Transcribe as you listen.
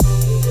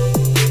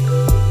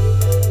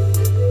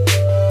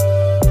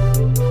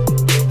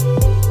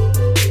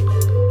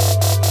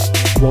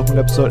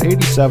welcome to episode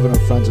 87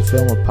 of Friends of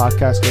Film, a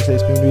podcast that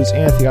takes movies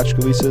and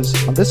theatrical releases.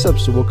 On this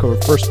episode, we'll cover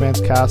First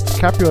Man's Cast,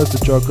 DiCaprio as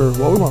the Joker,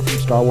 what we want from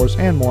Star Wars,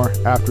 and more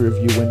after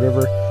review Wind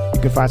River. You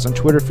can find us on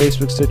Twitter,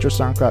 Facebook, Stitcher,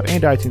 SoundCloud,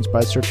 and iTunes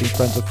by searching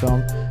Friends of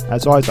Film.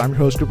 As always, I'm your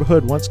host, Cooper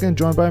Hood, once again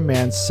joined by a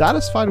man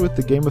satisfied with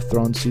the Game of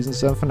Thrones Season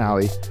 7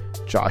 finale,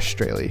 Josh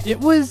Straley. It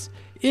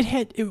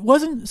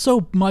wasn't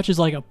so much as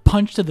like a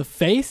punch to the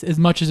face as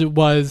much as it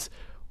was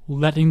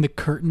letting the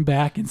curtain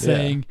back and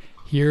saying,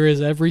 here is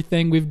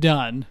everything we've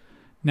done.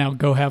 Now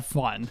go have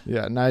fun.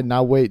 Yeah,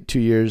 now wait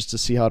 2 years to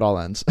see how it all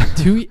ends.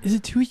 Is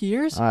it 2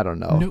 years? I don't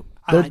know.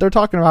 No, they're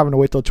talking about having to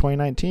wait till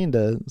 2019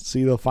 to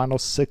see the final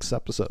 6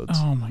 episodes.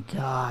 Oh my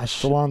gosh.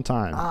 It's a long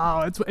time.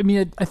 I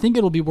think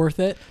it'll be worth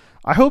it.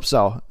 I hope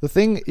so. The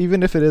thing,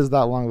 even if it is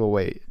that long of a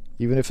wait,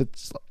 even if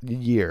it's a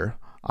year,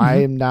 I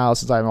am now,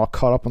 since I'm all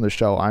caught up on the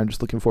show, I'm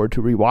just looking forward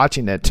to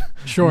rewatching it.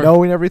 Sure.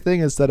 Knowing everything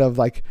instead of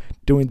like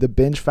doing the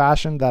binge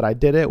fashion that I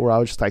did it, where I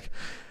was just like,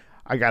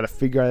 I got to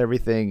figure out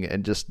everything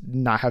and just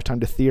not have time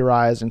to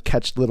theorize and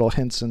catch little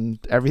hints and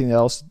everything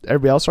else.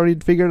 Everybody else already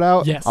figured it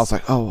out. Yes. I was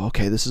like, oh,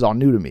 okay, this is all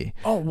new to me.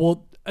 Oh,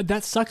 well,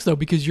 that sucks though,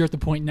 because you're at the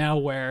point now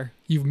where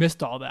you've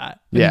missed all that.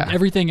 Yeah.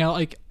 Everything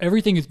else,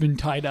 everything has been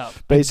tied up.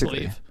 Basically.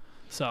 I believe.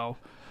 So.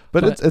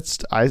 But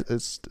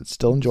it's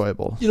still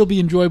enjoyable. It'll be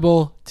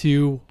enjoyable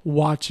to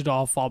watch it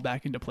all fall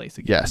back into place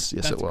again. Yes,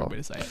 That's it will. A good way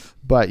to say it.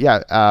 But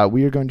yeah,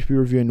 we are going to be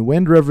reviewing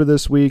Wind River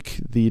this week,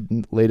 the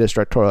latest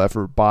directorial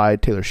effort by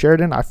Taylor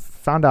Sheridan. I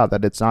found out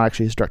that it's not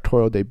actually his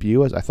directorial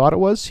debut as I thought it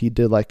was. He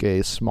did like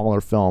a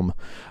smaller film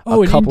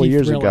a couple of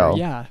years ago.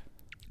 Yeah,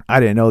 I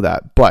didn't know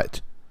that,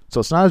 but so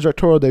it's not his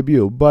directorial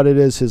debut, but it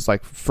is his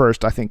like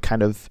first, I think,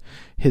 kind of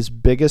his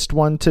biggest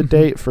one to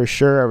date for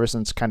sure, ever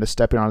since kind of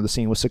stepping onto the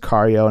scene with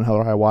Sicario and Hell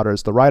or High Water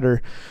as the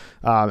writer.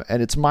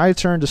 And it's my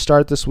turn to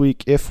start this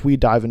week. If we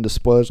dive into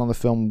spoilers on the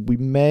film, we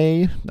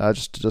may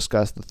just to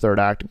discuss the third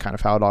act and kind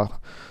of how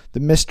the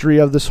mystery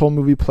of this whole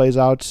movie plays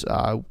out.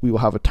 We will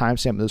have a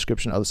timestamp in the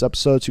description of this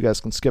episode, so you guys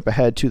can skip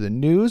ahead to the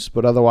news.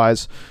 But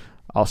otherwise,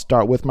 I'll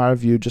start with my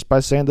review just by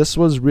saying this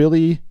was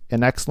really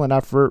an excellent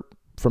effort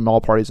from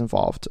all parties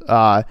involved.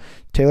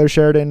 Taylor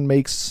Sheridan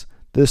makes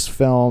this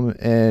film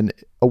in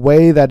a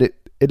way that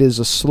it is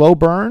a slow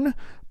burn,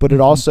 but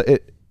it also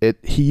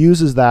he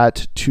uses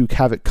that to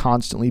have it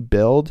constantly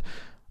build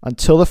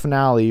until the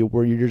finale,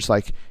 where you're just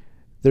like,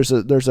 there's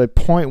a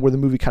point where the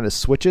movie kind of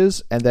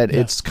switches, and then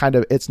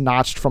it's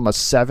notched from a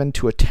 7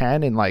 to a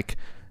 10 in like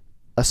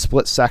a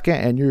split second,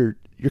 and you're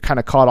kind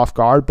of caught off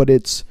guard, but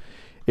it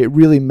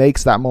really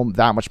makes that moment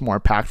that much more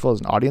impactful as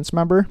an audience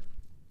member.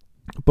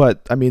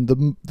 But I mean,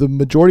 the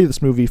majority of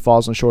this movie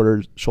falls on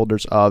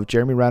shoulders of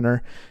Jeremy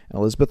Renner and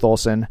Elizabeth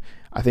Olsen.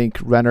 I think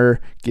Renner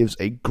gives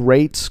a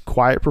great,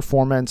 quiet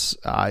performance.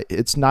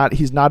 He's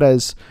not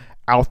as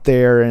out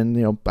there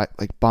and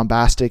like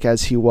bombastic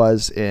as he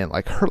was in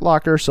like Hurt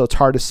Locker. So it's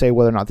hard to say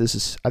whether or not this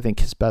is, I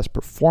think, his best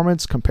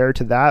performance compared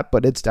to that.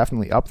 But it's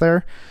definitely up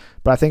there.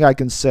 But I think I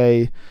can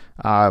say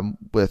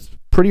with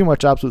pretty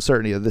much absolute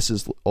certainty that this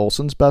is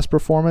Olsen's best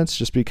performance,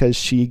 just because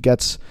she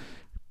gets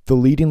the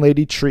leading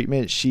lady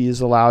treatment. She is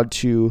allowed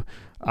to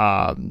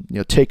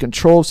take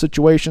control of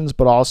situations,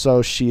 but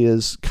also she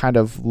is kind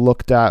of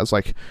looked at as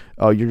like,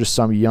 oh, you're just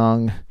some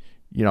young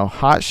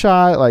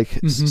hotshot, like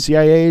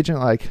CIA agent,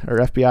 like, or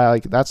FBI,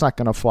 like that's not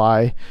gonna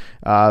fly.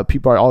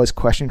 People are always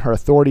questioning her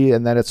authority,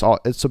 and then it's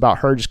about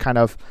her just kind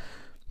of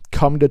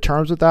coming to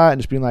terms with that and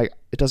just being like,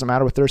 it doesn't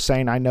matter what they're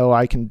saying, I know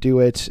I can do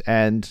it,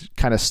 and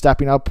kind of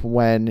stepping up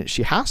when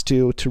she has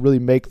to really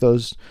make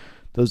those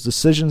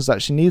decisions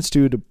that she needs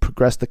to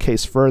progress the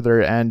case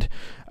further. And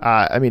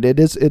I mean,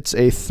 it's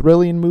a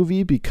thrilling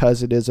movie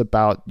because it is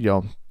about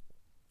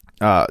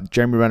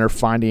Jeremy Renner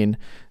finding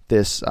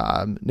this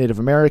Native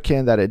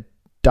American that had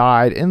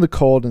died in the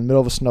cold in the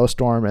middle of a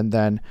snowstorm, and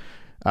then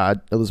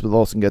Elizabeth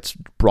Olsen gets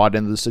brought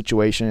into the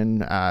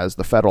situation as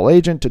the federal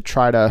agent to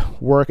try to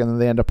work, and then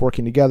they end up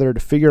working together to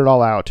figure it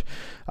all out.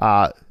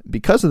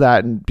 Because of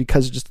that, and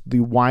because of just the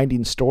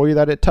winding story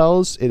that it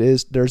tells,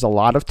 there's a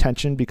lot of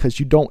tension because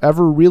you don't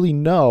ever really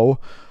know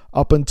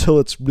up until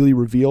it's really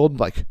revealed,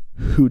 like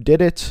who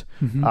did it,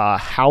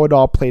 how it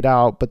all played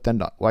out. But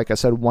then, like I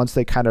said, once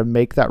they kind of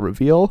make that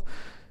reveal,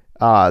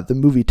 the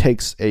movie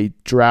takes a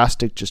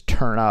drastic just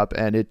turn up,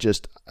 and it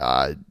just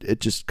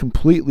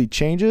completely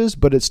changes.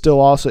 But it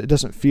still it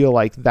doesn't feel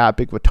like that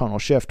big of a tonal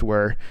shift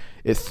where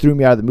it threw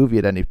me out of the movie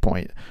at any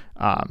point.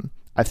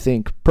 I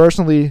think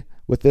personally,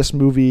 with this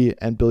movie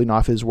and building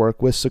off his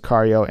work with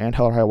Sicario and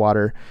Hell or High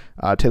Water,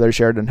 Taylor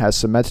Sheridan has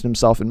cemented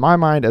himself in my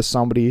mind as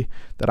somebody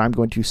that I'm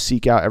going to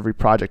seek out every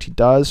project he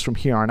does from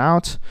here on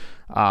out.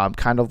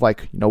 Kind of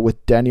like,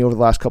 with Denny over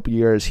the last couple of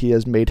years, he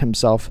has made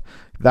himself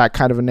that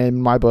kind of a name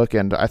in my book,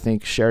 and I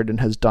think Sheridan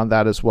has done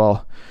that as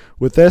well.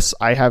 With this,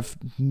 I have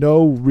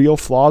no real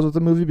flaws with the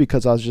movie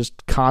because I was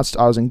just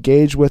I was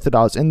engaged with it.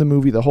 I was in the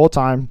movie the whole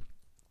time,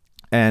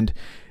 and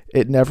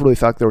it never really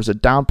felt like there was a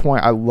down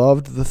point. I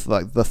loved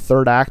the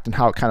third act and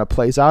how it kind of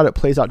plays out. It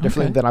plays out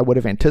differently than I would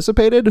have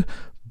anticipated,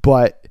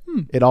 but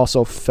it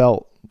also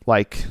felt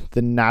like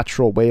the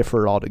natural way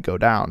for it all to go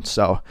down.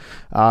 So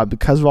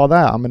because of all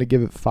that, I'm going to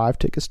give it 5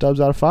 ticket stubs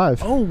out of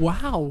 5. Oh,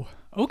 wow.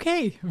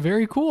 Okay.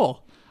 Very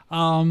cool.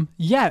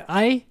 Yeah,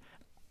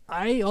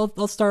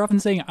 I'll start off in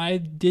saying I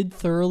did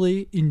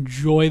thoroughly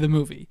enjoy the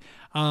movie.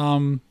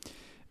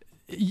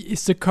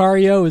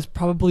 Sicario is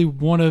probably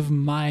one of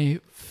my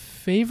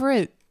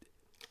favorite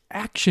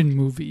action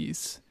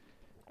movies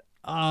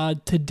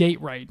to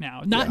date right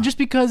now. Not just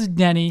because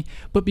Denny,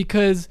 but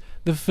because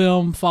the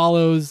film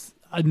follows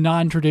a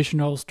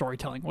non-traditional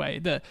storytelling way.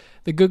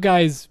 The good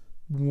guys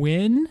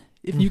win,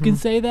 if you can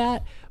say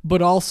that,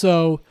 but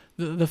also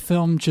the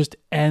film just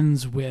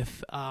ends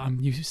with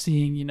you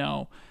seeing,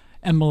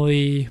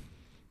 Emily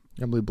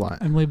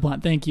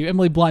Blunt. Thank you.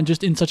 Emily Blunt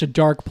just in such a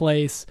dark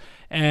place,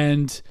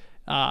 and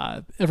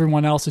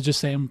everyone else is just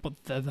saying, but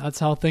that's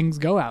how things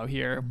go out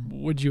here.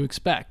 What'd you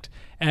expect?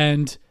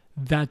 And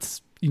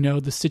that's,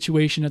 the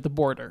situation at the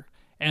border.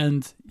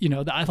 And,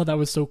 I thought that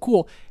was so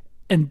cool.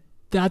 And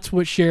that's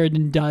what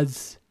Sheridan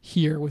does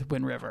here with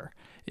Wind River.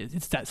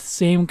 It's that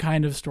same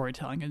kind of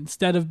storytelling.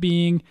 Instead of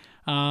being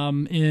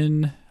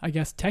in, I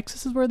guess,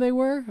 Texas is where they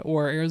were,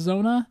 or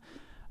Arizona,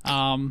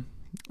 in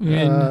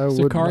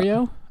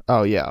Sicario.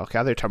 Oh yeah,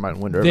 okay. They're talking about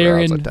Wind River.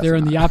 They're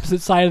in the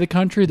opposite side of the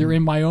country. They're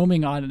in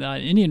Wyoming on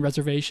an Indian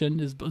reservation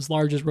as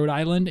large as Rhode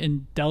Island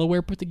and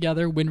Delaware put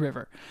together. Wind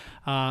River,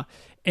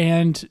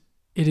 and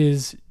it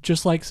is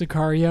just like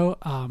Sicario.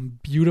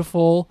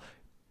 Beautiful,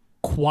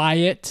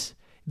 quiet.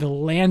 The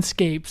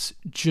landscapes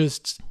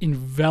just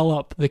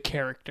envelop the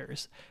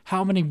characters.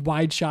 How many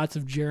wide shots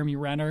of Jeremy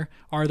Renner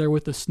are there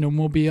with the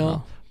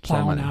snowmobile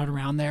plowing out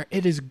around there?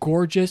 It is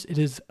gorgeous. It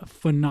is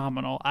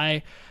phenomenal.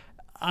 I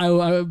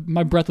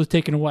my breath was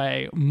taken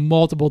away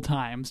multiple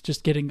times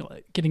just getting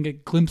a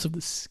glimpse of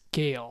the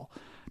scale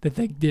that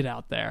they did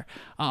out there.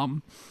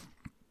 And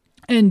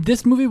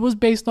this movie was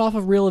based off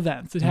of real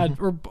events. It had,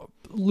 or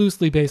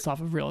loosely based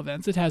off of real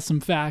events. It has some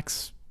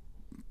facts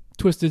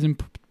twisted and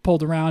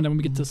pulled around, and when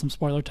we get to some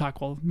spoiler talk,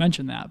 we'll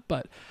mention that.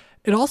 But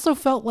it also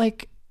felt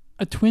like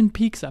a Twin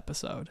Peaks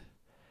episode.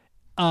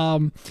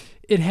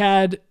 It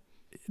had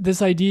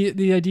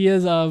the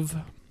ideas of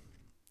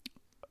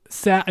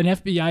an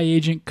FBI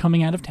agent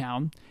coming out of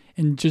town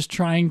and just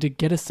trying to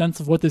get a sense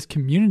of what this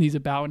community is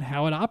about and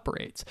how it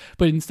operates.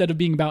 But instead of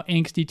being about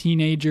angsty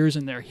teenagers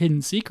and their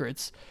hidden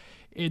secrets,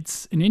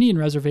 it's an Indian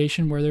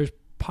reservation where there's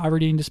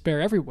poverty and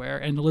despair everywhere.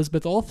 And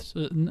Elizabeth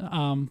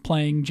Olsen,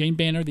 playing Jane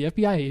Banner, the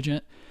FBI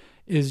agent,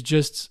 is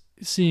just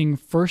seeing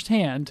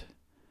firsthand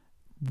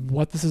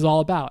what this is all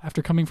about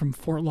after coming from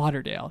Fort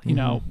Lauderdale,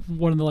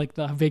 one of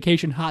the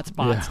vacation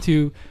hotspots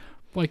to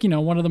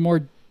one of the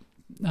more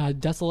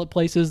desolate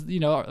places,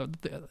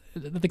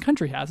 the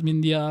country has. I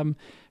mean, the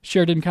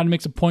Sheridan kind of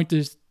makes a point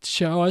to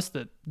show us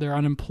that they're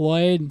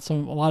unemployed, and a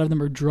lot of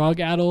them are drug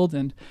addled,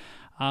 and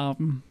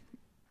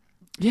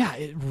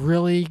it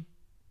really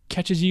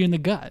catches you in the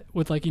gut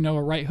with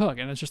a right hook,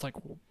 and it's just like,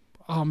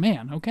 oh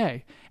man,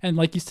 okay. And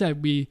like you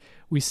said, we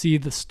see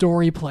the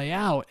story play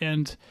out,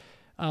 and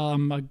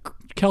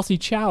Kelsey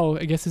Chow,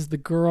 I guess, is the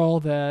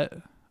girl that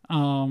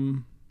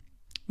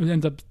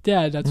ends up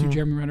dead. That's who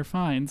Jeremy Renner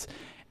finds.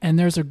 And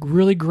there's a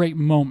really great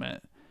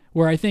moment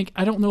where I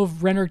don't know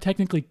if Renner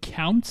technically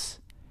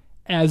counts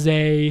as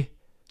a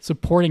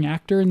supporting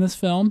actor in this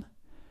film,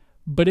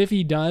 but if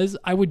he does,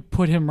 I would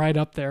put him right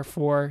up there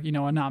for, a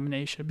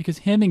nomination, because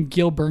him and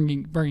Gil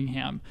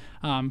Birmingham,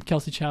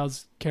 Kelsey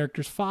Chow's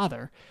character's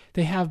father,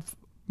 they have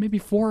maybe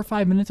 4 or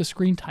 5 minutes of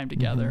screen time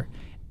together,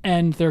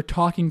 and they're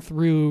talking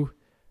through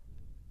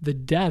the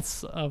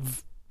deaths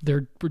of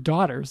their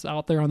daughters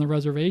out there on the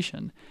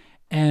reservation.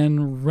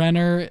 And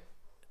Renner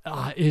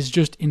is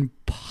just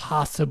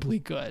impossibly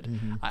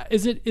good.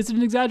 Is it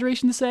an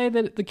exaggeration to say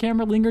that the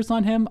camera lingers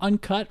on him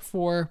uncut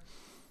for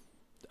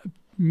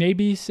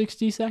maybe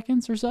 60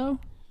 seconds or so?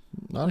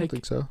 I don't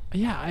think so.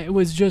 Yeah, it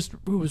was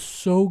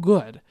so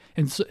good.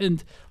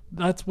 And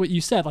that's what you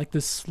said, like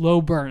this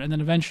slow burn. And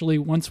then eventually,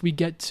 once we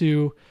get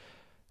to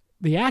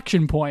the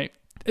action point,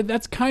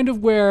 that's kind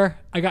of where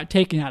I got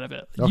taken out of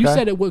it. Okay. You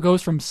said it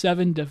goes from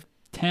 7 to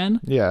 10.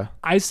 Yeah.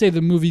 I say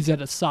the movie's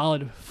at a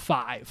solid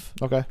 5.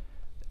 Okay.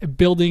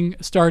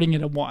 Starting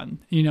at a 1,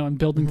 and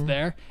building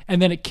there,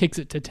 and then it kicks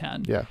it to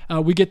 10. Yeah.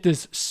 We get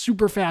this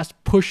super fast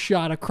push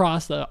shot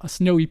across a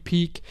snowy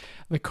peak.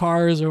 The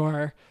cars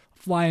are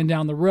flying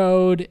down the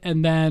road,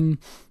 and then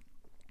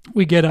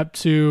we get up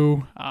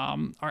to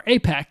our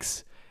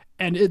apex,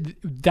 and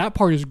that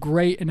part is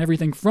great, and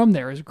everything from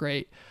there is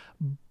great.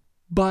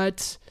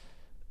 But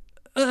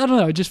I don't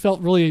know, it just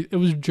felt it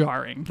was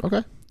jarring.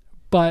 Okay.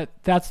 But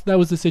that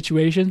was the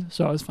situation,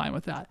 so I was fine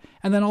with that.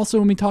 And then also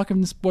when we talk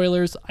in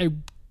spoilers, I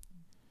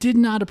did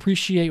not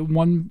appreciate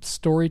one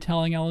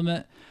storytelling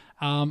element.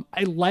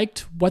 I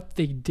liked what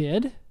they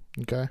did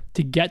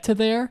to get to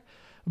there,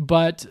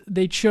 but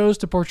they chose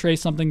to portray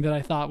something that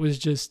I thought was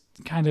just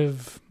kind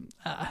of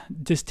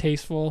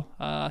distasteful.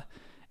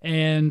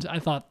 And I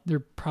thought there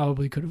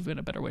probably could have been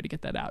a better way to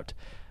get that out.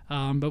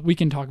 But we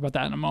can talk about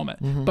that in a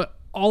moment. But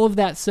all of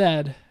that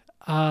said,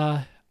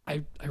 I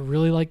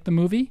really liked the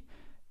movie.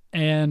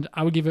 and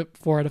I would give it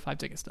 4 out of 5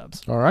 ticket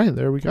stubs. All right,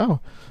 there we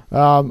go.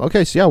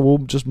 Okay, so yeah, we'll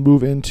just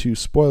move into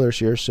spoilers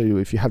here. So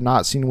if you have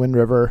not seen Wind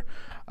River,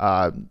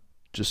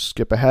 just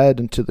skip ahead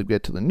until we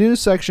get to the news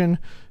section.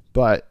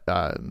 But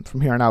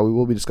from here on out, we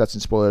will be discussing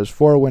spoilers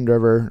for Wind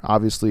River.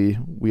 Obviously,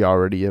 we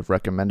already have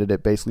recommended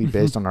it basically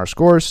based on our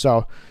scores.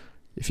 So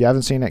if you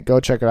haven't seen it, go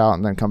check it out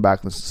and then come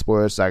back to the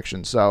spoilers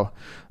section. So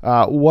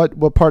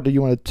what part do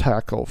you want to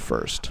tackle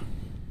first?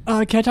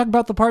 Can I talk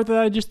about the part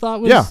that I just thought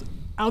was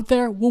out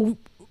there? Well,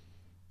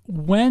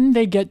 when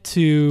they get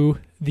to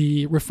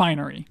the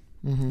refinery,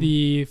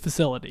 the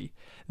facility,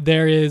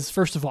 there is,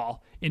 first of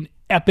all, an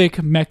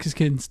epic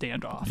Mexican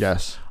standoff.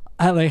 Yes.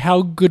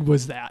 How good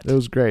was that? It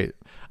was great.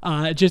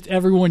 Just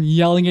everyone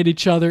yelling at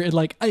each other. And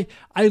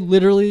I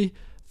literally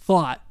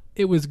thought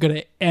it was going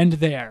to end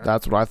there.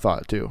 That's what I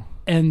thought too.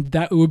 And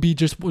that would be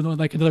just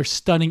like another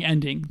stunning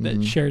ending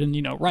that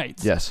Sheridan,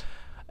 writes. Yes.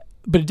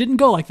 But it didn't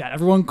go like that.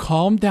 Everyone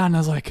calmed down. And I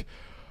was like,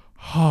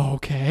 oh,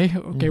 okay,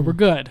 we're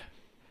good.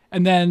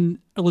 And then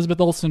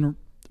Elizabeth Olsen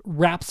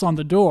raps on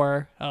the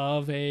door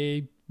of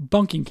a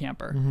bunking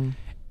camper. And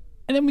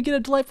then we get a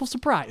delightful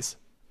surprise.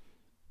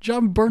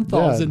 John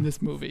Bernthal's in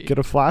this movie. Get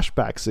a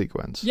flashback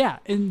sequence. Yeah,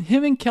 and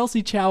him and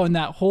Kelsey Chow and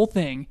that whole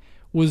thing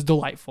was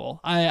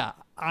delightful.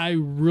 I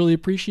really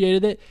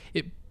appreciated it.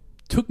 It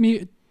took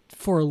me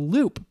for a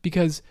loop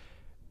because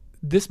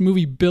this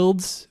movie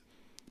builds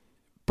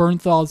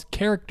Bernthal's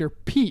character,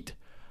 Pete,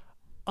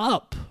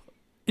 up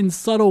in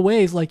subtle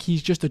ways like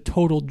he's just a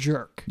total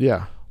jerk.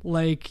 Yeah.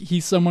 Like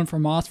he's someone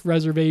from Off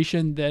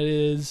Reservation that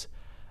is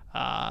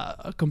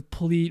a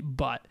complete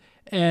butt.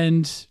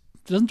 And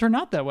it doesn't turn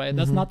out that way.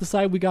 That's not the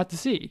side we got to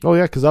see. Oh,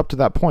 yeah, because up to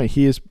that point,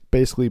 he is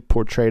basically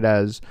portrayed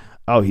as,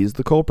 he's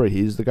the culprit.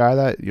 He's the guy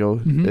that,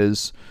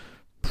 is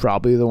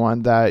probably the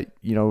one that,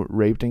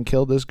 raped and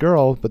killed this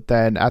girl. But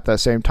then at the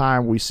same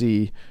time, we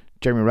see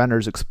Jeremy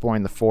Renner's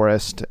exploring the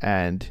forest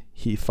and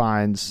he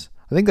finds,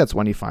 I think that's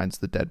when he finds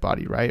the dead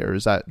body, right? Or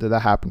did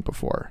that happen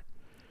before?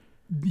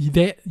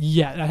 That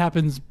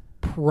happens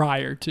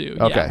prior to.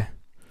 Okay.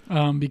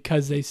 Yeah.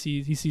 Because he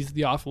sees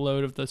the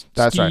offload of the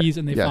That's skis right.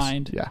 and they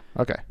find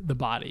the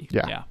body.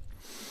 Yeah.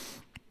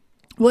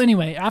 Well,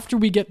 anyway, after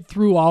we get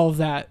through all of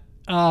that,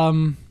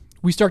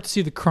 we start to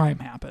see the crime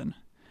happen,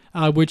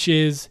 which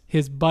is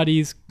his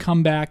buddies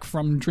come back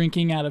from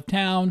drinking out of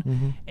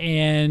town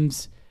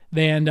and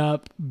they end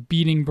up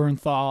beating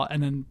Bernthal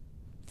and then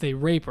they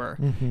rape her.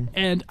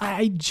 And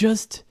I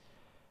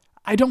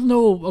don't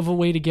know of a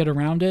way to get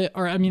around it.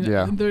 Or, I mean,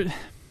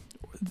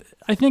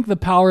 I think the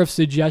power of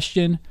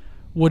suggestion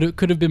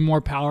could have been more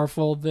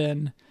powerful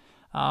than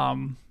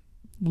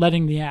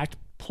letting the act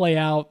play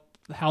out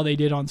how they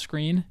did on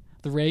screen,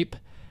 the rape.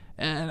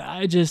 And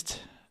I just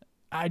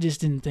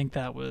didn't think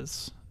that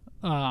was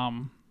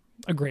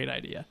a great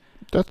idea.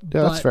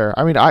 That's fair.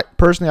 I mean, I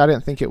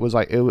didn't think it was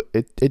like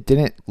it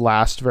didn't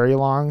last very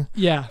long.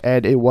 Yeah,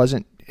 and it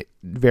wasn't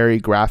very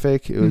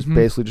graphic. It was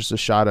basically just a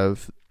shot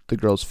of the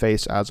girl's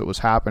face as it was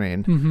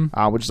happening,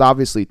 which is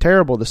obviously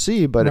terrible to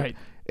see, but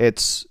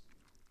it's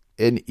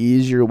an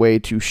easier way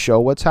to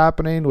show what's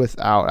happening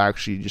without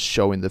actually just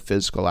showing the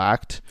physical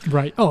act.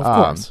 Right. Oh, of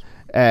course.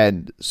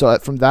 And so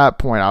from that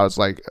point, I was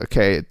like,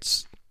 okay,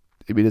 it's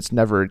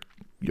never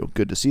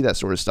good to see that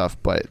sort of stuff,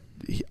 but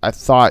I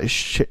thought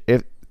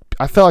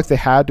I felt like they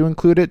had to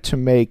include it to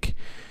make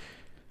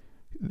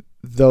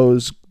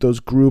those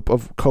group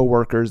of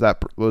coworkers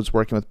that was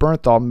working with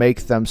Bernthal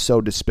make them so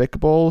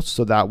despicable,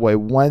 so that way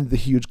when the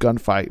huge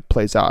gunfight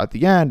plays out at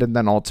the end, and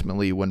then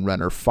ultimately when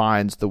Renner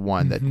finds the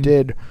one that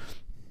did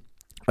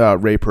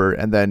rape her,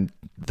 and then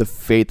the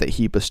fate that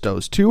he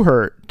bestows to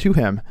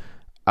him,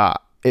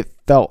 it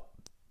felt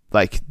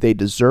like they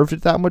deserved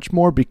it that much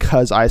more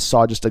because I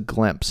saw just a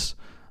glimpse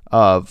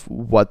of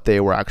what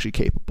they were actually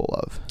capable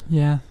of.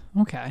 Yeah.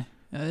 Okay.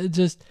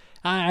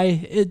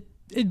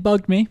 It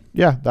bugged me.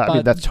 Yeah,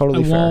 that's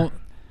totally fair.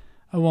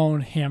 I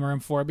won't hammer him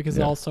for it because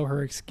also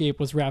her escape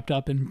was wrapped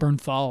up in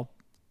Bernthal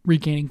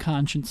regaining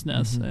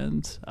consciousness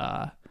and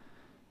at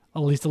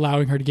least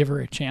allowing her to give her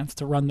a chance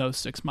to run those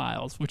 6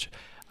 miles, which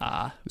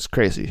it's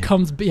crazy.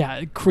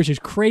 Which is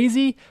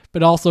crazy,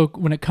 but also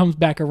when it comes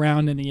back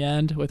around in the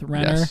end with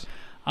Renner,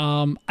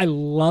 I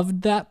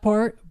loved that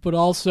part, but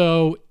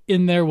also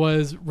in there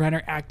was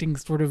Renner acting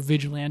sort of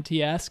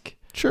vigilante-esque.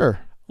 Sure.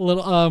 A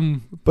little,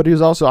 but he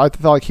was also, I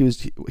felt like he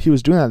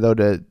was doing that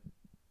though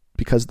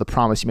because of the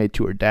promise he made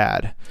to her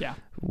dad. Yeah.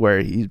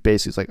 Where he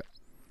basically like,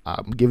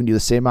 I'm giving you the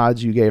same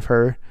odds you gave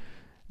her.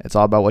 It's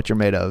all about what you're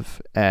made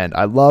of. And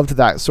I loved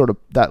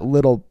that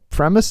little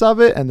premise of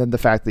it. And then the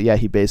fact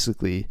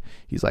that,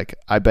 he's like,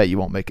 I bet you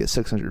won't make it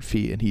 600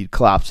 feet. And he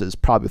collapses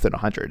probably within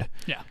 100.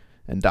 Yeah.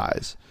 And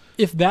dies.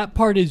 If that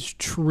part is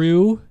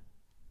true,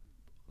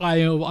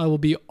 I will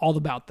be all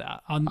about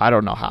that. I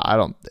don't know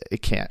how.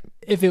 It can't.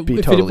 If it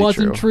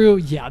wasn't true,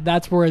 yeah,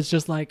 that's where it's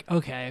just like,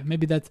 okay,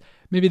 maybe that's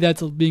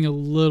being a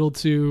little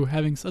too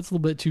that's a little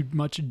bit too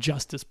much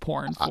justice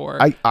porn for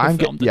I'm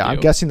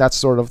guessing that's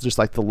sort of just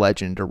like the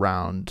legend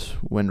around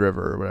Wind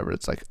River or whatever.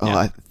 It's like,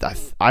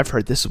 I've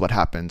heard this is what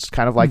happens.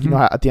 Kind of like, you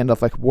know, at the end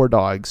of like War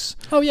Dogs.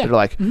 Oh yeah. They're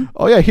like,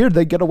 oh yeah, here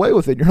they get away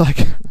with it. And you're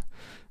like,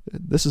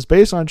 this is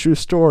based on a true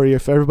story.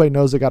 If everybody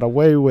knows they got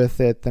away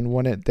with it, then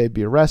wouldn't they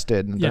be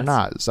arrested? And they're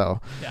not. So,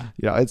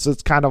 you know, it's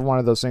kind of one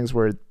of those things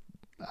where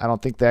I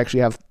don't think they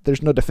actually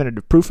there's no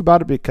definitive proof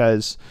about it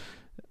because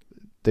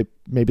they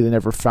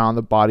never found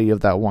the body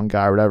of that one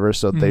guy or whatever.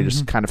 So they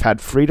just kind of had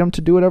freedom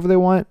to do whatever they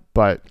want.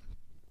 But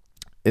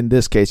in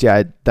this case,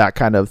 that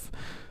kind of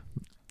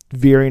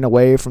veering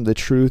away from the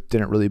truth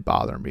didn't really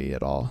bother me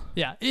at all.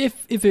 Yeah.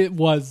 If it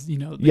was, you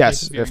know,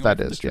 yes, if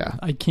that is,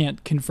 I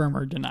can't confirm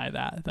or deny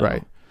that. Though.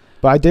 Right.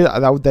 But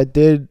that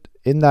did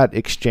in that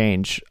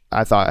exchange,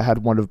 I thought I had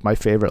one of my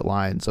favorite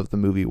lines of the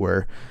movie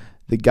where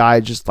the guy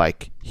just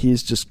like,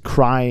 he's just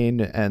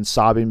crying and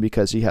sobbing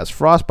because he has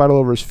frostbite all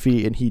over his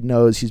feet and he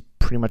knows he's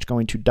pretty much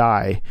going to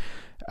die.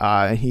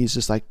 And he's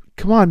just like,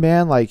 come on,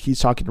 man. Like he's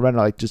talking to Renner,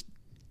 like, just,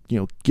 you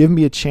know, give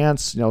me a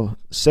chance, you know,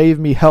 save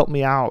me, help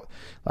me out.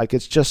 Like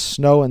it's just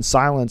snow and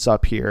silence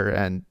up here.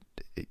 And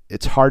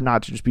it's hard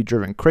not to just be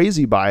driven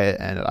crazy by it.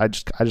 And I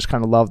just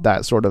kind of love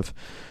that sort of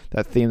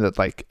that theme that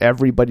like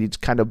everybody's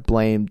kind of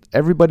blamed.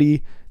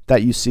 Everybody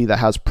that you see that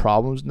has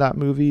problems in that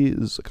movie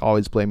is like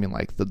always blaming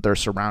like their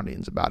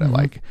surroundings about it.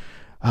 Like,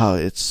 oh,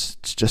 it's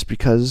just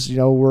because, you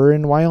know, we're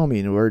in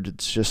Wyoming where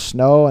it's just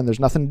snow and there's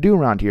nothing to do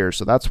around here.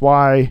 So that's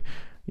why,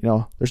 you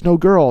know, there's no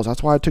girls.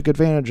 That's why I took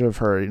advantage of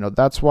her. You know,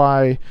 that's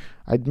why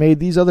I made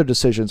these other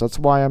decisions. That's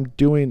why I'm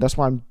doing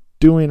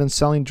and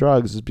selling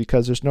drugs, is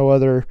because there's no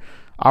other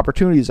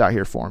opportunities out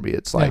here for me.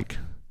 It's like,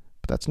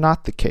 but that's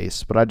not the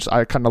case. But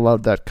I kind of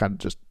love that kind of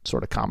just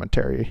sort of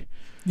commentary.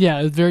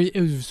 Yeah,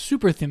 it was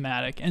super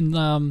thematic,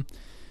 and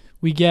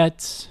we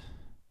get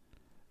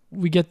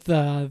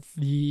the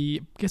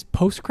I guess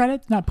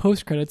not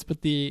post credits,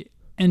 but the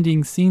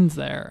ending scenes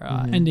there,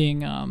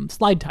 ending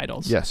slide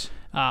titles. Yes.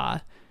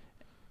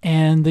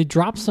 And they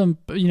drop some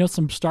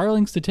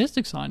startling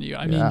statistics on you.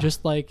 I mean,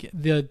 just like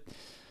the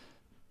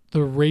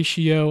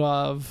ratio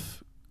of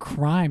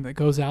crime that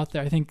goes out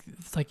there. I think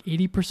it's like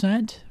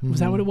 80%. Was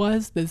that what it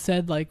was? That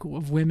said like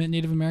of women,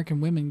 Native American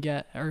women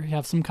get or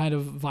have some kind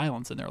of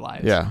violence in their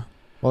lives. Yeah.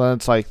 Well, then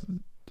it's like,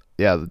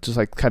 just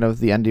like kind of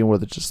the ending where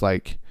it's just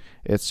like,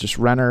 it's just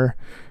Renner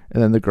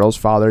and then the girl's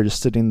father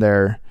just sitting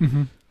there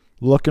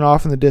looking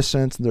off in the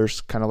distance. And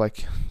there's kind of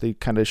like, they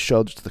kind of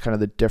showed just the kind of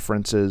the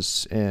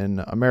differences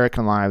in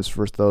American lives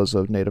versus those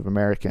of Native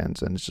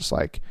Americans. And it's just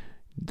like,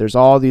 there's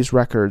all these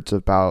records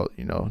about,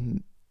 you know,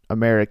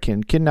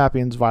 American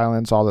kidnappings,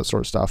 violence, all that sort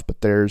of stuff,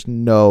 but there's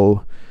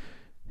no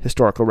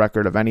historical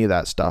record of any of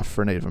that stuff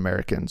for Native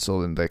Americans.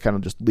 So then they kind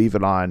of just leave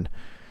it on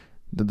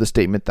the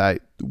statement that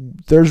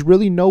there's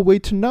really no way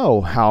to know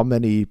how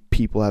many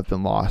people have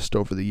been lost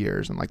over the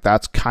years. And like,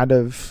 that's kind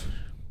of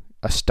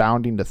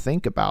astounding to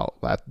think about,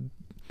 that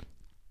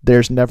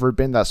there's never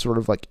been that sort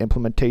of like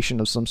implementation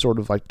of some sort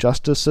of like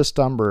justice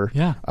system or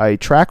a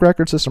track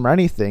record system or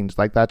anything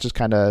like that. Just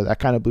kind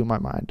of blew my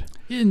mind.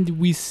 And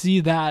we see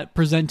that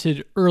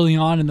presented early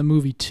on in the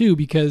movie too,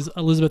 because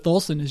Elizabeth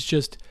Olsen is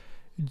just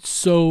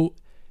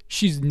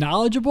she's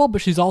knowledgeable,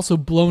 but she's also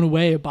blown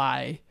away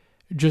by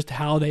just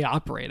how they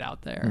operate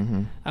out there.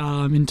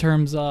 In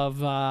terms of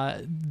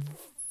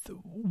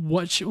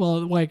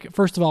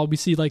first of all, we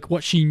see like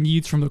what she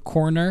needs from the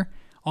coroner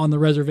on the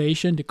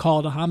reservation to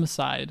call it a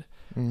homicide.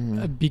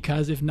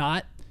 Because if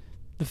not,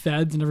 the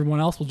feds and everyone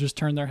else will just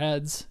turn their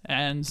heads,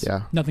 and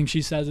nothing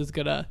she says is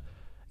gonna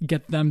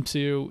get them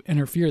to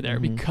interfere there,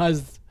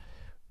 because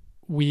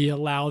we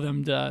allow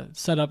them to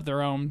set up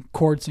their own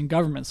courts and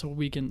government, so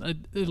we can,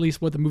 at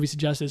least what the movie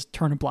suggests, is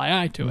turn a blind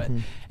eye to it.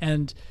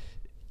 And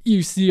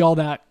you see all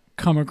that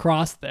come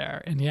across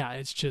there, and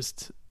it's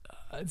just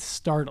it's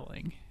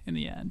startling in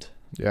the end.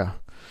 Do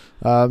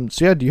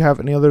you have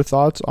any other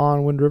thoughts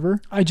on Wind River?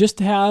 I just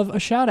have a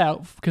shout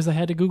out because I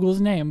had to Google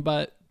his name,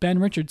 but Ben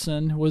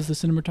Richardson was the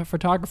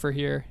cinematographer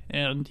here,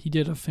 and he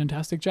did a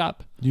fantastic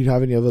job. Do you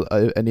have any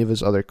of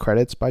his other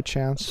credits by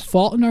chance?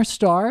 Fault in Our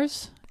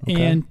Stars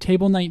and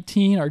Table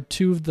 19 are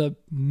two of the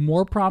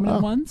more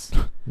prominent ones.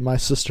 My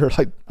sister's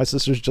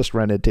just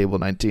rented Table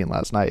 19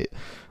 last night.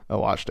 I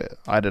watched it.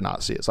 I did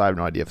not see it, so I have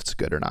no idea if it's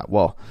good or not.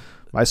 Well,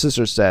 my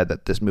sister said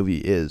that this movie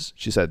is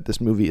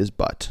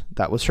butt.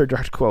 That was her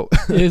direct quote.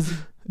 Is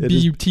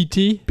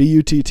B-U-T-T?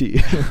 B-U-T-T.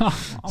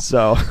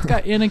 So it's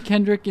got Anna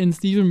Kendrick and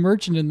Stephen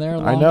Merchant in there.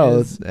 I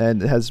know.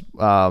 And it has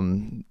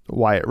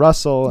Wyatt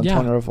Russell and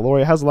Tony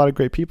Valoria. It has a lot of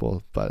great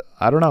people, but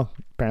I don't know.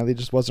 Apparently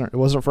it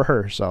wasn't for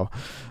her. So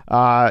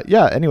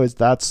anyways,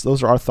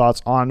 those are our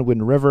thoughts on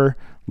Wind River.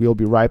 We'll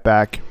be right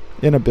back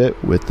in a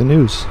bit with the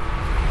news.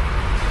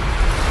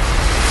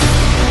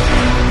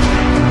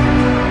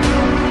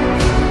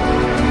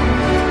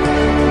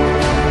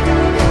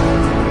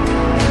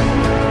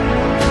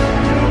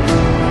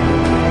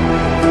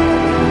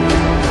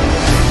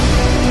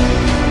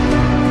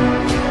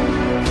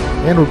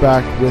 And we're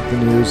back with the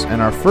news,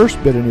 and our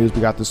first bit of news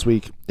we got this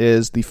week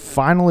is the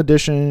final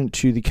addition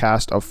to the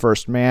cast of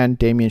First Man,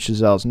 Damien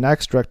Chazelle's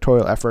next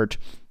directorial effort,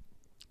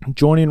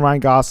 joining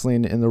Ryan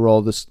Gosling in the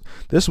role.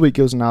 This week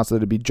it was announced that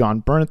it'd be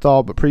John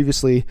Bernthal, but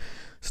previously,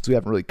 since we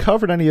haven't really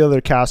covered any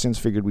other castings,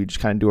 figured we'd just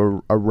kind of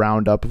do a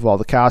roundup of all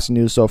the casting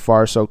news so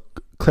far. So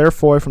Claire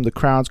Foy from The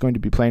Crown is going to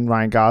be playing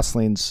Ryan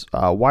Gosling's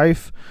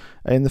wife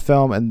in the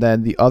film, and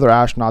then the other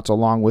astronauts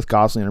along with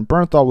Gosling and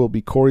Bernthal will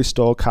be Corey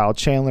Stoll, Kyle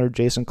Chandler,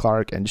 Jason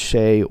Clarke, and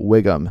Shea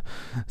Wiggum.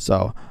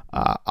 So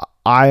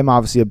I'm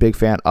obviously a big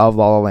fan of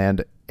La La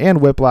Land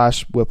and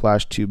Whiplash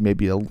to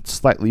maybe a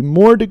slightly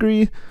more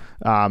degree,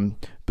 but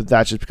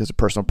that's just because of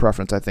personal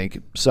preference, I think.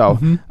 So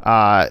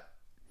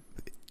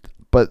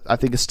but I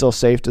think it's still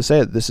safe to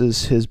say that this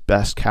is his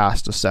best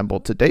cast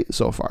assembled to date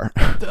so far.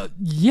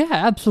 Yeah,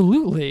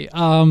 absolutely.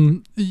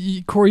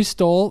 Corey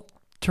Stoll,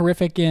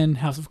 terrific in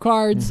House of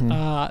Cards,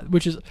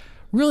 which is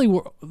really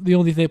the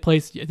only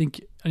place I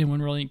think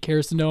anyone really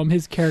cares to know him.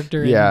 His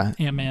character in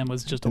Ant-Man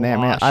was just a wash.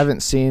 Ant-Man, I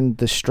haven't seen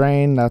The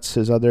Strain. That's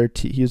his other.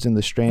 He was in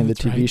The Strain, the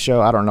TV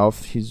show. I don't know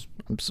if he's.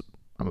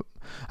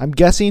 I'm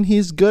guessing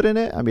he's good in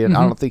it. I mean,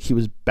 I don't think he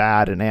was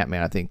bad in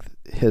Ant-Man. I think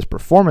his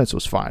performance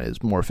was fine.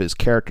 It's more of his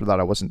character that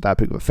I wasn't that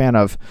big of a fan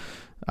of.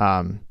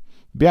 But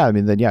yeah, I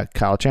mean,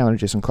 Kyle Chandler,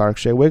 Jason Clarke,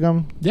 Shea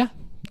Wiggum. Yeah.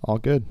 All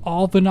good.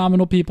 All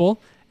phenomenal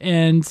people.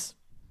 And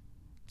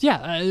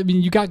yeah, I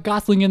mean, you got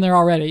Gosling in there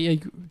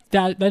already.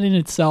 That in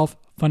itself,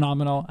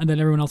 phenomenal. And then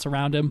everyone else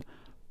around him,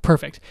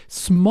 perfect.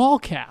 Small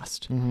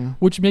cast,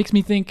 which makes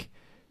me think,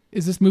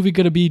 is this movie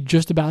going to be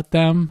just about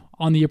them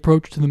on the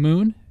approach to the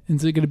moon?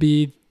 Is it going to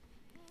be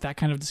that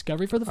kind of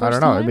discovery for the first time? I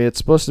don't know. I mean, it's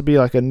supposed to be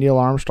like a Neil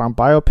Armstrong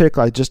biopic.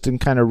 Like, just in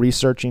kind of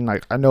researching,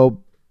 like, I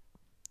know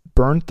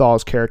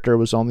Bernthal's character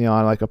was only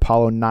on like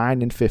Apollo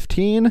 9 and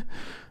 15.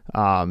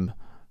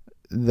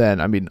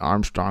 Then, I mean,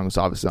 Armstrong's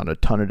obviously on a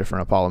ton of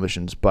different Apollo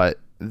missions, but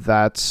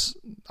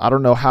I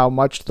don't know how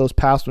much those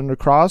paths went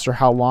across or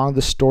how long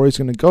the story's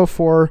going to go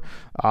for.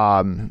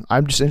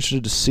 I'm just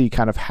interested to see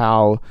kind of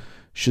how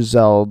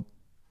Chazelle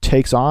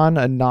takes on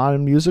a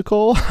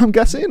non-musical, I'm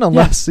guessing,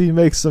 unless he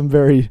makes some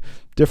very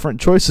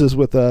different choices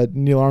with a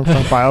Neil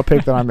Armstrong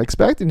biopic that I'm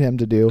expecting him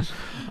to do.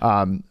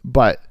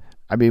 But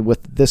I mean,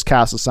 with this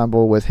cast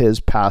assemble, with his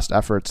past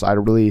efforts, I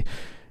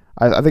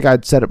think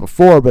I'd said it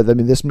before, but I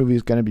mean, this movie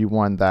is going to be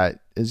one that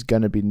is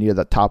going to be near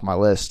the top of my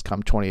list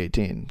come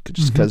 2018,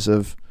 just because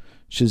of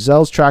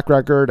Chazelle's track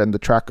record and the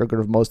track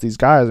record of most of these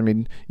guys. I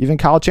mean, even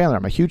Kyle Chandler.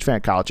 I'm a huge fan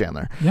of Kyle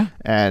Chandler. Yeah.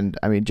 And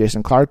I mean,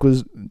 Jason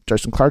Clarke's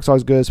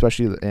always good,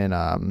 especially in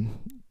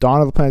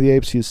Dawn of the Planet of the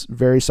Apes. He's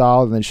very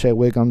solid. And then Shea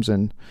Wiggum's,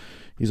 and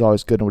he's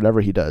always good in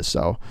whatever he does.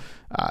 So,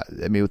 I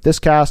mean, with this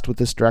cast, with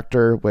this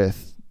director,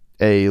 with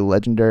a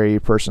legendary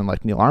person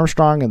like Neil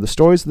Armstrong and the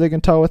stories that they can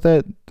tell with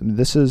it, I mean,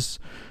 this is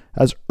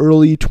as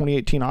early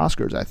 2018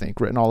 Oscars, I think,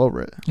 written all over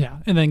it. Yeah,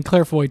 and then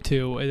Claire Foy,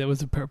 too. It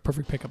was a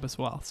perfect pickup as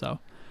well. So,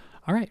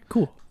 all right,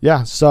 cool.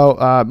 Yeah,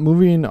 so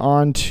moving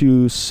on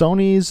to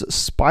Sony's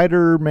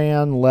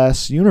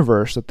Spider-Man-less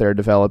universe that they're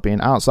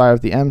developing outside of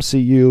the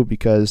MCU,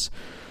 because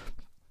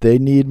they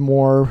need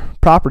more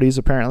properties,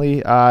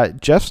 apparently.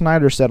 Jeff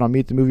Snyder said on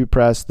Meet the Movie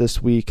Press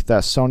this week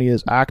that Sony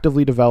is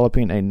actively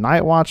developing a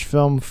Night Watch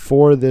film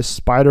for this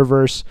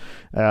Spider-Verse.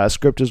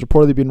 Script has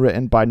reportedly been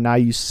written by Now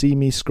You See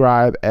Me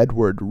scribe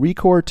Edward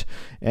Ricourt.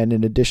 And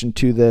in addition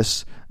to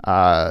this,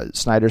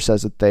 Snyder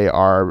says that they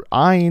are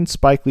eyeing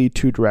Spike Lee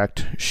to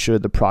direct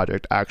should the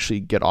project actually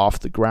get off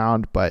the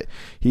ground. But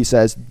he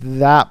says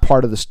that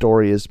part of the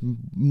story is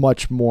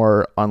much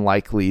more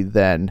unlikely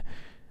than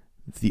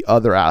the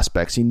other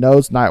aspects. He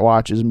knows Night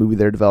Watch is a movie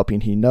they're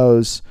developing. He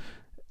knows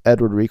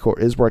Edward Ricourt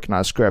is working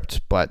on a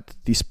script, but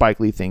the Spike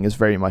Lee thing is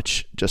very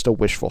much just a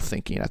wishful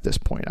thinking at this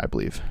point, I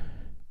believe.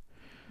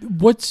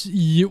 What's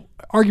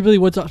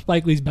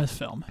Spike Lee's best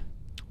film?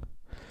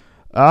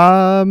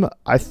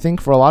 I think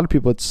for a lot of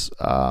people it's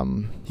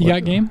He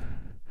Got Game?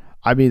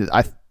 I mean,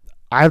 I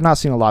have not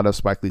seen a lot of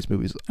Spike Lee's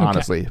movies,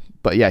 honestly.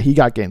 But yeah, He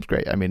Got Game's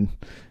great. I mean,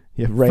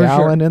 you have Ray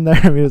Allen in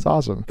there. I mean, it's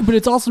awesome. But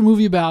it's also a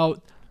movie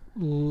about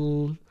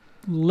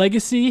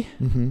legacy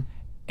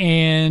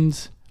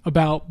and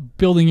about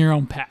building your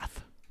own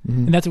path.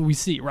 And that's what we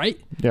see, right?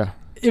 Yeah.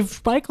 If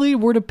Spike Lee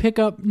were to pick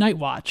up Night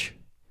Watch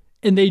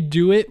and they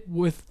do it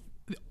with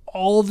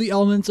all of the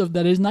elements of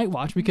that is Night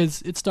Watch,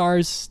 because it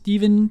stars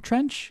Kevin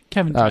Trench.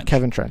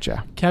 Kevin Trench,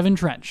 yeah. Kevin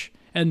Trench.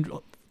 And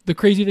the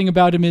crazy thing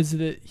about him is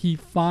that he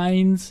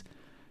finds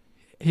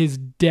his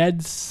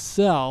dead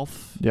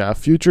self. Yeah,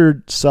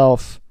 future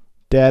self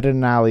dead in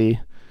an alley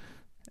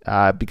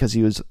because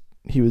he was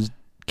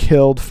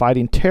killed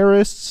fighting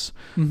terrorists.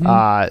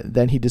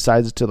 Then he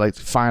decides to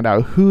find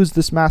out who's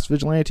this masked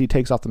vigilante. He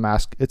takes off the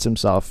mask. It's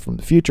himself from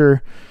the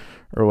future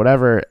or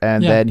whatever.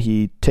 And then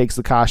he takes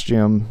the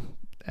costume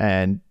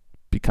and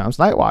becomes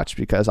Night Watch,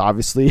 because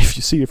obviously if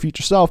you see your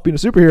future self being a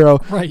superhero,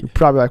 you're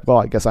probably like, well,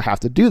 I guess I have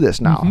to do this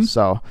now.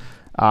 So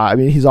I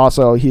mean, he's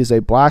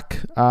a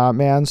black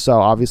man, so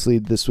obviously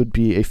this would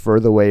be a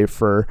further way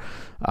for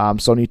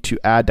Sony to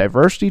add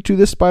diversity to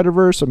this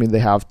Spider-Verse. I mean, they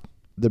have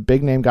the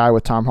big name guy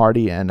with Tom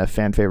Hardy and a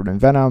fan favorite in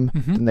Venom.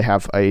 Mhm. Then they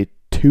have a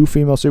 2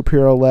 female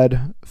superhero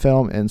led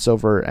film in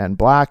Silver and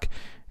Black,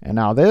 and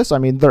now this. I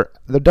mean, they're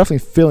definitely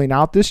filling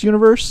out this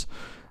universe.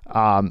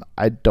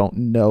 I don't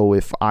know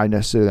if I'm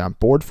necessarily on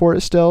board for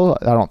it still.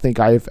 I don't think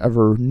I've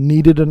ever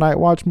needed a Night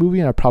Watch movie,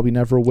 and I probably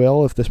never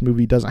will. If this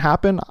movie doesn't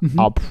happen,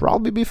 I'll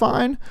probably be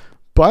fine.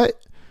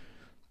 But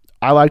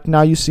I like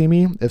Now You See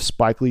Me. If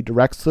Spike Lee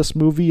directs this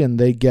movie and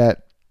they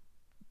get,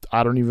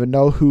 I don't even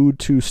know who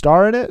to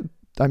star in it.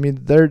 I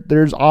mean,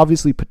 there's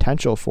obviously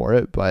potential for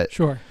it, but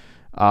Sure.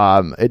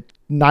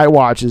 Night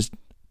Watch is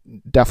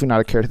definitely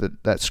not a character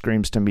that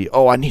screams to me,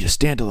 oh, I need a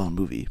standalone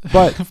movie.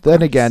 But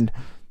then again,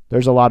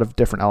 there's a lot of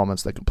different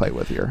elements they can play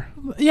with here.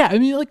 Yeah, I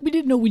mean, like, we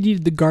didn't know we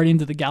needed the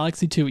Guardians of the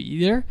Galaxy 2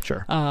 either.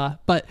 Sure.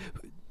 But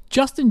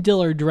Justin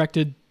Diller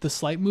directed the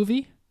Slight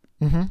movie.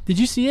 Mm-hmm. Did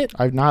you see it?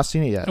 I've not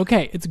seen it yet.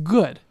 Okay, it's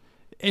good.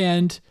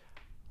 And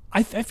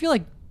I feel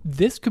like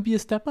this could be a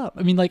step up.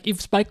 I mean, like, if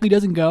Spike Lee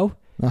doesn't go,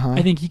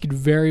 I think he could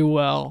very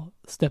well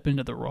step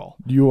into the role.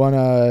 You want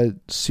to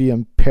see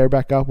him pair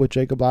back up with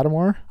Jacob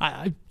Lattimore?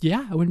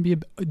 Yeah, I wouldn't be.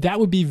 That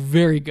would be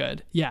very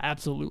good. Yeah,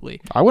 absolutely.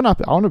 I want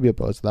to be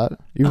opposed to that,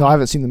 even though I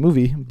haven't seen the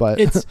movie. But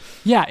it's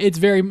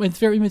very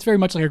much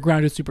like a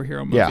grounded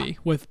superhero movie. Yeah.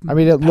 With I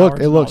mean, it powers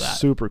and all looks that.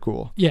 super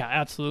cool. Yeah,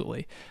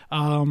 absolutely.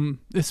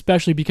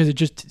 Especially because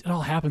it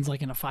all happens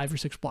like in a 5 or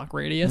 6 block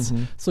radius,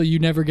 so you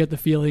never get the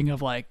feeling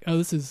of like, oh,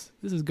 this is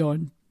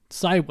going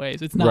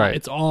sideways. It's not. Right.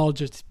 It's all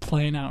just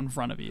playing out in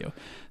front of you.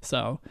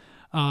 So,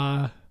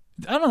 I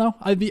don't know.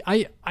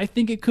 I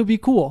think it could be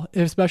cool,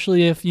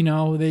 especially if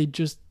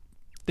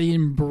they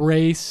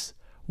embrace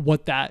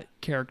what that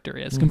character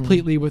is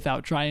completely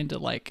without trying to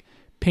like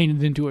paint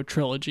it into a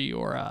trilogy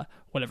or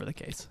whatever the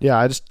case. Yeah,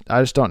 I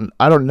just don't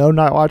know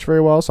Night Watch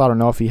very well, so I don't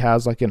know if he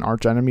has like an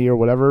arch enemy or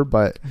whatever.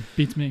 But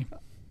Beats me.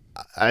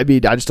 I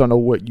mean, I just don't know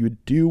what you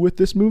would do with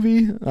this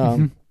movie.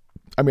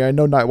 I mean, I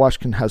know Night Watch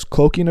has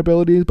cloaking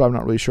abilities, but I'm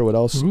not really sure what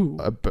else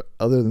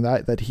other than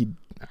that he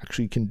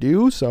actually can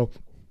do. So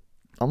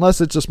unless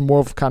it's just more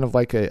of kind of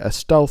like a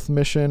stealth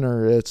mission,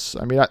 or it's,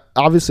 I mean,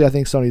 obviously I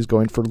think Sony's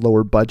going for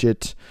lower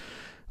budget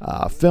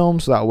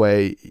films. So that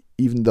way,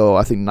 even though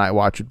I think Night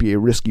Watch would be a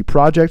risky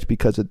project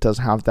because it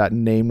doesn't have that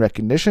name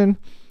recognition,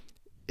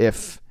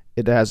 if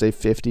it has a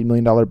 $50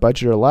 million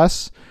budget or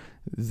less,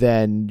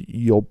 then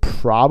you'll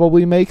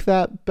probably make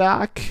that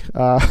back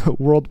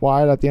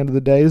worldwide at the end of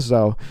the day.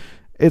 So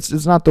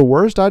it's not the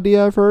worst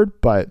idea I've heard,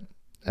 but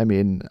I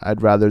mean,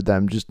 I'd rather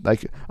them just,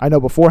 like, I know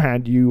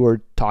beforehand you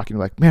were talking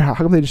like, man, how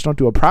come they just don't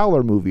do a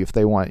Prowler movie if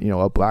they want,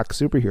 a black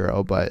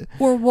superhero? But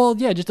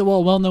just a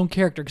well-known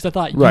character, because I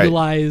thought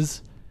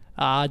utilize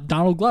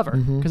Donald Glover,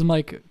 because I'm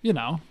like,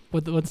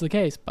 what's the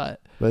case? But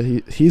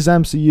he's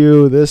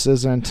MCU. This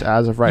isn't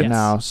as of right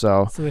now,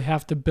 so they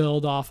have to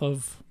build off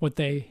of what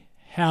they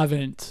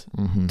haven't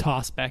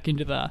tossed back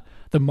into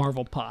the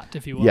Marvel pot,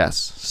 if you will. Yes.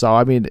 So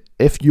I mean,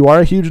 if you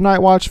are a huge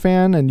Night Watch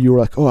fan and you were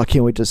like, oh, I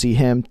can't wait to see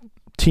him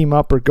team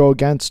up or go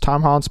against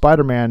Tom Holland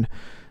Spider-Man,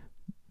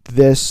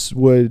 this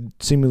would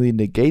seemingly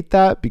negate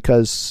that,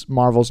 because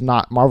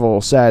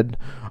Marvel said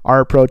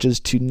our approach is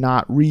to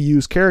not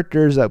reuse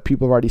characters that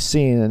people have already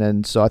seen,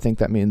 and so I think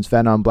that means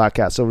Venom, Black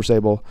Cat, Silver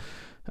Sable,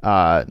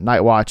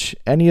 Night Watch,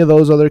 any of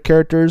those other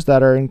characters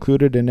that are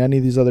included in any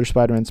of these other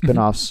Spider-Man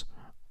spin-offs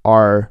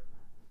are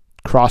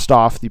crossed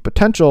off the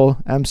potential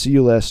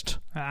MCU list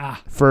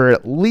for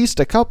at least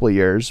a couple of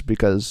years,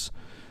 because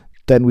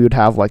then we would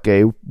have like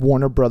a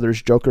Warner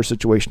Brothers Joker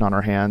situation on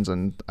our hands,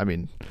 and I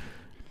mean,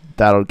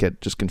 that'll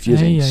get just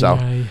confusing.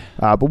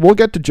 But we'll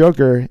get to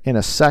Joker in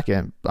a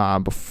second.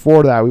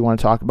 Before that, we want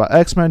to talk about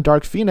X-Men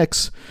Dark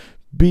Phoenix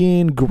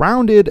being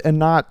grounded and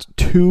not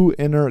too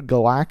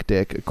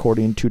intergalactic.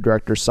 According to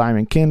director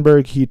Simon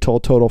Kinberg, he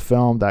told Total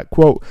Film that,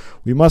 quote,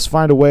 we must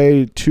find a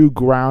way to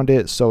ground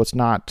it so it's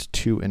not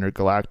too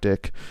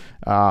intergalactic.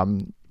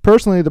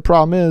 Personally, the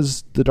problem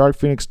is the Dark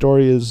Phoenix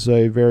story is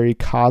a very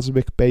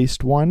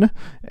cosmic-based one,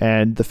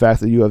 and the fact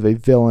that you have a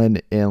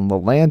villain in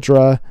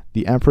Lilandra,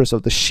 the Empress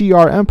of the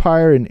Shi'ar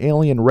Empire, an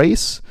alien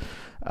race,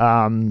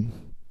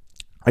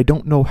 I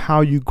don't know how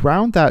you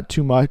ground that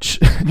too much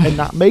and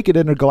not make it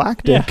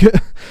intergalactic,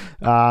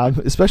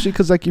 especially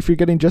because, like, if you're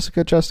getting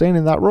Jessica Chastain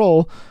in that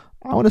role,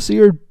 I want to see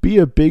her be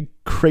a big,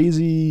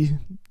 crazy,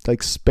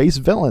 like, space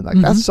villain.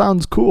 Like, that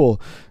sounds cool.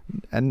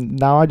 And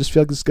now I just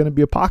feel like it's going to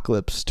be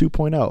Apocalypse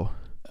 2.0.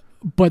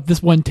 But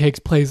this one takes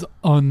place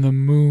on the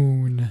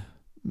moon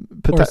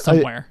or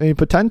somewhere. I mean,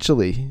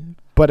 potentially.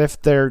 But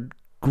if they're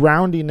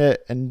grounding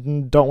it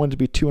and don't want it to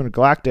be too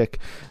intergalactic,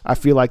 I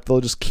feel like they'll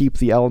just keep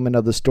the element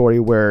of the story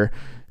where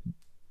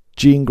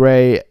Jean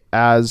Grey,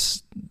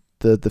 as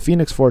the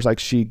Phoenix Force, like,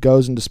 she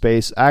goes into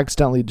space,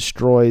 accidentally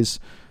destroys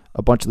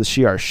a bunch of the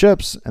Shi'ar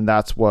ships, and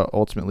that's what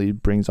ultimately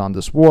brings on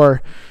this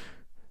war.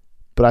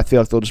 But I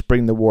feel like they'll just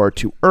bring the war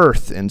to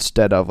Earth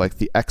instead of like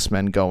the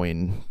X-Men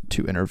going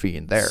to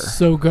intervene there.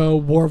 So go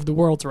War of the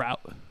Worlds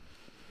route.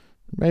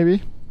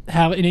 Maybe.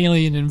 Have an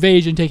alien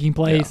invasion taking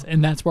place,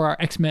 and that's where our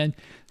X-Men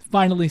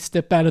finally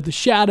step out of the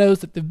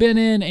shadows that they've been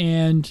in,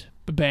 and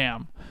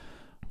bam.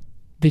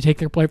 they take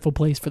their rightful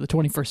place for the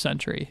 21st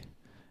century,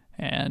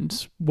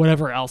 and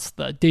whatever else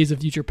the Days of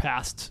Future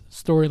Past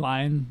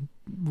storyline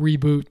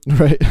reboot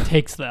Right.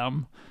 takes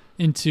them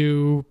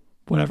into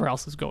whatever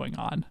else is going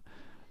on,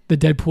 the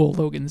Deadpool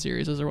Logan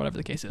series or whatever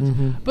the case is.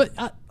 But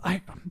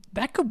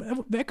that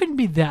couldn't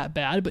be that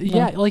bad. But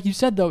yeah, like you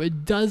said though,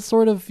 it does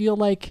sort of feel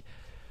like,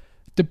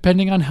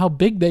 depending on how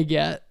big they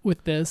get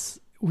with this,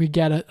 we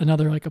get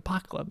another like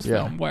apocalypse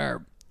film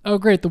where, oh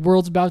great, the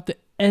world's about to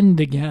end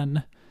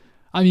again.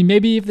 I mean,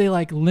 maybe if they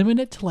like limit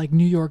it to like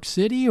New York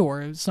City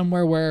or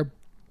somewhere where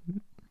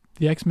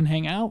the X-Men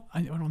hang out.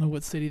 I don't know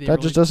what city they.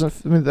 That just doesn't.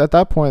 I mean, at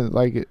that point,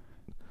 like,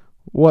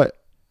 what?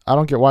 I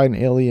don't get why an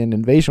alien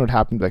invasion would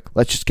happen. Like,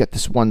 let's just get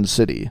this one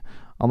city,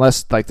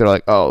 unless like they're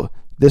like, oh,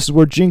 this is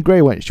where Jean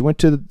Grey went. She went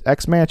to the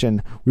X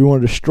Mansion. We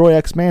want to destroy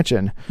X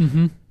Mansion.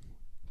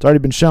 It's already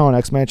been shown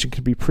X Mansion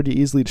can be pretty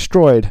easily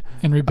destroyed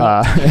and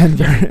rebuilt,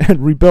 and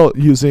rebuilt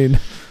using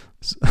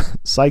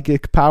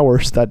psychic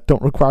powers that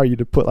don't require you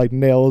to put like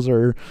nails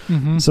or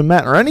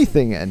cement or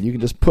anything in. You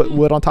can just put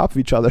wood on top of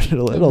each other.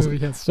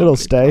 It'll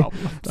stay.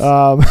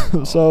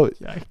 So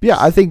yeah,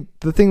 I think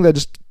the thing that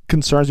just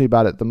concerns me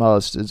about it the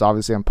most is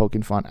obviously I'm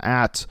poking fun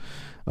at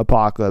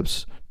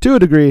Apocalypse to a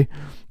degree,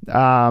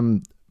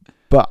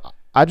 but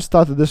I just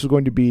thought that this was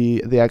going to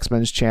be the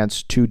X-Men's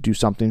chance to do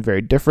something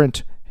very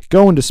different,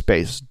 go into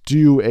space,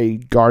 do a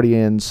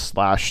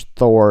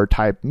Guardians/Thor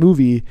type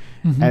movie,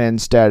 and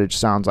instead it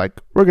sounds like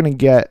we're going to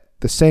get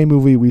the same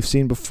movie we've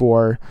seen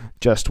before,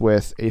 just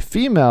with a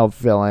female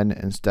villain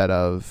instead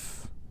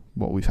of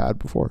what we've had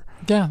before.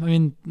 Yeah, I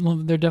mean,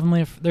 they're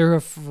definitely they're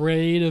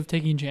afraid of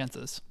taking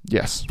chances.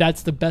 Yes,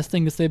 that's the best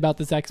thing to say about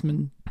this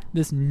X-Men,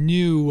 this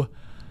new.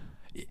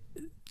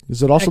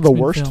 Is it also X-Men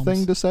the worst films.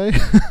 thing to say?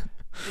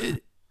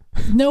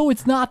 No,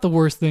 it's not the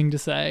worst thing to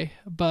say,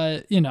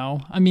 but you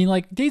know, I mean,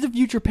 like Days of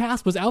Future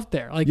Past was out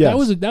there, like that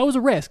was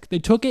a risk. They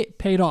took it,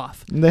 paid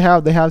off. And they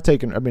have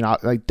taken. I mean,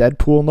 like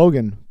Deadpool and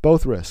Logan,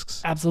 both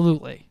risks.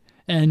 Absolutely,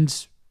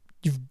 and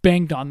you've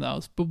banked on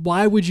those. But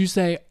why would you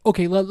say,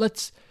 okay,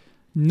 let's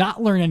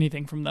not learn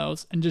anything from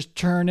those and just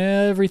turn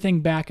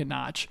everything back a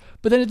notch?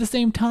 But then at the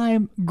same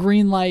time,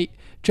 greenlight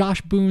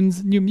Josh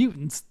Boone's New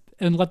Mutants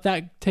and let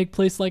that take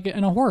place like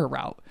in a horror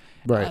route.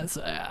 Right.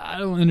 So I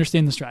don't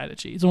understand the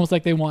strategy. It's almost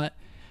like they want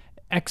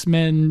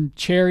X-Men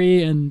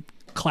cherry and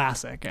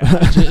classic.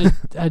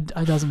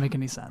 It doesn't make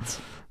any sense.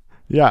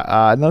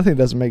 Yeah. Another thing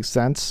that doesn't make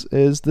sense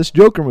is this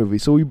Joker movie.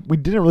 So we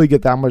didn't really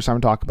get that much time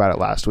to talk about it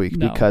last week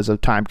because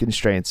of time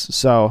constraints.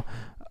 So,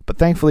 but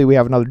thankfully we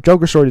have another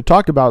Joker story to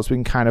talk about, so we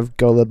can kind of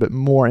go a little bit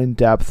more in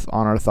depth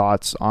on our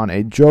thoughts on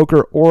a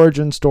Joker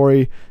origin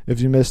story.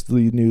 If you missed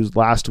the news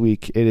last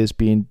week, it is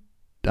being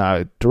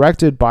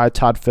directed by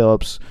Todd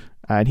Phillips,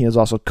 and he is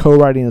also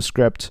co-writing the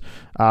script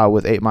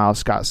with 8 Mile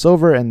Scott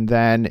Silver, and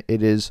then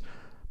it is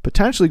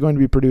potentially going to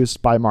be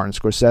produced by Martin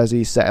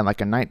Scorsese, set in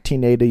like a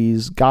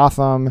 1980s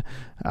Gotham.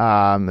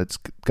 It's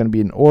going to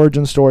be an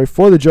origin story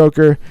for the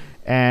Joker,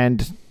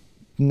 and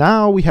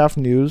now we have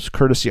news,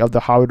 courtesy of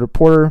The Hollywood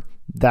Reporter,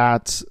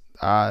 that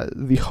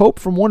the hope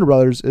from Warner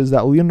Brothers is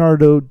that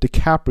Leonardo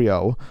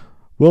DiCaprio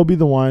will be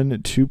the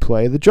one to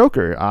play the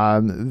Joker.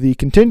 The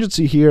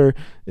contingency here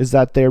is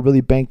that they're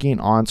really banking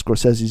on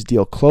Scorsese's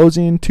deal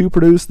closing to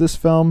produce this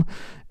film,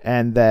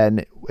 and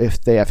then if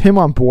they have him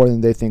on board,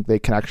 then they think they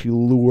can actually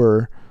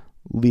lure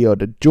Leo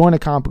to join a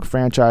comic book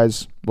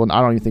franchise. Well, I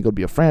don't even think it would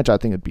be a franchise. I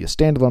think it'd be a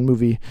standalone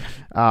movie.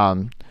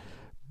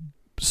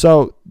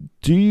 So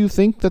do you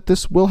think that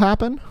this will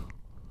happen?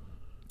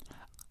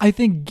 I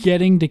think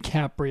getting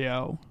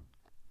DiCaprio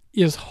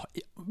is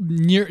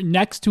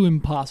next to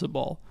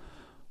impossible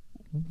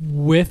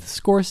with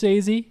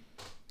Scorsese.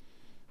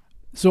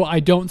 So I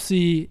don't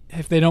see,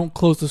 if they don't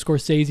close the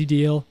Scorsese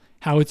deal,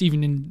 how it's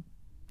even in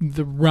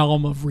the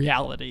realm of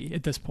reality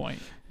at this point.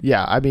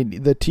 Yeah, I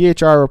mean, the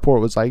THR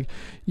report was like,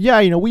 yeah,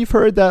 you know, we've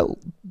heard that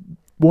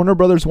Warner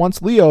Brothers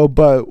wants Leo,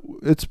 but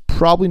it's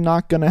probably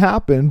not going to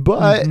happen.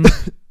 But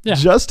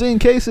just in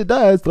case it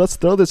does, let's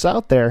throw this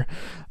out there.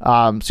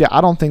 So yeah, I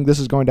don't think this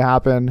is going to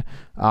happen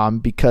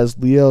because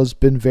Leo's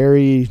been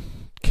very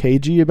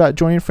cagey about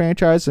joining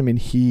franchise. I mean,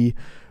 he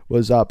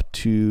was up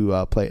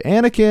to play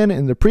Anakin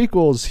in the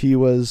prequels. He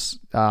was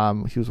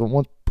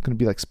once going to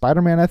be like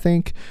Spider-Man, I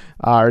think.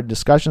 Our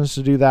discussions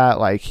to do that,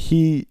 like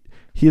he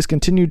has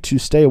continued to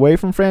stay away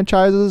from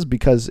franchises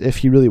because if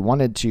he really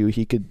wanted to,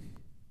 he could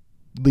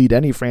lead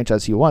any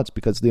franchise he wants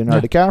because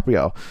Leonardo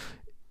DiCaprio.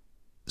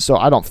 So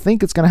I don't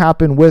think it's going to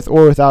happen with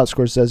or without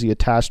Scorsese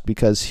attached,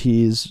 because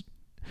he's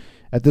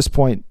at this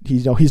point,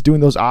 he's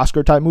doing those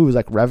Oscar type movies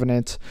like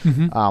Revenant,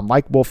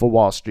 like Wolf of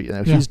Wall Street.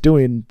 He's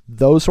doing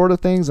those sort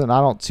of things, and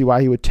I don't see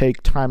why he would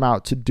take time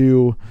out to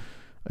do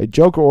a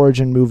Joker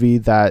origin movie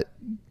that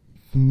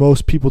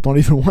most people don't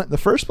even want in the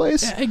first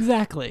place. Yeah,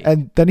 exactly.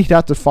 And then he'd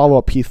have to follow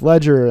up Heath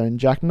Ledger and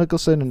Jack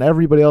Nicholson and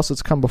everybody else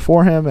that's come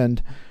before him,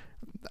 and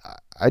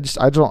I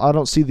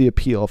don't see the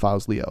appeal if I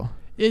was Leo.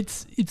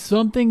 It's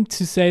something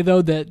to say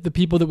though that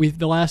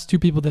the last two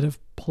people that have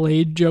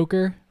played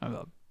Joker,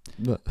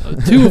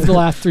 two of the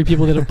last three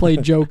people that have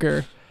played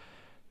Joker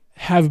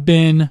have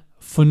been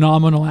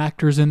phenomenal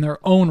actors in their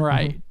own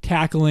right,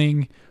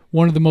 tackling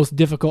one of the most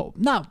difficult,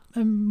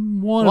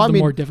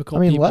 more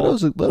difficult people.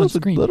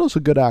 Leto's a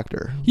good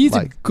actor. He's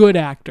a good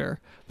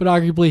actor, but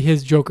arguably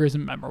his Joker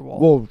isn't memorable.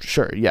 Well,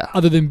 sure, yeah.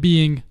 Other than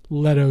being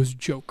Leto's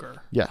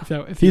Joker. Yeah.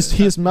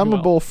 He's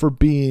memorable for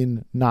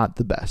being not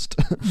the best.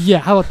 Yeah,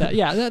 how about that?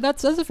 Yeah,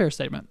 that's a fair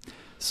statement.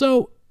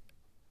 So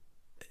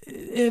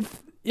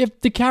if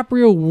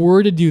DiCaprio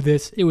were to do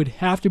this, it would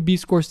have to be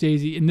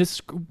Scorsese in this,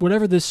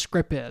 whatever this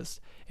script is,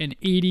 an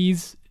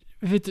 80s.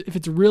 If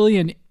it's really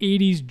an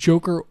 80s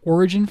Joker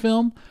origin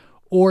film,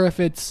 or if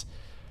it's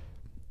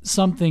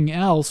something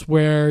else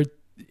where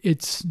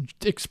it's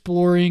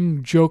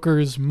exploring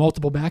Joker's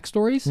multiple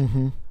backstories,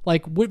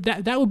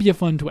 that would be a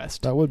fun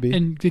twist. That would be.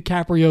 And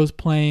DiCaprio's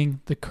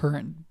playing the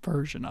current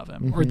version of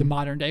him, or the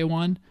modern day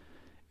one.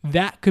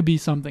 That could be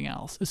something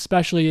else,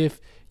 especially if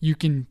you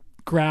can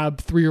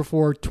grab 3 or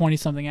 4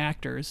 20-something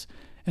actors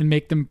and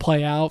make them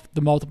play out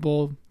the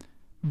multiple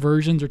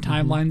versions or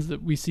timelines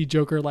that we see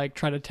Joker like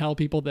try to tell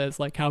people that's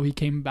like how he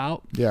came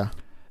about. Yeah.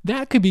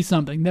 That could be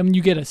something. Then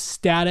you get a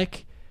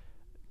static,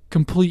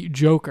 complete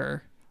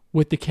Joker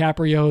with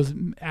DiCaprio's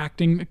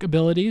acting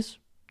abilities.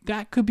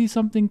 That could be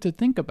something to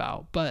think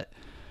about. But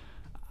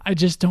I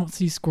just don't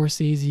see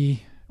Scorsese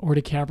or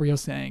DiCaprio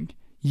saying,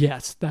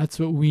 yes, that's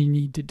what we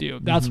need to do.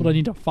 That's what I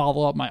need to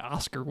follow up my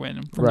Oscar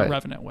win from The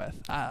Revenant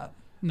with.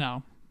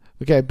 No.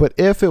 Okay, but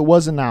if it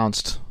was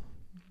announced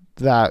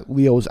that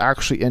Leo was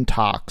actually in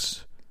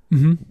talks,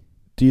 do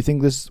you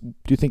think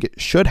it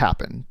should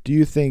happen? Do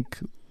you think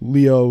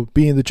Leo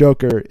being the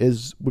Joker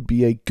would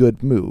be a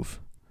good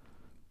move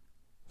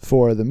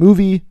for the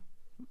movie?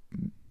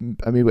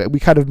 I mean, we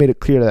kind of made it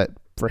clear that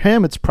for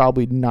him, it's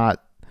probably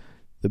not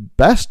the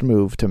best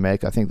move to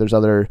make. I think there's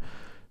other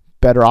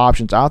better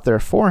options out there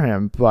for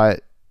him.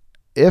 But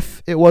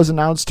if it was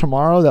announced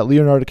tomorrow that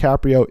Leonardo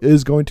DiCaprio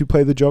is going to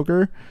play the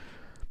Joker,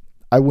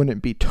 I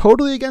wouldn't be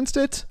totally against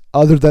it,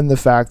 other than the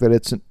fact that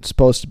it's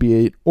supposed to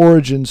be an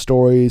origin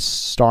story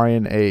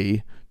starring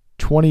a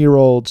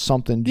 20-year-old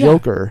something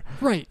Joker,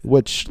 right?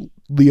 Which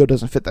Leo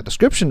doesn't fit that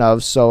description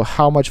of. So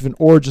how much of an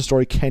origin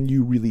story can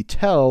you really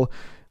tell?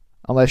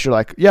 Unless you're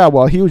like, yeah,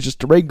 well, he was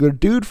just a regular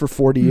dude for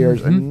 40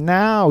 years, and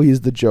now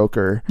he's the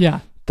Joker.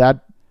 Yeah,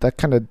 that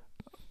kind of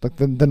like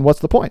then what's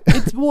the point?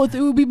 It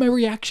would be my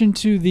reaction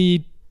to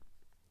the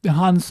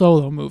Han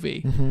Solo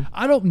movie.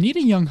 I don't need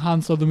a young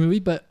Han Solo movie,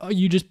 but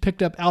you just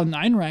picked up Alan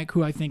Ehrenreich,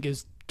 who I think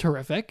is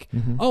terrific.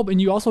 Oh,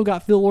 and you also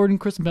got Phil Lord and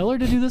Chris Miller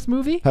to do this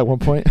movie? At one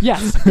point?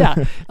 Yes,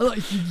 yeah.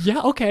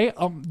 Yeah, okay,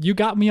 you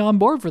got me on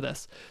board for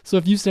this. So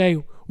if you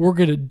say, we're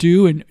going to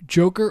do a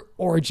Joker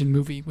origin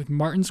movie with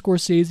Martin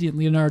Scorsese and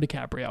Leonardo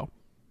DiCaprio.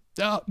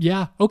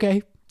 Yeah,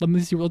 okay.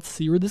 Let's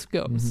see where this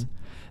goes.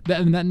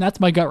 And that's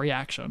my gut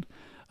reaction.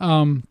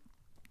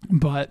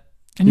 But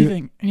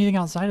anything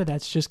outside of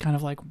that's just kind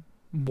of like,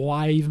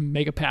 why even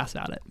make a pass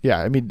at it? Yeah,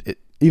 I mean,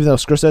 even though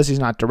Scorsese's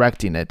not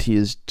directing it, he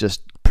is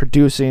just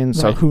producing,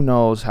 so who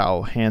knows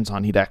how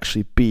hands-on he'd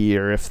actually be,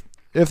 or if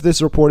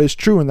this report is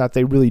true and that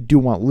they really do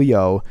want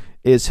Leo,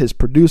 is his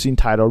producing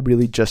title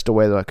really just a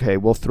way that, okay,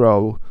 we'll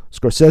throw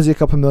Scorsese a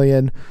couple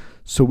million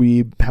so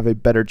we have a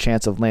better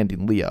chance of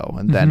landing Leo.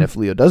 And then if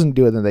Leo doesn't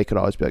do it, then they could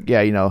always be like,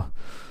 yeah,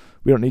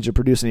 we don't need you to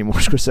produce anymore,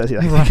 Scorsese.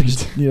 Like, you can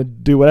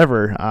just, do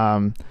whatever.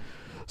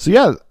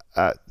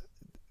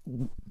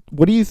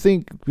 What do you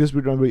think, because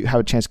we don't really have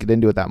a chance to get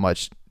into it that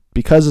much,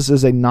 because this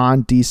is a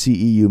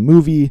non-DCEU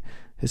movie,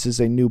 this is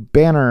a new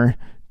banner,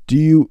 do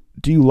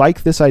you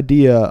like this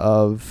idea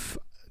of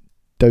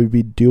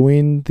WB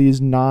doing these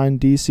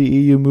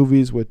non-DCEU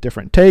movies with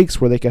different takes,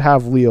 where they could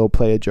have Leo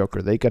play a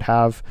Joker, they could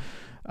have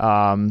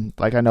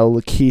like I know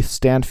Lakeith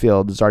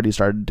Stanfield has already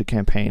started to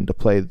campaign to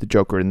play the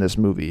Joker in this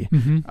movie,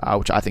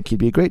 which I think he'd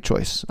be a great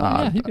choice.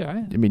 He'd be all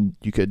right. I mean,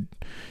 you could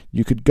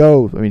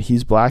go, I mean,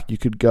 he's black, you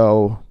could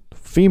go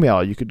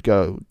female, you could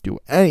go do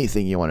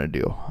anything you want to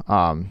do.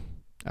 I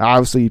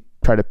obviously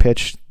try to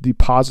pitch the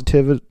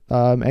positive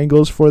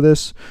angles for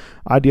this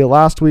idea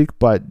last week,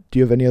 but do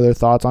you have any other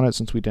thoughts on it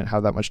since we didn't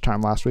have that much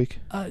time last week?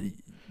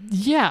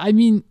 Yeah, I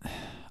mean,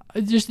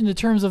 just in the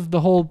terms of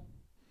the whole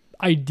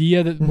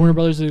idea that Warner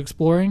Brothers is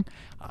exploring,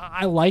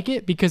 I like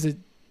it because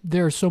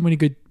there are so many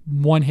good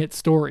one-hit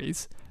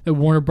stories that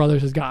Warner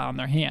Brothers has got on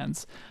their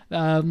hands.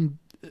 You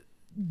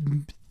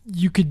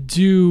could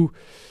do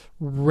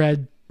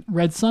Red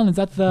Sun. Is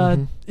that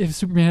the if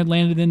Superman had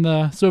landed in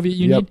the Soviet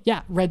Union? Yep.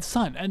 Yeah, Red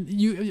Sun. And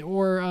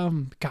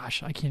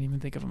gosh, I can't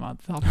even think of them off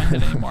the top of my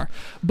head anymore.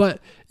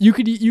 But you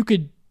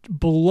could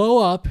blow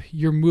up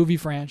your movie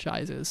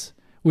franchises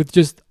with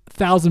just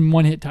 1,000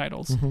 one-hit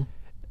titles.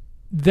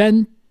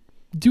 Then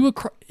do a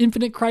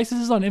Infinite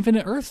Crisis on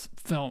Infinite Earth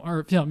film,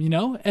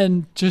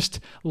 and just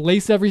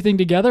lace everything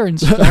together and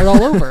start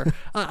all over.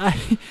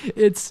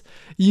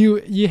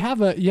 You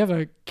have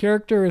a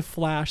character with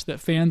Flash that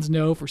fans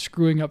know for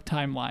screwing up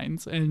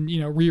timelines and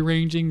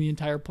rearranging the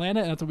entire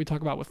planet. That's what we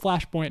talk about with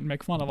Flashpoint and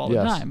make fun of all the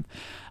time.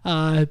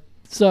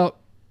 So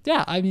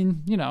yeah, I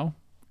mean,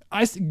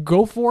 I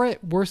go for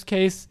it. Worst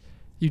case,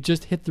 you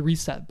just hit the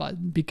reset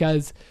button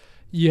because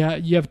you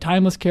have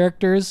timeless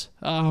characters,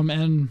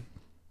 and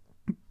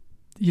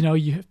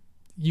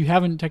you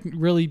haven't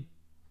really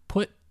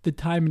put the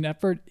time and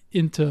effort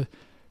into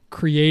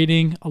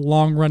creating a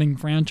long-running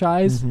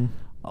franchise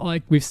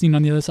like we've seen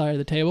on the other side of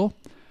the table.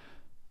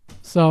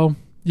 So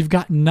you've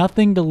got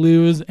nothing to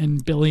lose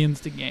and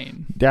billions to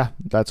gain. Yeah,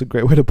 that's a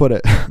great way to put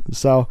it.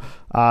 So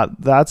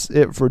that's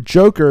it for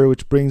Joker,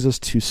 which brings us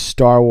to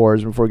Star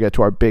Wars before we get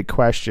to our big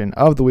question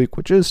of the week,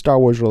 which is Star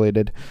Wars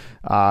related.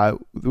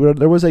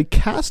 There was a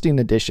casting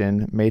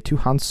addition made to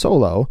Han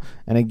Solo.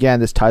 And again,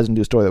 this ties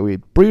into a story that we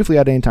briefly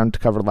had any time to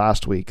cover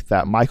last week,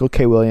 that Michael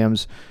K.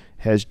 Williams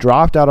has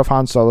dropped out of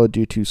Han Solo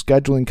due to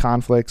scheduling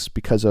conflicts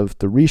because of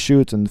the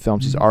reshoots and the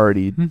films he's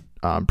already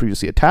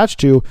previously attached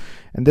to.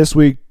 And this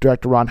week,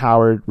 director Ron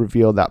Howard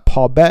revealed that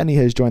Paul Bettany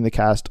has joined the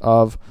cast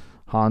of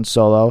Han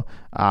Solo.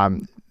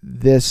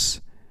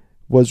 This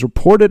was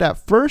reported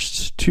at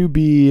first to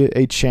be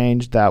a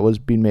change that was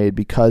being made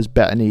because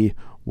Bettany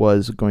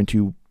was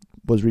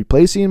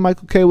replacing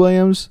Michael K.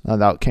 Williams.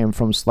 That came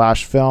from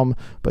Slash Film,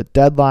 but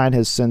Deadline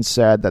has since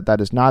said that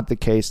is not the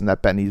case and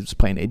that Bettany is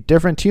playing a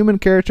different human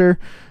character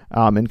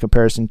in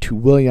comparison to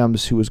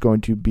Williams, who was going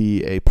to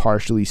be a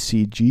partially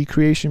CG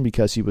creation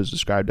because he was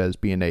described as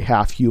being a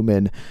half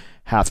human,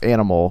 half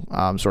animal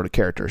sort of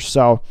character.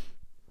 So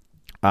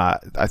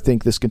I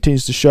think this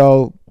continues to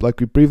show, like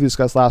we briefly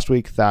discussed last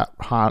week, that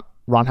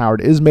Ron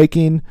Howard is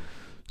making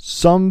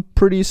some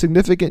pretty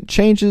significant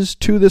changes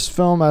to this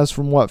film as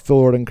from what Phil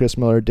Lord and Chris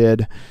Miller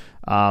did.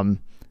 But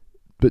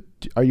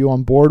are you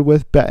on board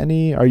with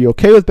Bettany? Are you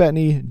okay with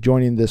Bettany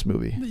joining this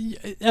movie?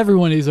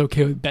 Everyone is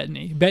okay with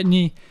Bettany.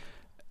 Bettany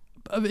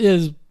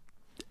is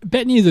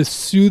a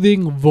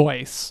soothing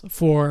voice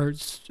for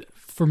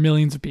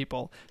millions of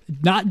people.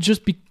 Not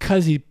just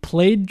because he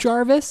played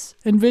Jarvis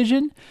in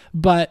Vision,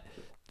 but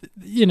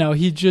he's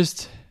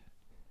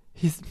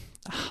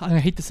I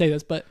hate to say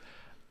this, but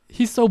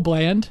he's so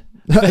bland.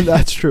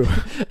 That's true.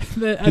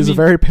 He's a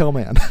very pale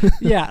man.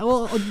 Yeah,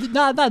 well,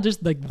 not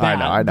just like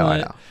that. I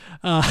know.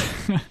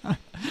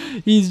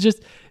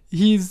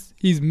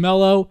 He's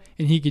mellow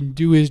and he can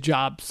do his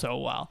job so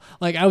well.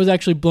 Like, I was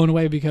actually blown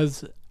away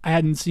because I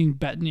hadn't seen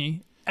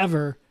Bettany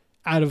ever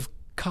out of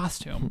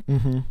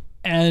costume,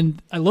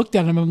 and I looked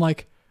at him and I'm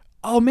like,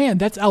 oh man,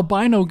 that's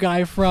albino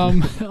guy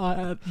from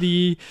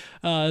the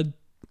Da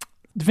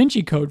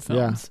Vinci Code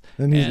films.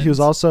 Yeah, and he was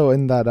also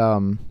in that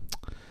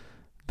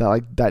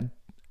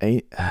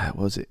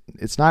was it?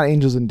 It's not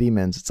Angels and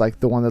Demons. It's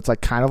like the one that's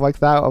like kind of like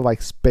that, or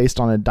like based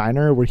on a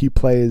diner where he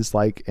plays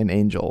like an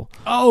angel.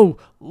 Oh,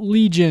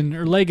 Legion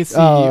or Legacy, or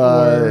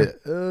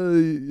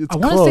I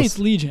want to say it's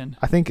Legion.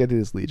 I think it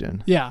is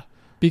Legion. Yeah,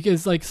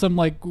 because like some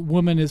like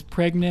woman is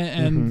pregnant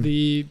and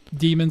the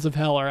demons of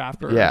hell are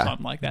after her or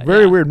something like that.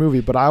 Very weird movie,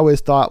 but I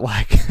always thought,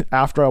 like,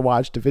 after I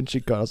watched Da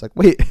Vinci Code, I was like,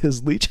 wait,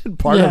 is Legion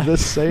part of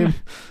this same?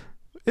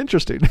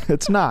 Interesting.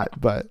 It's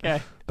not, but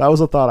that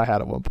was a thought I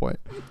had at one point.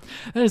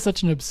 That is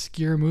such an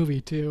obscure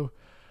movie too.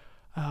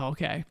 Oh,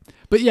 okay.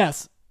 But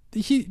yes,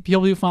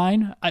 he'll be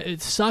fine.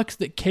 It sucks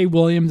that K.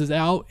 Williams is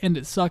out, and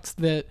it sucks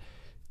that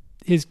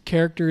his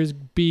character is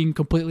being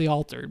completely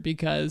altered,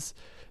 because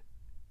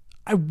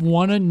I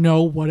want to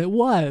know what it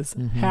was.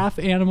 Half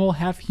animal,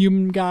 half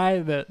human guy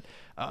that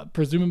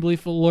presumably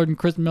Phil Lord and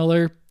Chris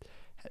Miller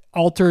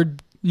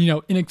altered,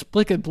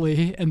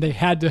 inexplicably, and they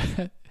had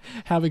to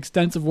have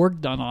extensive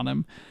work done on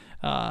him.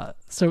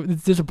 So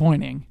it's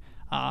disappointing,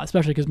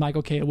 especially because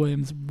Michael K.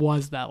 Williams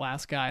was that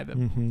last guy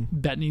that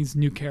Bettany's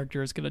new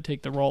character is going to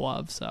take the role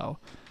of. So,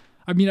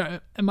 I mean,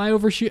 am I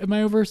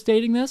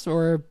overstating this,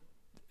 or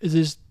is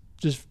this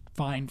just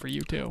fine for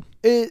you too?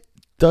 It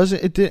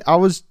doesn't. It did. I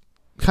was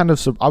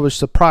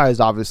surprised,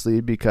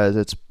 obviously, because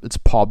it's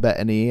Paul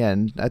Bettany,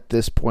 and at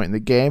this point in the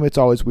game, it's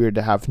always weird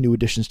to have new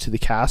additions to the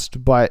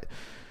cast, but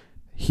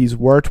he's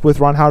worked with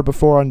Ron Howard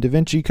before on Da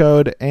Vinci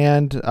Code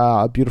and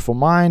A Beautiful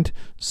Mind,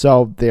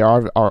 so they're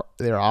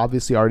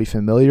obviously already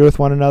familiar with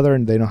one another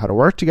and they know how to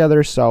work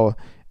together. So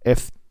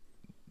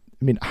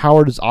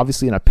Howard is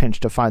obviously in a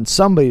pinch to find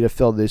somebody to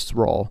fill this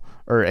role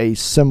or a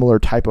similar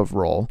type of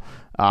role.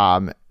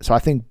 So I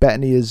think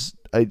Bettany is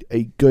a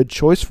good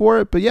choice for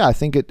it. But yeah, I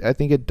think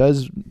it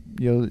does.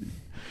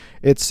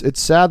 It's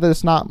sad that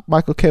it's not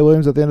Michael K.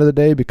 Williams at the end of the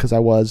day, because I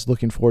was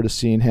looking forward to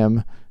seeing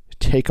him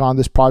take on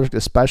this project,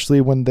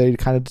 especially when they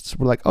kind of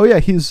were like, oh yeah,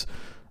 he's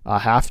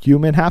half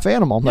human, half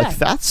animal. I'm like,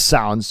 that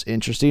sounds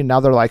interesting. Now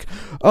they're like,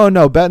 oh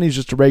no, Bettany's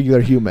just a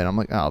regular human. I'm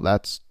like, oh,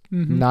 that's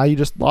now you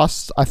just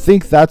lost. I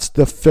think that's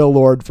the Phil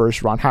Lord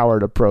versus Ron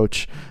Howard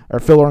approach, or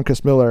Phil Lord and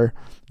Chris Miller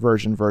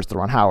version versus the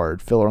Ron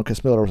Howard. Phil Lord and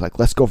Chris Miller was like,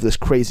 let's go for this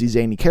crazy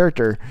zany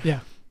character. Yeah.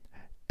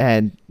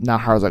 And now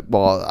Howard's like,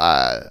 well,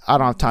 I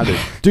don't have time to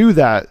do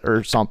that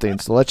or something,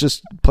 so let's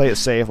just play it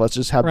safe. Let's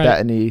just have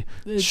Bettany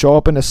show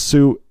up in a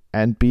suit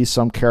and be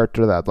some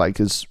character that like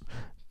is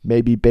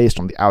maybe based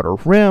on the Outer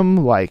Rim.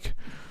 Like,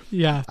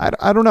 yeah,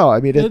 I don't know. I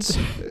mean, it's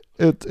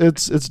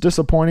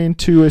disappointing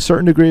to a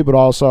certain degree, but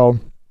also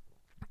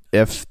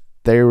if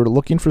they were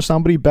looking for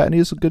somebody, Bettany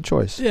is a good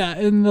choice. Yeah,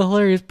 and the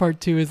hilarious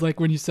part too is like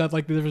when you said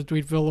like the difference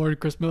between Phil Lord and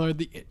Chris Miller,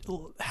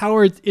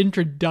 Howard's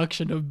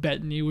introduction of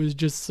Bettany was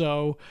just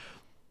so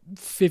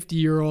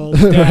 50-year-old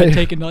dad Right.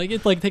 taking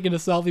it's like taking a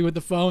selfie with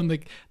the phone.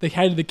 Like the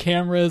head of the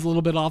camera is a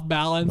little bit off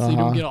balance, so you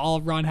don't get all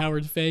of Ron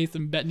Howard's face,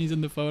 and Bettany's in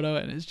the photo,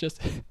 and it's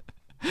just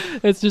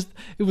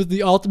it was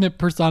the ultimate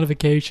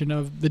personification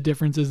of the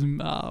differences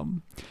in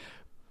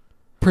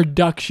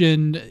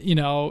production,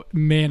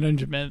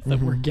 management that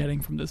we're getting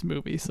from this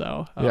movie.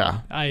 So Yeah.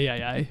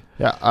 I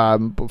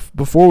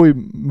Before we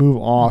move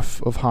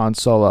off of Han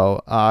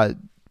Solo,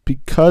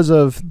 because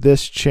of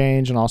this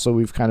change, and also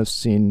we've kind of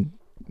seen,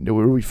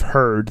 we've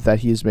heard that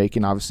he's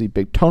making obviously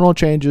big tonal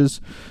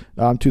changes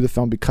to the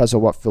film because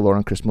of what Phil Lord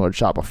and Chris Miller had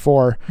shot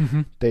before.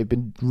 They've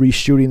been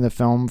reshooting the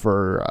film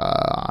for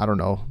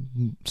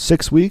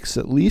 6 weeks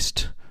at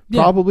least,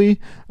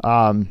 probably.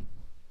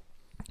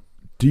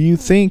 Do you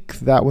think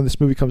that when this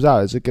movie comes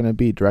out, is it going to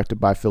be directed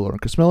by Phil Lord and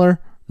Chris Miller,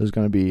 or is it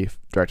going to be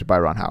directed by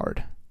Ron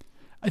Howard?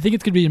 I think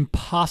it's going to be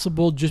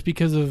impossible just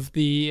because of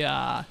the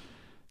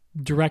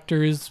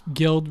Directors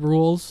Guild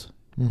rules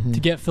to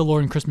get Phil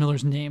Lord and Chris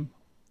Miller's name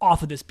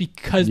off of this,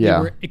 because they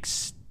were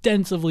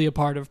extensively a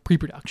part of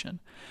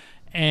pre-production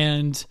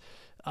and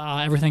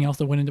everything else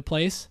that went into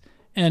place.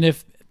 And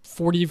if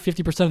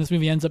 40-50% of this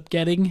movie ends up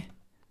getting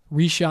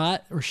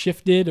reshot or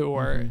shifted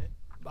or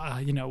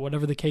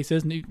whatever the case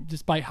is, and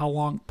despite how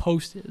long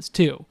post is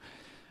too,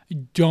 I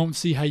don't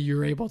see how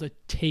you're able to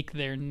take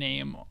their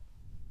name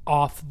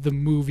off the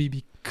movie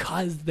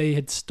because they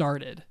had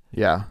started.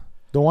 Yeah.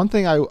 The one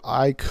thing I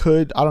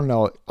don't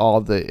know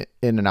all the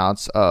in and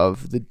outs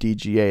of the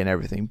DGA and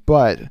everything,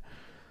 but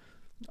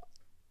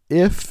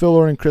if Phil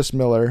Lord and Chris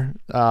Miller,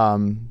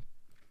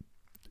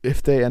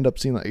 if they end up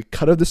seeing like a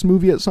cut of this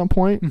movie at some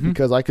point,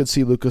 because I could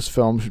see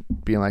Lucasfilm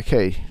being like,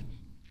 hey,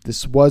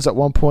 this was at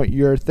one point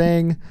your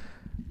thing.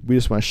 We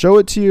just want to show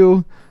it to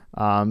you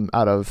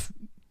out of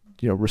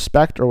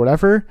respect or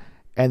whatever.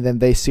 And then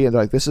they see it,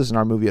 they're like, this isn't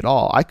our movie at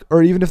all.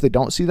 Or even if they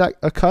don't see that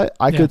a cut,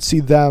 I could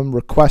see them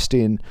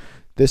requesting,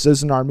 this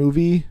isn't our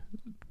movie.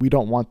 We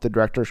don't want the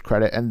director's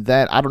credit. And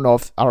then I don't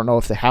know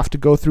if they have to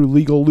go through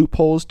legal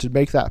loopholes to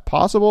make that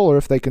possible, or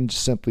if they can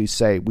just simply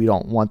say we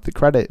don't want the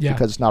credit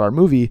because it's not our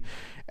movie.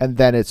 And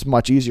then it's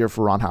much easier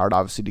for Ron Howard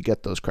obviously to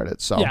get those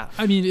credits. So yeah,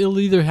 I mean, the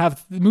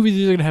movie's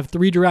either gonna have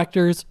 3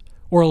 directors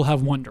or it'll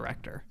have 1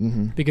 director.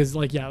 Because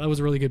that was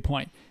a really good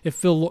point.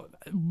 If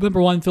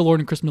number one, Phil Lord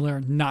and Chris Miller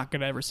are not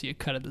gonna ever see a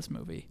cut of this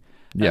movie.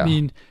 Yeah. I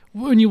mean,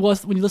 when you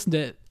listen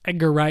to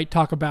Edgar Wright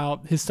talk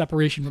about his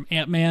separation from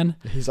Ant-Man,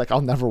 he's like,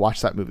 I'll never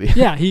watch that movie.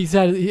 Yeah, he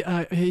said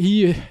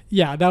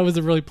that was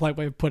a really polite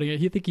way of putting it.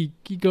 He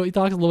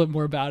talks a little bit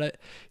more about it.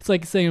 It's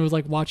like saying it was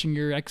like watching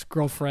your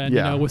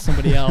ex-girlfriend, with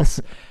somebody else.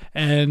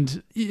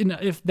 And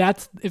if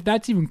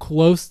that's even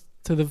close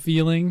to the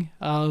feeling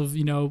of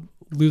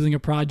losing a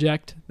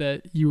project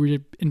that you were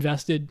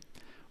invested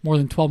more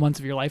than 12 months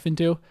of your life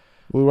into.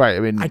 Well, right. I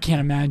mean, I can't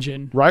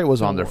imagine. Wright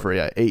was on there for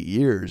 8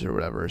 years or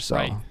whatever. So,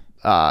 right.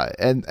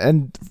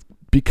 And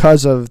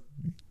because of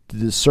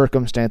the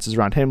circumstances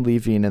around him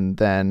leaving and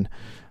then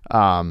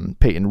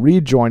Peyton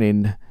Reed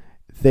joining,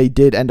 they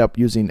did end up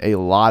using a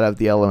lot of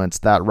the elements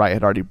that Wright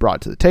had already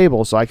brought to the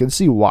table. So I can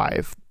see why.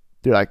 If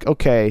they're like,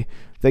 okay,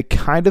 they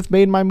kind of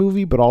made my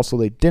movie, but also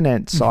they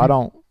didn't. So I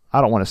don't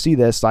want to see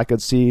this. I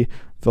could see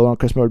Phil and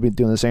Chris Miller be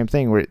doing the same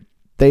thing where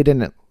they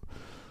didn't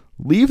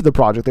leave the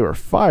project; they were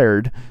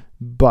fired.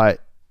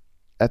 But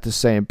at the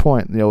same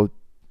point,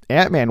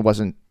 Ant-Man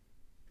wasn't.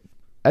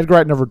 Edgar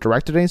Wright never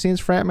directed any scenes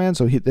for Ant-Man,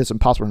 so it's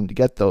impossible for him to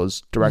get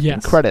those directing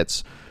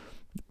credits.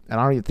 And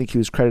I don't even think he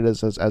was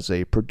credited as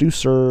a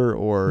producer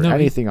or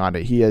anything on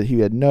it. He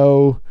had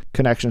no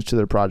connections to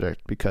the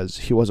project because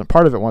he wasn't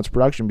part of it once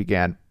production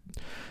began.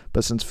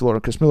 But since Phil Lord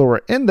and Chris Miller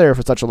were in there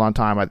for such a long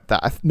time,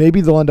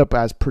 maybe they'll end up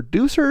as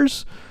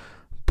producers.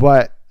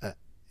 But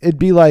it'd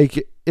be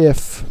like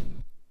if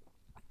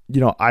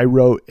I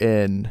wrote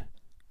an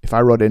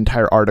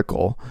entire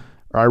article,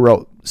 or I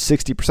wrote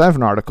 60% of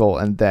an article,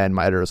 and then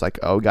my editor was like,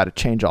 "Oh, we got to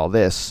change all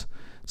this."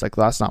 It's like,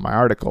 well, that's not my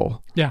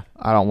article. Yeah,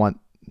 I don't want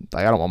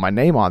my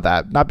name on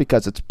that. Not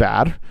because it's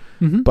bad,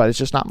 but it's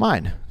just not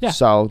mine. Yeah.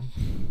 So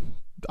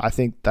I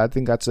think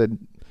that's a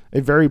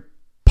very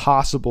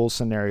possible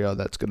scenario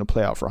that's going to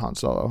play out for Han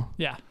Solo.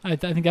 Yeah, I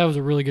think that was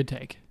a really good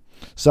take.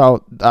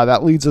 So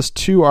that leads us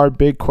to our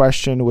big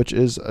question, which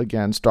is,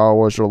 again, Star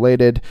Wars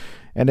related.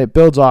 And it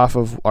builds off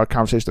of our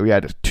conversation that we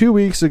had 2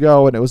 weeks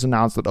ago, and it was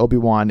announced that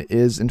Obi-Wan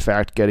is, in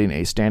fact, getting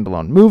a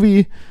standalone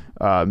movie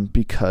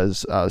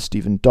because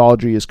Stephen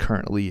Daldry is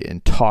currently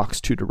in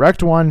talks to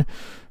direct one.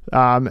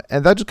 And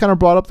that just kind of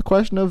brought up the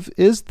question of,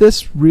 is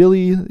this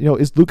really,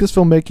 is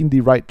Lucasfilm making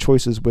the right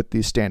choices with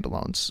these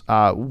standalones?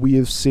 We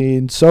have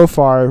seen so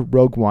far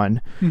Rogue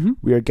One.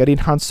 We are getting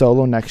Han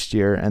Solo next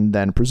year, and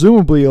then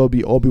presumably it'll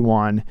be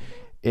Obi-Wan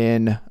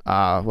in,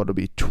 what'll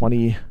be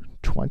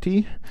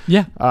 2020?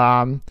 Yeah.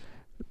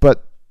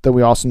 But then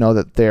we also know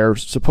that they're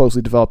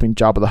supposedly developing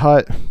Jabba the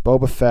Hutt,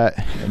 Boba Fett,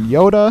 and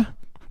Yoda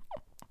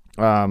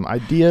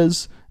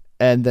ideas.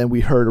 And then we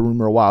heard a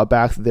rumor a while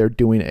back that they're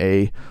doing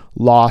a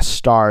Lost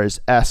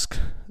Stars-esque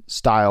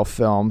style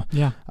film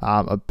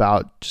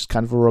about just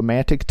kind of a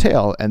romantic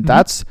tale. And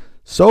that's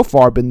so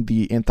far been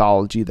the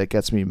anthology that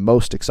gets me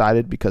most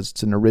excited because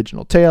it's an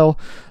original tale.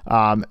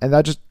 And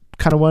that just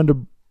kind of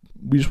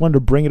we just wanted to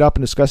bring it up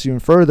and discuss even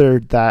further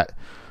that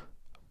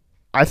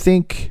I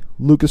think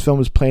Lucasfilm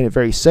is playing it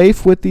very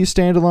safe with these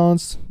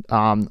standalones.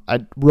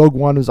 Rogue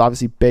One was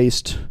obviously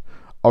based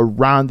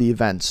around the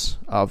events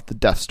of the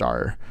Death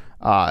Star.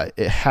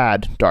 It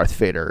had Darth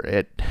Vader.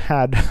 It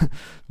had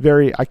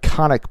very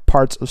iconic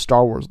parts of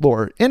Star Wars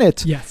lore in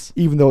it. Yes.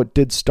 Even though it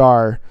did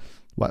star,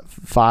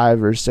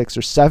 5 or 6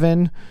 or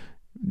 7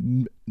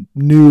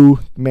 new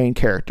main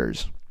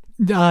characters.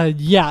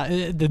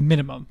 The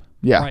minimum.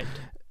 Yeah. Right.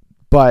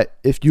 But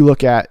if you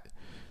look at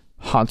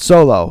Han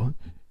Solo,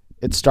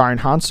 it's starring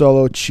Han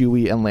Solo,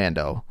 Chewie, and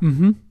Lando.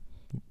 Mm-hmm.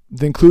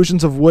 The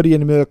inclusions of Woody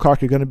and Emilia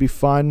Clarke are going to be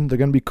fun. They're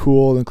going to be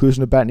cool. The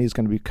inclusion of Bettany is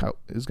going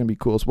to be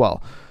cool as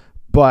well.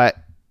 But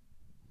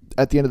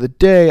at the end of the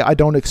day, I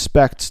don't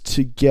expect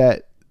to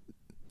get,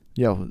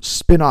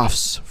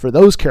 spin-offs for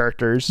those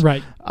characters.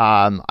 Right.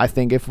 I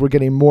think if we're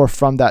getting more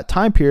from that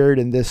time period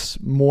and this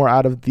more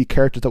out of the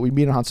characters that we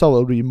meet in Han Solo,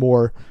 it'll be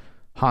more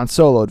Han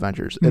Solo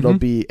adventures. Mm-hmm. It'll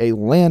be a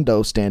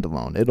Lando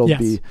standalone. It'll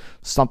be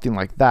something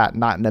like that,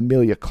 not an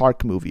Emilia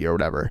Clarke movie or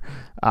whatever.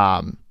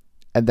 And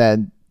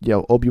then,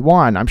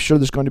 Obi-Wan, I'm sure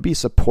there's going to be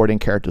supporting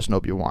characters in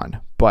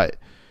Obi-Wan, but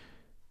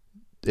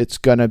it's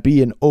going to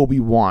be an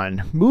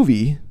Obi-Wan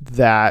movie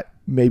that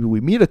maybe we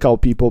meet a couple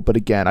people, but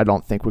again, I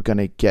don't think we're going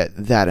to get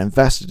that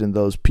invested in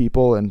those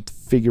people and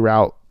figure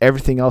out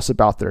everything else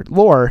about their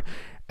lore.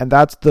 And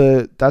that's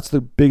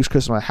the biggest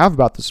criticism I have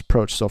about this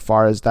approach so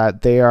far, is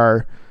that they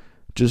are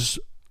just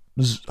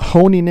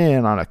honing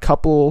in on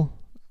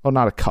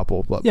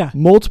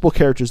multiple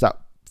characters that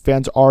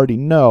fans already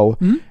know,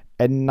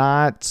 and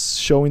not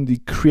showing the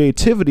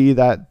creativity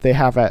that they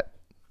have at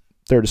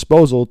their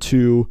disposal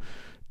to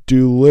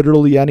do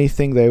literally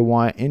anything they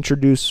want,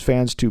 introduce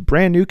fans to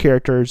brand new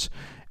characters,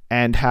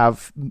 and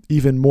have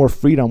even more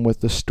freedom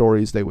with the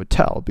stories they would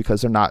tell,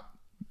 because they're not,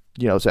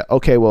 say,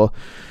 okay, well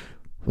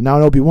now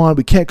in Obi-Wan,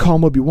 we can't call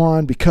him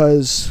Obi-Wan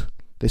because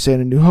they say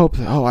in A New Hope,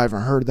 I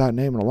haven't heard that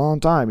name in a long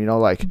time.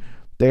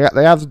 They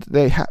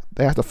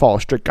have to follow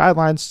strict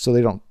guidelines so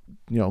they don't,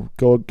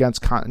 go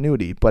against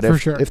continuity. But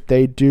if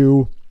they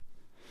do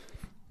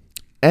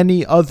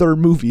any other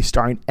movie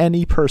starring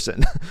any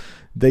person,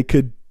 they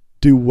could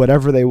do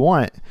whatever they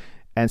want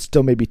and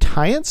still maybe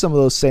tie in some of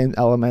those same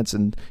elements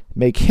and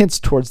make hints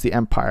towards the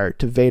Empire,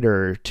 to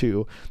Vader,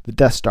 to the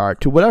Death Star,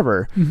 to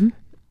whatever. Mm-hmm.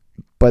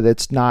 But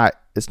it's not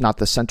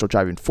the central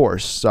driving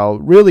force. So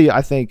really,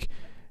 I think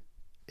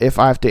if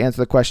I have to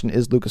answer the question,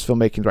 is Lucasfilm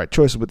making the right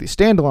choices with these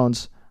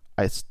standalones,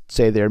 I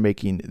say they're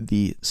making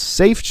the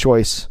safe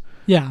choice.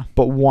 Yeah.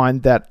 But one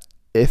that,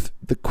 if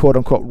the quote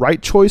unquote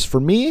right choice for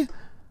me,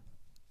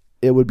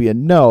 it would be a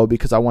no,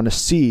 because I want to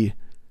see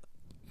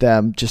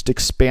them just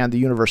expand the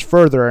universe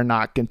further and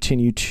not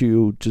continue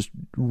to just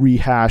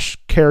rehash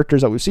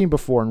characters that we've seen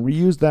before and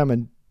reuse them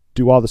and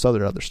do all this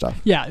other stuff.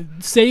 Yeah,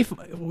 safe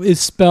is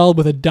spelled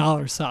with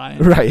a $sign.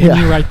 Right. When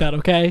you write that,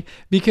 okay?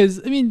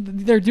 Because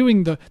they're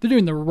doing the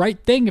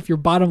right thing if your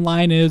bottom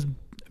line is $1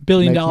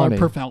 billion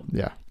per film.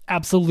 Yeah.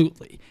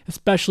 Absolutely.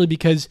 Especially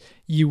because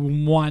you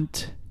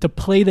want to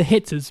play the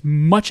hits as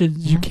much as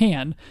you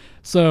can.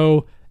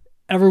 So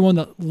everyone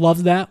that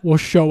loves that will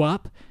show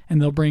up,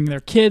 and they'll bring their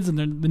kids and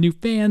the new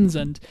fans,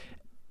 and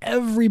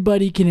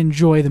everybody can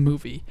enjoy the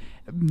movie.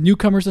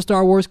 Newcomers to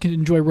Star Wars can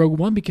enjoy Rogue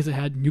One because it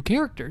had new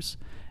characters.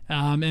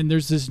 And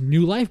there's this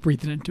new life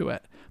breathed into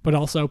it. But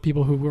also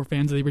people who were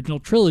fans of the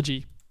original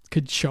trilogy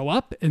could show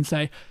up and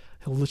say,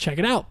 let's check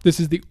it out. This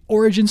is the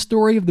origin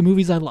story of the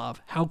movies I love.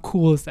 How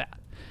cool is that?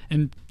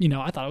 And,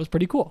 I thought it was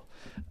pretty cool.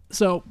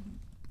 So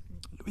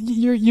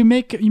you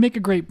make a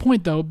great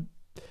point, though,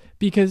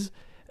 because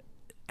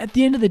at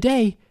the end of the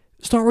day,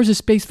 Star Wars is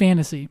space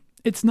fantasy.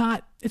 It's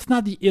not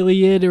the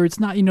Iliad, or it's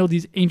not,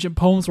 these ancient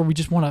poems where we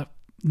just want to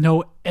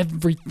know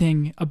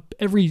everything,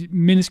 every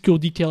minuscule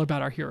detail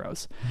about our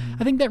heroes.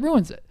 I think that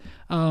ruins it.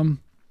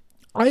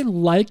 I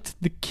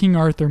liked the King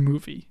Arthur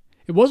movie.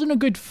 It wasn't a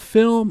good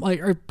film, or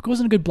it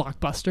wasn't a good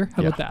blockbuster.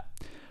 How about that?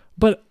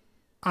 But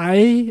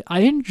I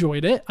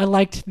enjoyed it. I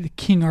liked the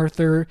King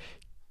Arthur,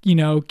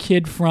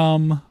 kid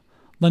from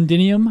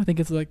Londinium. I think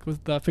it's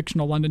what the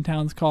fictional London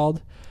town's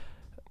called.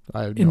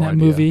 I have in no that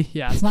idea. movie.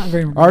 Yeah, it's not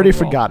very memorable. Already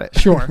forgot it.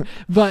 Sure.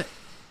 But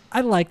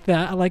I like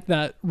that. I like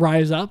that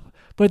rise up.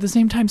 But at the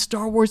same time,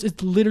 Star Wars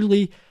is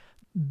literally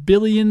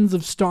billions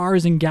of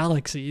stars and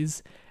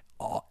galaxies.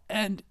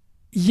 And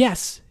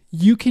yes,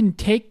 you can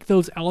take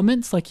those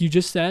elements, like you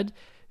just said,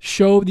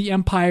 show the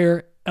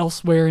Empire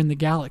elsewhere in the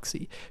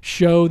galaxy,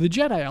 show the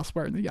Jedi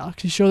elsewhere in the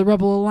galaxy, show the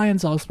Rebel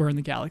Alliance elsewhere in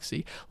the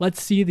galaxy.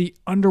 Let's see the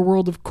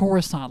underworld of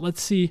Coruscant.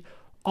 Let's see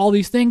all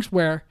these things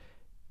where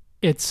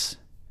it's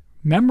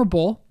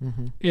memorable,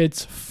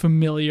 it's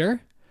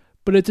familiar,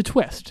 but it's a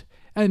twist.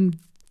 And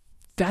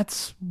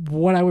that's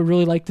what I would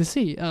really like to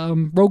see.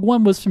 Rogue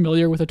One was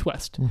familiar with a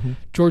twist.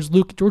 George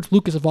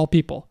Lucas, of all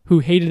people, who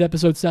hated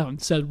Episode 7,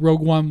 said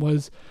Rogue One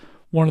was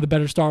one of the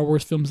better Star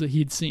Wars films that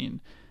he'd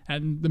seen.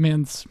 And the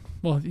man's,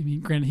 well, I mean,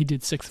 granted, he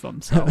did 6 of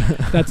them, so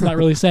that's not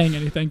really saying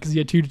anything because he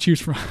had 2 to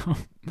choose from.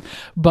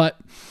 But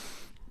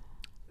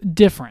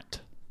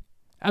different.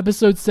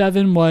 Episode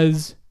 7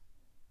 was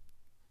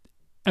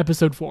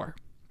Episode 4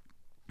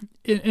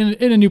 in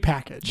a new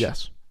package.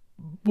 Yes.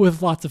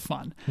 With lots of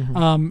fun.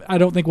 I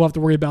don't think we'll have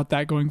to worry about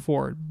that going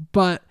forward.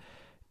 But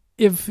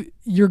if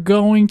you're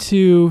going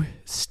to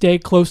stay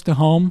close to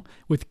home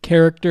with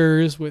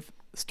characters, with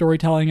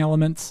storytelling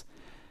elements,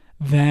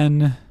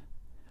 then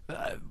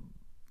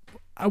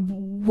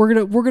we're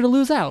gonna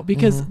lose out,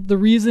 because the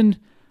reason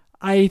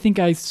I think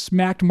I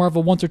smacked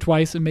Marvel once or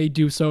twice and may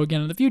do so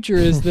again in the future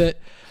is that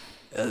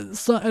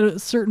so at a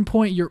certain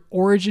point your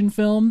origin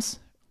films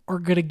are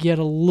gonna get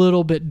a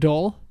little bit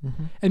dull,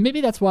 and maybe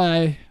that's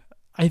why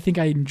I think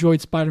I enjoyed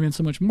Spider-Man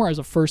so much more as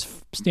a first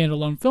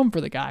standalone film for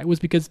the guy, was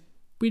because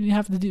we didn't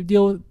have to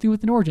deal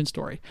with an origin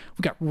story.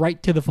 We got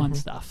right to the fun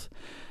stuff.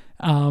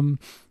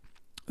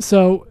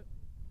 So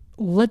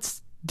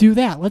let's do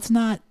that. Let's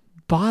not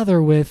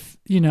bother with,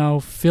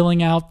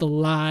 filling out the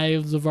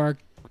lives of our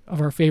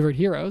favorite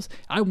heroes.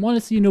 I want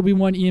to see an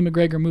Obi-Wan Ian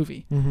McGregor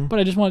movie, but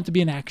I just want it to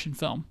be an action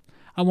film.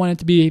 I want it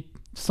to be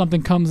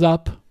something comes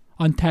up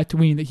on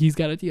Tatooine that he's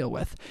got to deal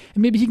with.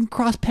 And maybe he can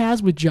cross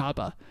paths with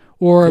Jabba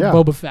or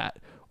Boba Fett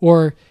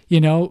or,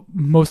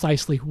 Mos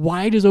Eisley.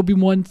 Why does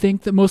Obi-Wan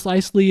think that Mos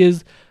Eisley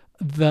is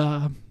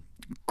the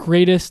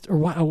greatest, or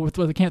why,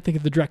 I can't think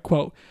of the direct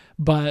quote,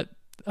 but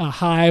a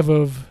hive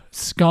of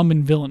scum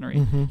and villainy?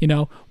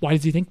 Why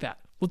does he think that?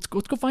 Let's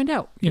go find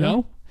out,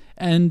 know?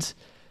 And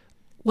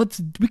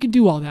we can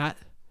do all that,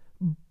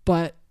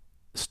 but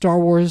Star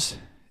Wars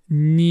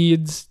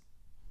needs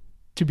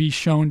to be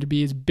shown to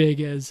be as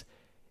big as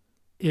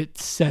it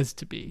says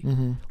to be.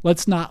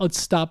 Let's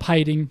stop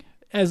hiding.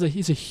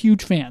 He's a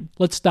huge fan.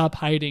 Let's stop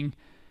hiding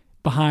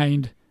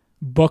behind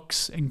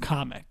books and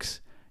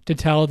comics to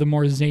tell the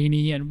more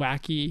zany and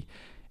wacky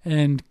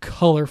and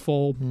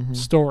colorful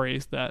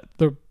stories that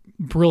the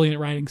brilliant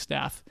writing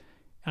staff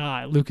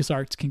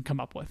LucasArts can come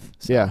up with.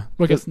 So, yeah.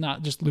 Because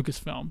not just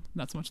Lucasfilm,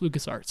 not so much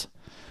LucasArts.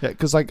 Yeah,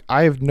 because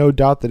I have no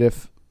doubt that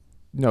if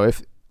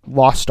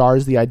Lost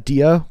Stars, the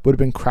idea would have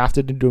been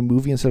crafted into a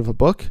movie instead of a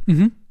book,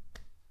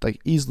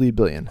 easily $1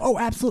 billion. Oh,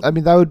 absolutely. I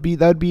mean,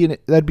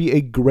 that'd be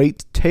a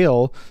great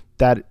tale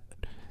that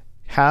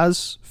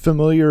has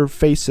familiar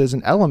faces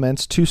and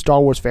elements to Star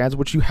Wars fans,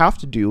 which you have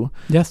to do.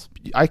 Yes.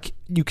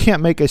 You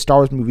can't make a Star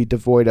Wars movie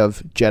devoid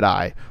of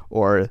Jedi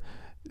or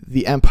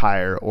the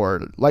Empire or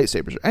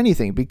lightsabers or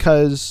anything,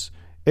 because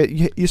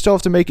you still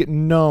have to make it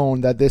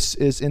known that this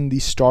is in the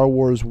Star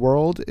Wars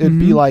world. It'd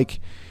be like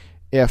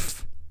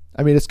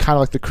it's kind of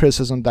like the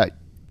criticism that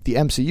the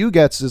MCU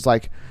gets is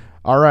like,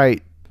 all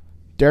right,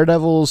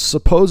 Daredevil's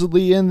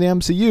supposedly in the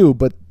MCU,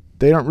 but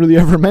they don't really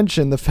ever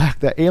mention the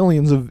fact that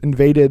aliens have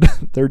invaded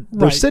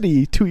their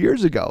city 2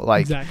 years ago.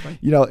 Exactly.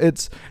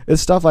 It's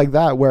stuff like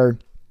that where,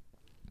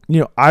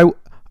 I'm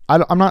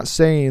not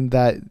saying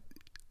that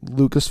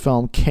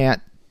Lucasfilm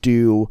can't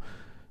do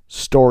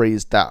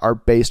stories that are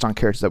based on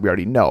characters that we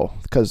already know.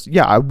 Because,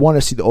 I want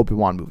to see the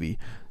Obi-Wan movie.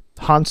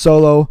 Han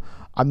Solo,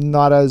 I'm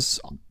not as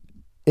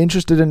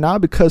interested in now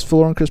because Phil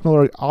Lord and Chris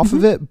Miller are off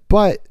of it,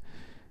 but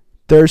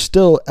there's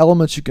still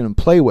elements you can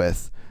play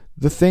with.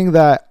 The thing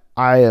that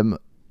I am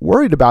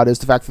worried about is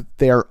the fact that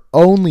they are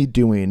only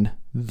doing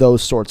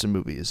those sorts of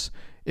movies.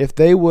 If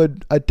they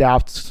would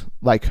adapt,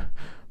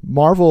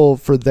 Marvel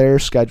for their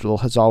schedule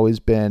has always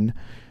been,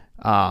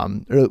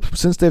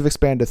 since they've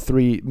expanded to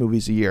 3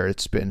 movies a year,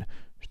 it's been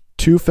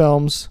 2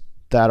 films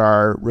that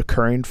are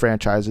recurring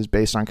franchises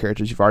based on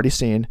characters you've already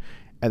seen,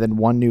 and then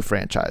 1 new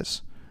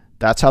franchise.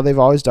 That's how they've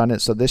always done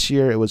it. So this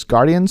year it was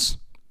Guardians,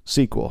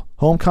 sequel.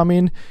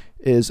 Homecoming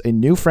is a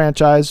new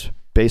franchise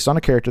based on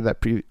a character that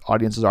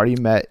audience has already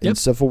met in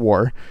Civil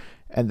War.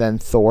 And then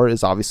Thor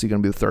is obviously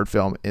going to be the 3rd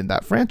film in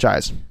that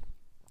franchise.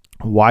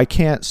 Why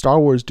can't Star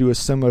Wars do a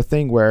similar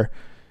thing where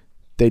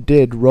they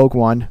did Rogue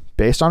One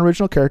based on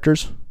original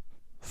characters?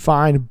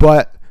 Fine,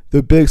 but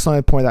the big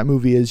selling point of that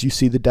movie is you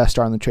see the Death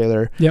Star in the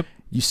trailer. Yep.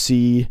 You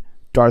see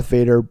Darth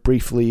Vader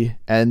briefly,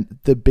 and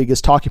the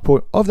biggest talking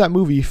point of that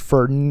movie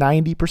for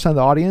 90% of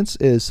the audience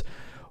is,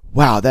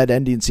 wow, that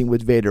ending scene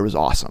with Vader was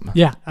awesome.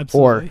 Yeah,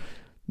 absolutely. Or,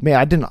 man,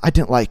 I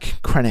didn't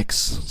like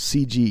Krennic's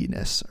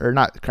CG-ness, or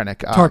not Krennic,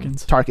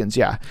 Tarkin's,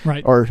 yeah.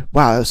 Right. Or,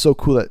 wow, it was so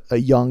cool that a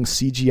young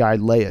CGI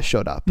Leia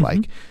showed up.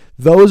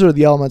 Those are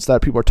the elements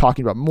that people are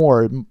talking about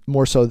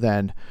more so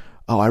than,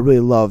 oh, I really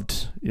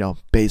loved,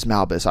 Baze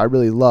Malbus. I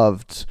really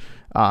loved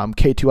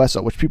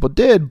K2SO, which people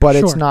did, but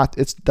those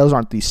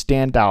aren't the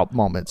standout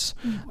moments.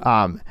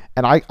 And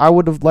I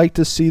would have liked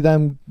to see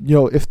them,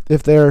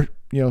 if they're,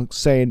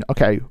 saying,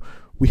 okay,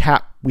 we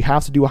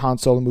have to do a Han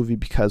Solo movie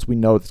because we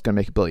know it's going to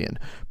make $1 billion.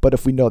 But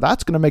if we know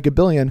that's going to make $1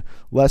 billion,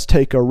 let's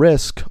take a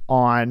risk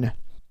on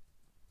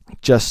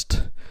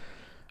just,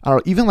 I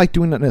don't know, even like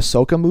doing an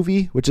Ahsoka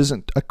movie, which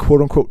isn't a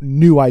quote unquote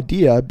new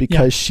idea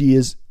because she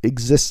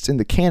exists in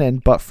the canon,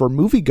 but for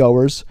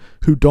moviegoers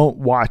who don't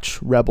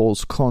watch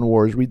Rebels, Clone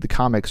Wars, read the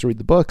comics, or read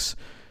the books,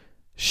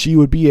 she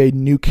would be a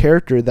new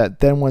character that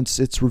then once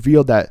it's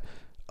revealed that,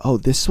 oh,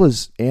 this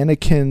was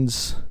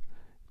Anakin's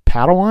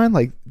Padawan,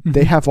 like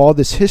they have all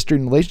this history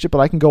and relationship, but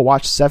I can go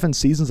watch 7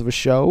 seasons of a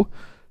show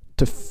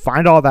to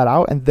find all that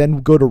out and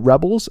then go to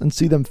Rebels and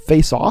see them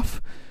face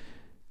off.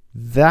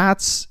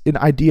 That's an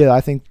idea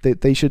I think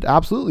that they should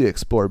absolutely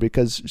explore,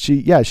 because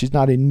she's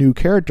not a new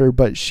character,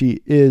 but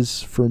she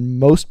is for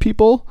most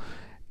people,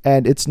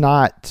 and it's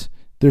not,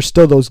 there's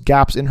still those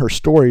gaps in her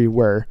story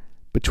where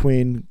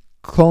between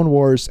Clone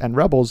Wars and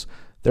Rebels,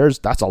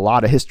 that's a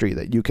lot of history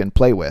that you can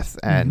play with,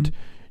 and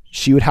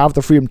she would have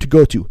the freedom to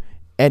go to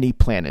any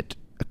planet,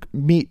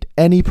 meet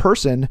any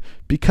person,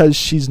 because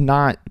she's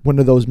not one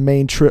of those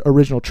main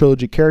original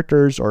trilogy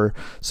characters or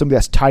somebody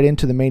that's tied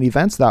into the main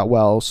events that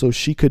well, so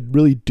she could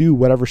really do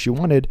whatever she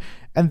wanted.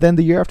 And then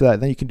the year after that,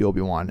 then you can do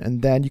Obi-Wan,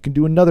 and then you can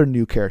do another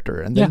new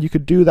character, and then you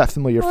could do that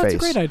familiar face. That's a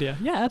great idea.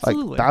 Yeah,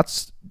 absolutely. Like,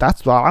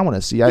 that's what I want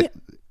to see.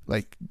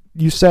 Like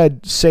you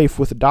said, safe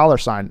with a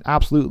 $sign.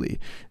 Absolutely.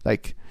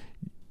 Like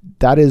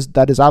that is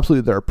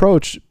absolutely their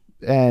approach.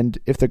 And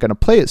if they're going to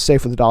play it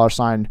safe with a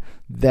 $sign,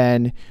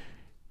 then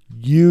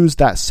use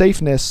that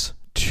safeness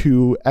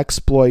to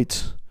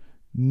exploit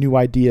new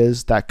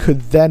ideas that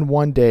could then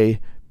one day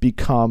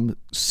become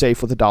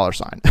safe with a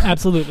 $sign.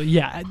 Absolutely.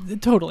 Yeah,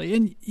 totally.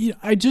 And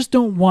I just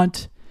don't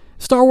want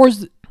Star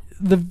Wars,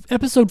 the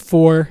episode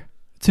 4,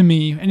 to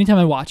me, anytime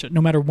I watch it,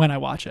 no matter when I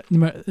watch it,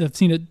 I've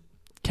seen it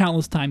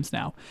countless times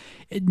now,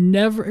 it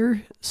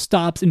never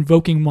stops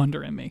invoking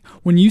wonder in me.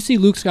 When you see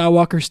Luke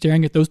Skywalker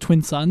staring at those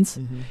twin suns,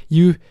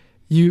 you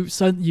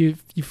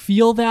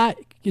feel that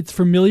it's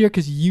familiar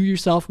because you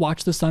yourself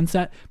watch the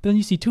sunset, but then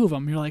you see 2 of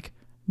them. You're like,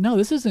 no,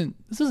 this isn't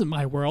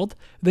my world.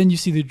 Then you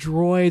see the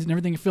droids and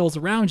everything fills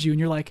around you, and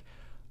you're like,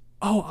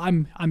 oh,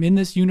 I'm in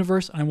this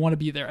universe. And I want to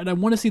be there, and I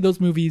want to see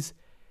those movies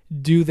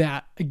do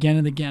that again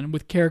and again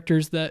with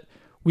characters that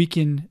we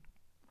can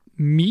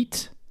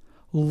meet,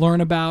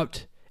 learn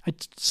about,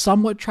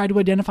 somewhat try to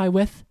identify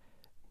with,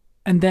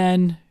 and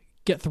then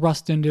get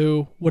thrust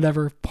into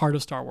whatever part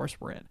of Star Wars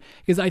we're in.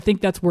 Because I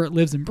think that's where it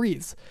lives and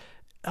breathes,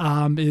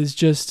 is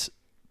just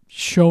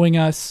showing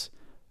us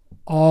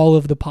all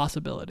of the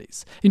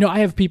possibilities. I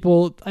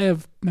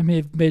may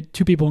have made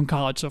 2 people in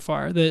college so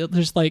far that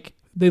just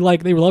they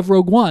love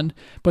Rogue One,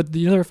 but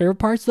their favorite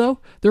parts though,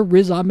 they're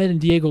Riz Ahmed and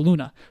Diego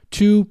Luna,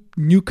 2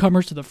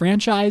 newcomers to the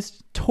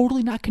franchise,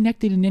 totally not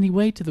connected in any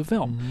way to the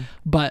film,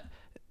 but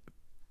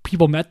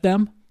people met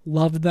them,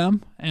 loved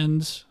them,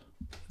 and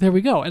there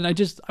we go. And I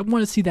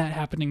want to see that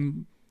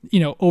happening,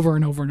 over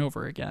and over and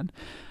over again,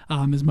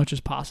 as much as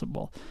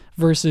possible.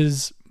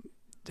 Versus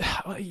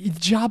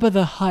Jabba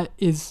the Hutt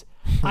is,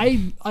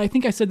 I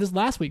think I said this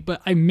last week,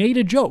 but I made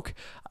a joke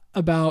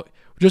about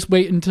just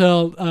wait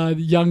until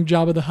young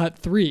Jabba the Hutt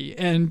 3,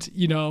 and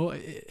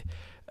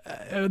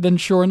then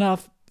sure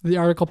enough, the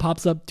article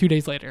pops up 2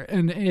 days later,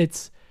 and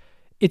it's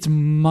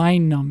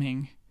mind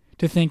numbing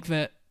to think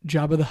that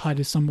Jabba the Hutt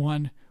is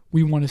someone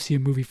we want to see a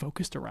movie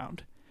focused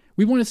around.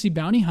 We want to see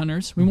bounty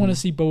hunters. We want to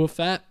see Boba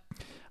Fett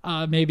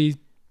maybe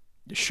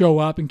show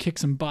up and kick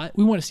some butt.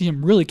 We want to see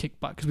him really kick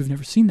butt because we've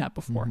never seen that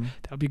before.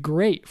 That would be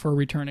great for a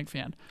returning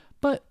fan.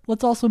 But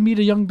let's also meet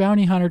a young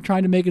bounty hunter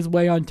trying to make his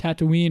way on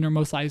Tatooine or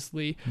Mos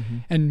Eisley,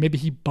 and maybe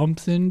he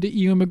bumps into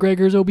Ewan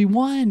McGregor's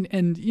Obi-Wan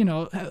and,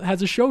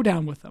 has a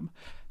showdown with him.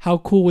 How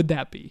cool would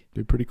that be?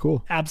 Be pretty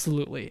cool.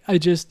 Absolutely.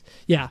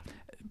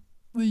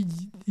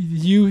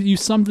 You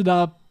summed it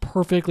up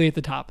perfectly at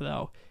the top,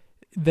 though.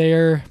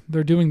 They're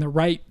doing the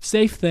right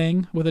safe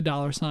thing with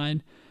a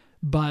 $sign,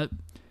 but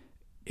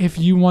if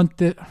you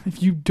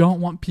don't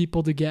want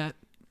people to get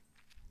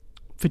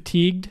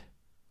fatigued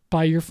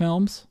by your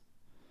films,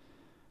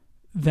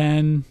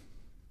 then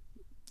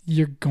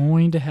you're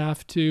going to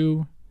have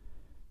to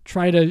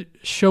try to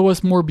show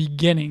us more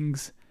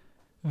beginnings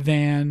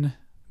than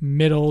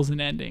middles and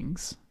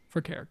endings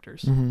for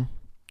characters.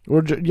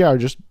 Or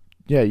just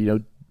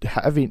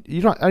having, I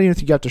don't even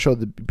think you have to show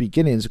the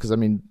beginnings, because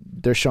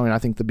they're showing, I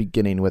think, the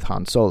beginning with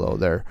Han Solo.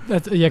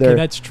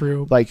 That's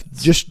true. Like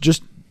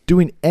just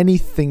doing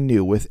anything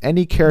new with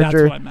any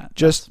character. That's what I meant.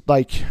 Just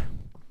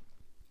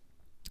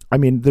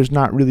there's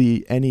not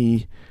really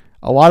any.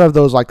 A lot of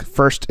those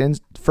first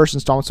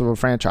installments of a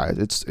franchise,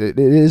 it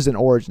is an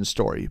origin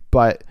story.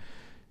 But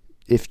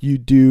if you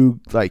do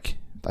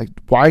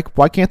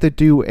why can't they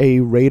do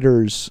a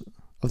Raiders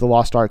of the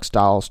Lost Ark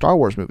style Star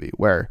Wars movie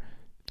where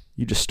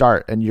you just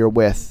start and you're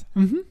with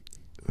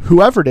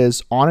whoever it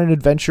is on an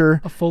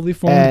adventure, a fully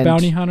formed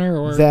bounty hunter,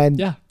 or then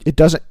it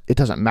doesn't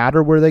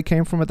matter where they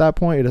came from at that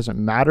point. It doesn't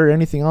matter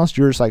anything else.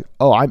 You're just like,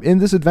 oh, I'm in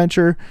this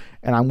adventure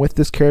and I'm with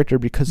this character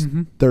because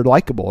they're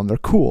likable and they're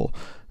cool.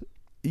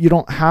 You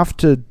don't have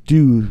to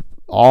do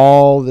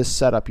all this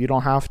setup. You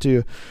don't have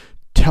to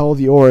tell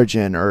the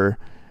origin or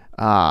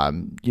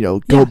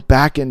go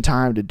back in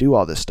time to do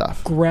all this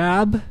stuff.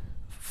 Grab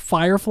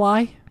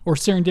Firefly or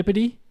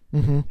Serendipity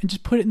Mm-hmm. and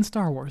just put it in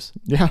Star Wars.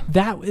 Yeah.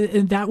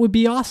 That would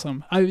be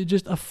awesome.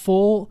 Just a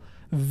full,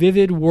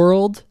 vivid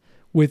world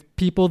with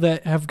people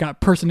that have got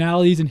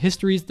personalities and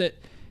histories that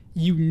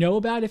you know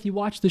about if you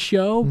watch the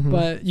show,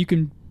 but you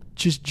can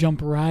just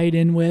jump right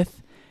in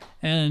with,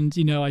 and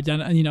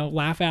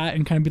laugh at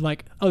and kind of be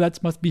like, oh,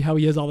 that must be how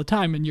he is all the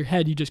time. In your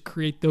head, you just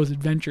create those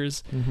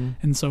adventures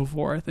and so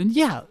forth. And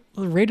yeah,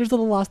 Raiders of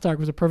the Lost Ark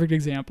was a perfect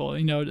example.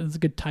 It's a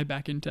good tie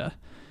back into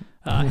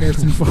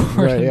Harrison Ford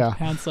Right, and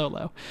Han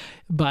Solo,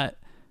 but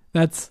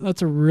that's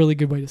a really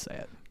good way to say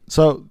it.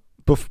 So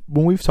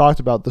when we've talked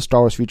about the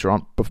Star Wars future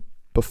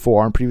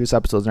before on previous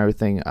episodes and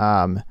everything,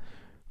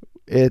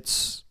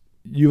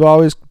 you've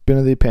always been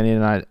of the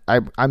opinion, and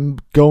I'm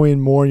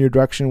going more in your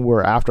direction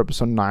where after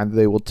episode 9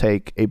 they will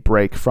take a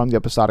break from the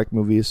episodic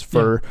movies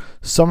for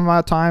some amount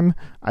of time.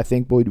 I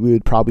think we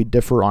would probably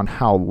differ on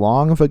how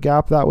long of a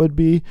gap that would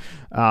be,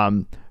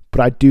 but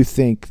I do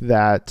think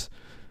that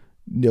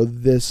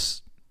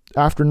this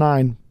after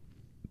 9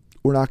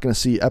 we're not going to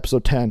see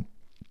episode 10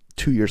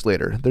 2 years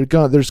later.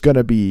 There's going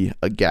to be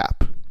a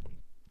gap.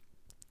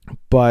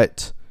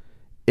 But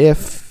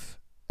if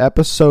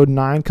episode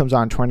 9 comes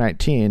out in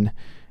 2019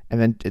 and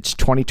then it's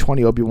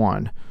 2020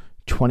 Obi-Wan,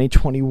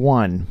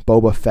 2021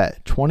 Boba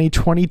Fett,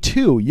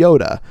 2022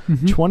 Yoda,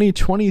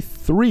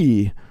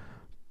 2023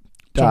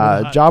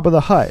 Jabba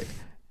the Hutt,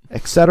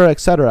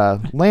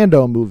 etc.,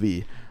 Lando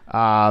movie,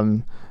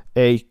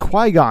 a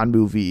Qui-Gon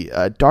movie,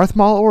 a Darth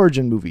Maul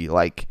origin movie,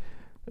 like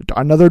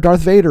another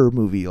Darth Vader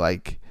movie.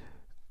 Like,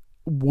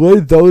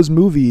 would those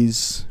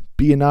movies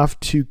be enough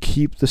to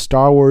keep the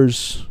Star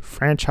Wars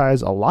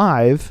franchise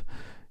alive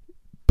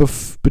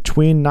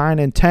between 9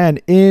 and 10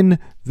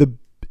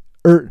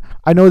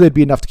 I know they'd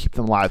be enough to keep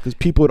them alive because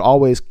people would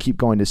always keep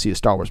going to see a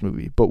Star Wars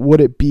movie, but would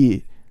it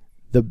be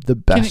the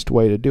best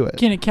way to do it?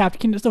 Can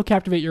it still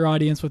captivate your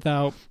audience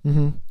without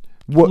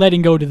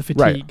letting go to the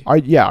fatigue?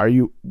 Right. Are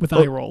you with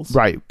eye rolls?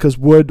 Right. Because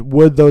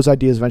would those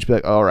ideas eventually be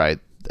like, all right,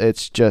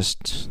 it's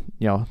just,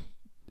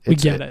 we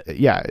get it.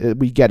 Yeah,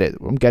 we get it.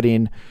 I'm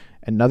getting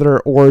another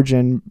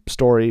origin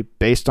story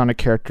based on a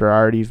character I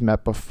already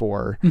met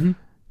before.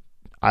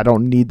 I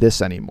don't need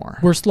this anymore.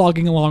 We're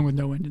slogging along with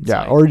no end in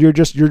sight. Yeah, or you're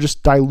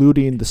just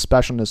diluting the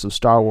specialness of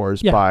Star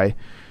Wars by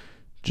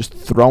just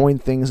throwing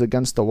things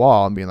against the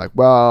wall and being like,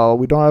 well,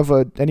 we don't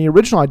have any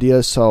original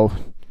ideas, so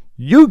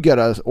you get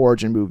an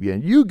origin movie,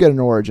 and you get an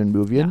origin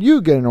movie, and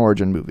you get an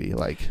origin movie.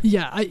 Like,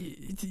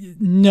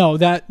 no,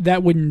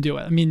 that wouldn't do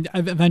it. I mean,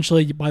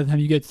 eventually, by the time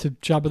you get to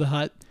Jabba the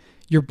Hutt,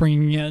 you're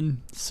bringing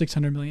in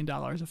 $600 million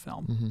a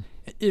film.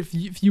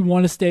 If you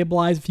want to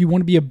stabilize, if you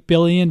want to be $1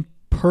 billion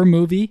per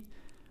movie,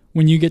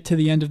 when you get to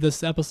the end of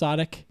this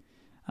episodic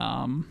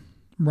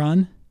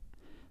run,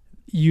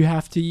 you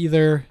have to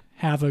either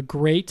have a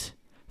great,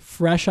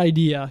 fresh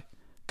idea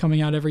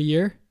coming out every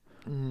year,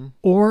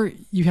 or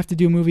you have to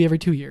do a movie every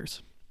 2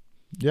 years.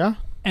 Yeah.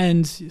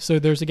 And so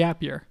there's a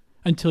gap year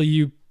until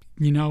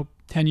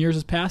 10 years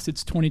has passed.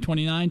 It's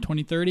 2029,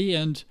 2030,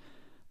 and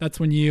that's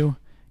when you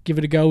give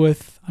it a go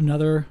with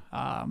another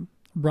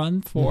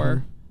run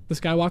for the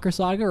Skywalker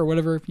saga or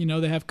whatever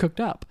they have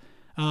cooked up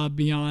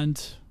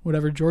beyond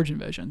whatever George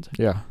envisioned.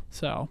 Yeah.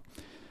 So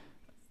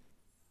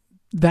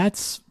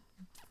that's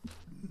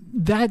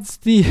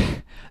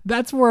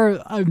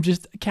where I'm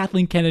just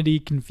Kathleen Kennedy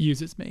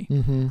confuses me.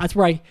 That's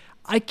where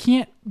I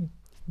can't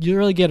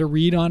really get a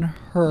read on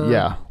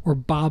her or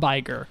Bob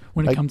Iger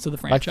when it comes to the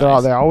franchise.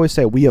 Like they always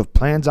say, we have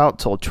plans out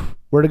till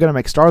we're going to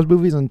make Star Wars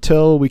movies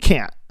until we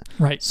can't.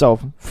 Right. So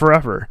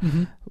forever.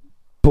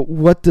 But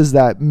what does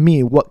that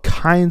mean? What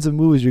kinds of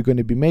movies you're going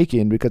to be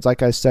making? Because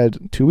like I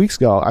said 2 weeks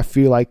ago, I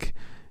feel like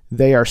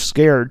they are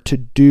scared to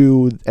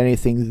do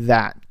anything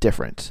that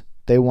different.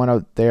 They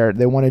want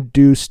to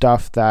do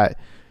stuff that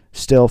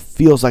still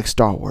feels like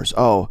Star Wars.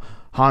 Oh,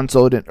 Han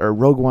Solo or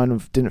Rogue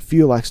One didn't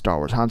feel like Star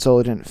Wars. Han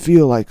Solo didn't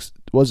feel like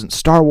wasn't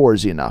Star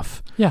Warsy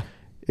enough. Yeah.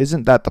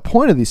 Isn't that the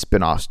point of these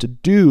spin-offs, to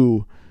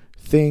do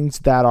things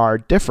that are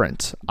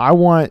different? I don't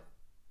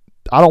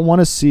want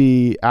to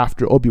see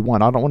after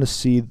Obi-Wan. I don't want to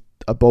see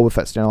a Boba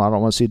Fett standalone. I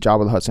don't want to see a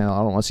Jabba the Hutt standalone.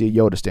 I don't want to see a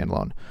Yoda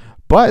standalone.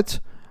 But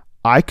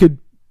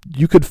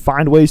you could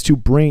find ways to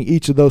bring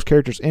each of those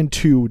characters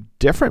into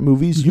different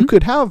movies. You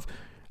could have,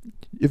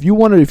 if you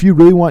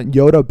really want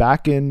Yoda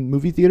back in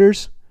movie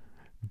theaters,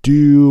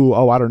 do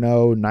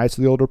Knights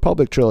of the Old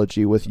Republic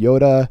trilogy with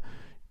Yoda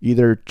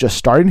either just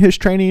starting his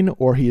training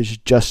or he has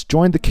just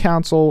joined the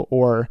council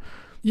or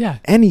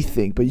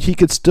anything. But he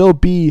could still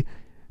be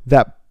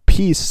that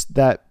piece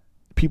that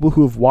people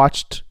who have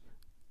watched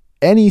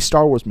any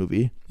Star Wars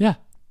movie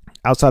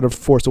outside of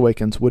Force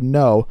Awakens would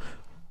know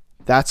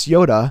that's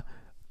Yoda.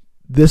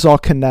 This all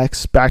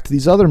connects back to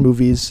these other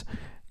movies,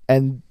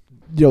 and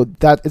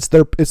that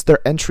it's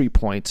their entry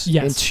point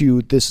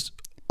into this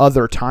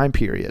other time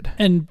period.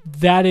 And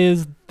that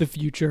is the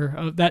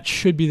future. That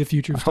should be the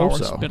future of Star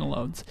Wars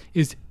spin-alones,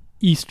 is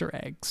Easter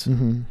eggs. A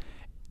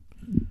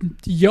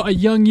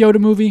young Yoda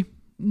movie,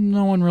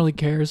 no one really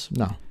cares.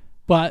 No.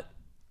 But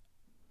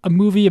a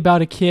movie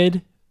about a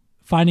kid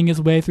finding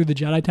his way through the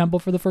Jedi Temple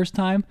for the first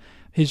time,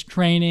 his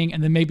training,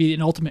 and then maybe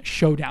an ultimate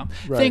showdown.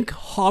 Right. Think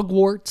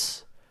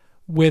Hogwarts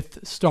with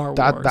Star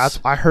Wars.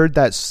 I heard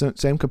that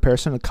same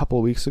comparison a couple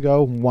of weeks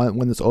ago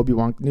when this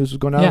Obi-Wan news was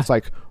going on. Yeah. It's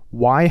like,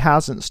 why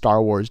hasn't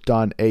Star Wars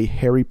done a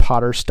Harry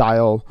Potter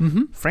style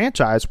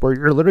franchise where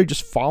you're literally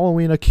just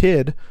following a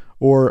kid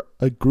or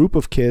a group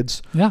of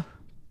kids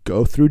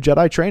go through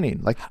Jedi training?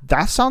 Like,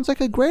 that sounds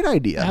like a great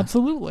idea.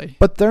 Absolutely.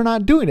 But they're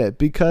not doing it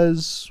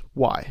because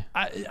why?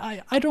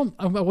 I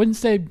wouldn't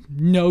say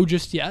no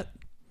just yet,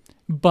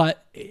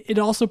 but it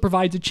also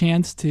provides a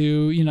chance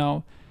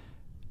to,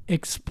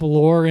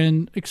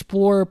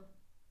 explore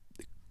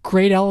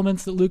great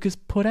elements that Lucas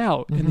put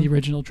out in the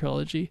original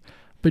trilogy,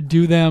 but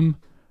do them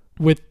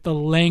with the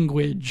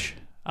language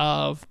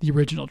of the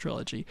original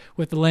trilogy,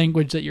 with the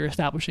language that you're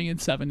establishing in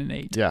 7 and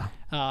 8. Yeah.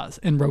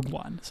 And Rogue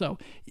One. So,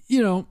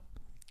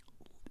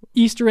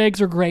 Easter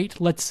eggs are great.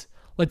 Let's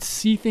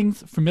see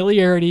things,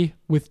 familiarity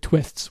with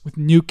twists, with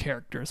new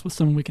characters, with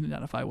someone we can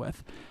identify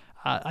with.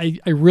 I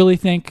really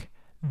think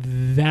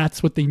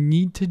that's what they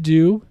need to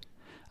do.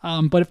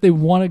 But if they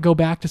want to go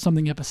back to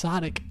something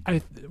episodic,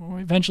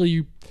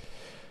 eventually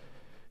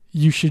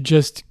you should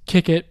just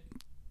kick it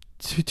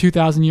to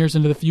 2,000 years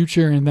into the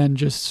future and then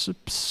just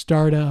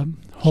start a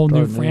whole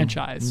new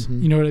franchise.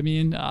 You know what I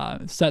mean?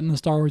 Set in the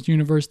Star Wars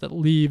universe that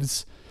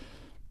leaves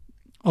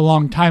a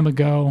long time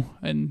ago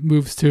and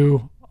moves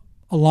to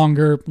a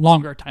longer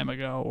time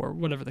ago, or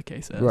whatever the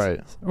case is. Right.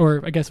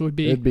 Or I guess it'd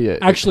be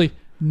actually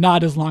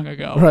not as long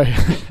ago.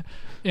 Right.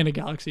 In a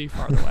galaxy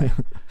far away.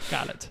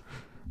 Got it.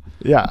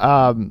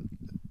 Yeah.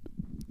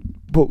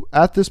 But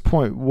at this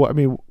point,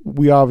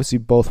 we obviously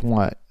both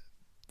want,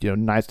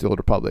 Knights of the Old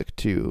Republic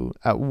to,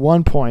 at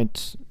one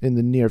point in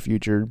the near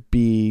future,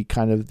 be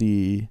kind of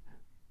the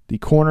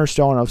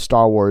cornerstone of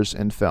Star Wars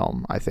in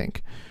film, I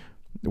think,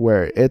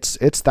 where it's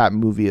that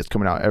movie that's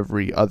coming out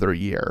every other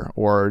year,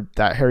 or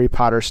that Harry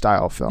Potter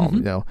style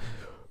film,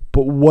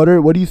 But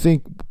what do you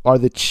think are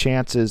the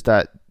chances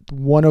that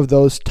one of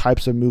those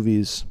types of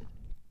movies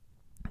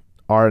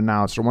are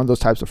announced, or one of those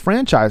types of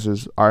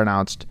franchises are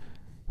announced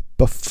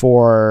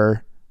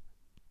before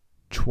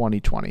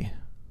 2020?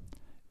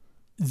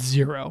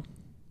 0.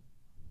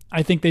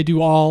 I think they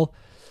do all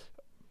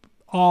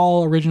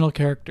original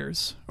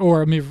characters,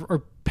 or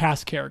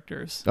past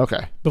characters.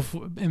 Okay.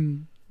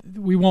 And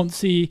we won't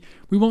see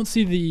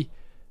the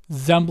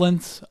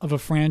semblance of a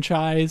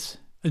franchise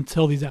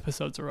until these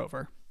episodes are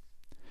over,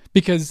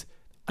 because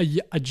a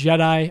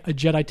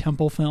Jedi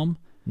Temple film,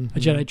 a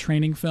Jedi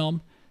training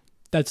film,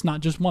 that's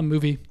not just one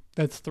movie.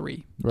 That's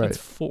 3. Right. That's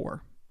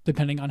 4,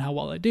 depending on how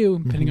well they do,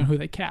 depending on who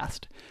they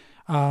cast,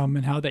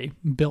 and how they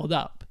build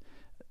up.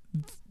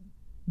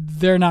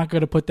 They're not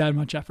going to put that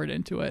much effort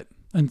into it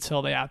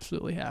until they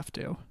absolutely have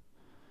to.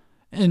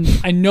 And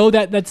I know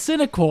that that's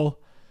cynical,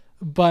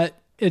 but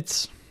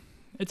it's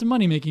a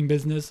money-making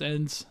business,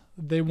 and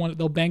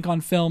they'll bank on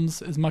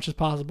films as much as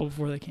possible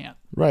before they can.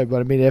 Right,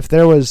 but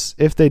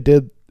if they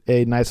did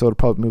a Knights of the Old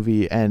Republic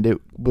movie and it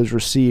was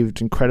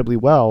received incredibly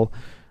well,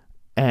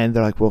 and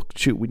they're like, well,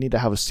 shoot, we need to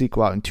have a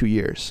sequel out in 2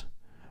 years.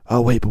 Oh,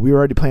 wait, but we were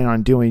already planning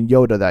on doing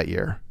Yoda that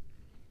year.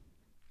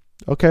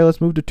 Okay, let's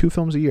move to 2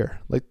 films a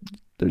year. Like,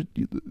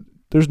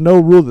 there's no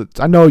rule that,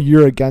 I know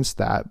you're against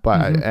that,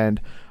 but and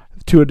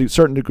to a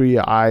certain degree,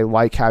 I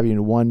like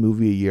having one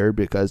movie a year,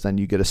 because then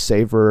you get to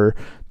savor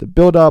the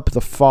build up,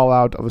 the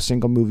fallout of a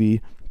single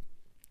movie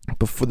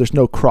before there's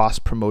no cross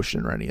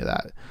promotion or any of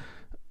that.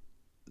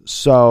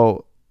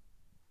 So,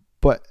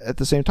 but at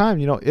the same time,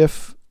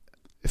 if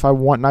I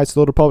want Knights of the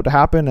Old Republic to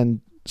happen, and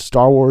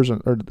Star Wars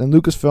and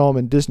Lucasfilm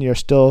and Disney are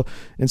still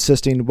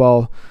insisting,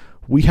 well,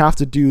 we have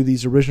to do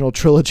these original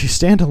trilogy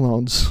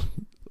standalones,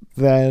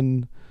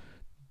 then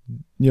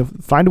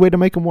find a way to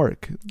make them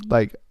work.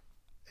 Like,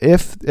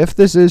 if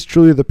this is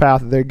truly the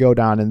path that they go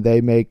down, and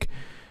they make,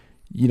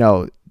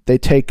 they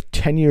take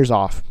 10 years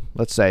off,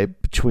 let's say,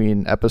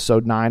 between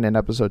episode 9 and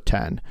episode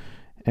 10,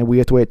 and we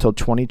have to wait till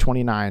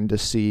 2029 to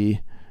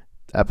see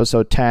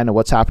episode 10 and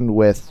what's happened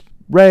with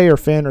Rey or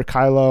Finn or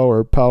Kylo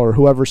or Poe or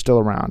whoever's still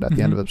around at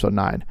the end of episode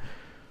 9.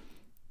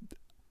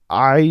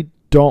 I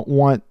don't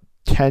want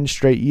 10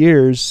 straight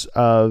years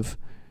of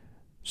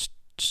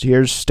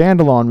here's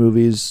standalone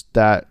movies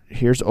that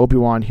here's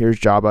Obi-Wan, here's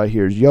Jabba,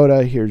 here's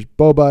Yoda, here's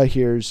Boba,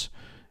 here's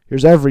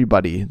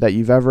everybody that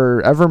you've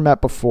ever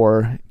met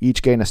before,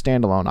 each getting a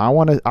standalone. I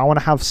want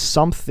to have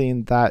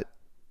something that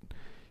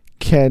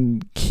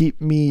can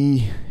keep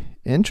me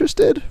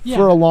interested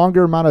for a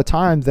longer amount of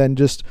time than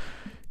just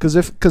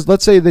because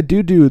let's say they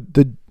do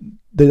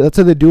let's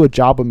say they do a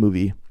Jabba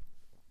movie.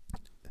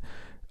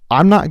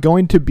 I'm not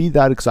going to be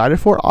that excited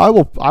for it. I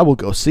will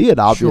go see it,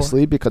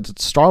 obviously, because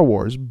it's Star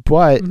Wars.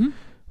 But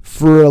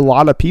for a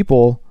lot of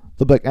people,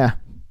 they'll be like,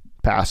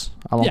 pass.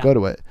 I won't go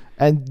to it.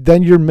 And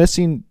then you're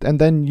missing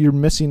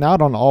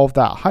out on all of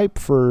that hype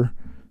for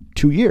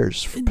 2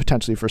 years,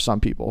 potentially, for some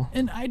people.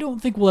 And I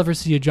don't think we'll ever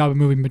see a Jabba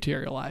movie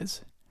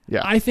materialize.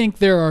 Yeah. I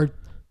think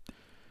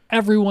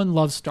everyone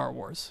loves Star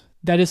Wars.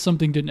 That is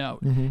something to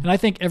note. And I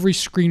think every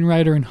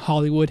screenwriter in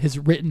Hollywood has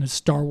written a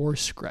Star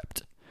Wars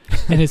script.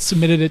 and has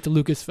submitted it to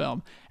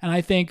Lucasfilm. And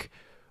I think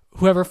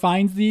whoever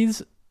finds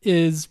these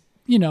is,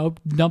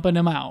 dumping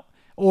them out.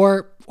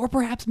 Or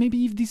perhaps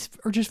maybe these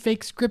are just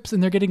fake scripts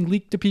and they're getting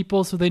leaked to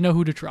people so they know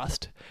who to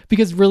trust.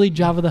 Because really,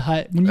 Jabba the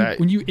Hutt,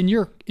 when you in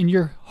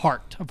your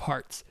heart of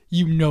hearts,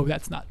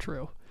 that's not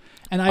true.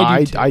 And I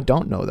do too. I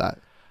don't know that.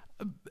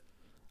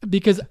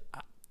 Because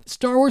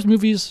Star Wars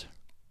movies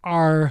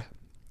are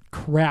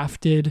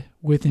crafted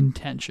with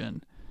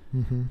intention.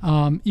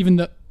 Mm-hmm.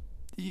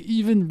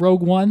 Even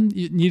Rogue One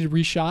needed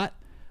reshot,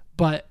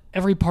 but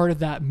every part of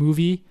that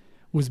movie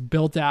was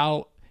built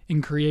out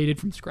and created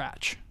from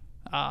scratch.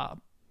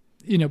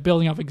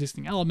 Building off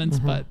existing elements,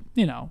 mm-hmm. but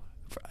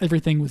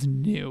everything was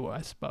new.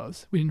 I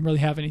suppose we didn't really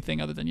have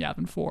anything other than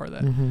Yavin 4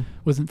 that mm-hmm.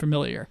 wasn't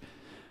familiar.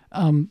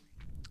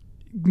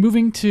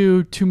 Moving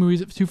to two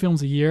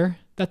films a year,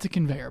 that's a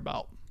conveyor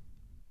belt.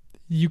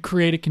 You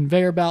create a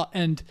conveyor belt,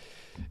 and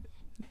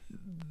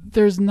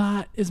there's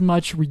not as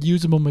much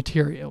reusable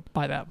material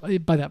by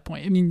that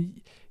point. I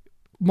mean,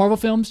 Marvel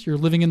films, you're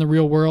living in the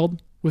real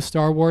world. With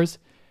Star Wars,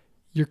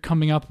 you're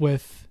coming up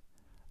with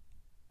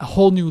a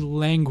whole new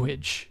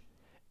language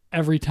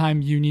every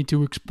time you need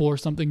to explore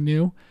something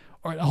new,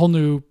 or a whole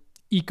new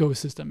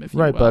ecosystem, if you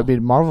will. Right, but I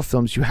mean, Marvel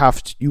films, you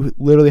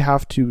literally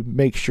have to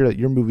make sure that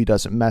your movie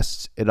doesn't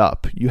mess it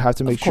up. You have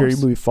to make sure your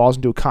movie falls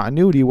into a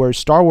continuity, where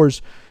Star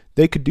Wars,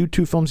 they could do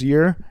 2 films a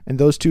year, and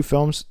those 2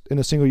 films in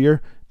a single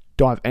year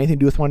don't have anything to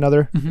do with one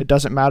another. Mm-hmm. It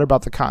doesn't matter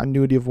about the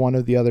continuity of one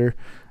or the other.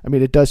 I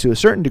mean, it does to a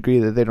certain degree,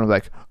 that they don't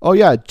oh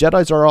yeah,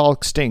 Jedis are all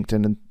extinct,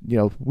 and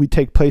we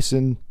take place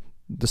in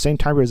the same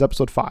time period as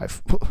Episode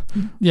 5.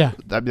 Yeah,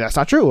 I mean, that's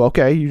not true.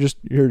 Okay,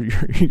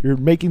 you're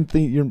making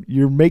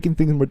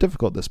things more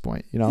difficult at this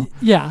point.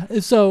 Yeah.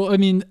 So I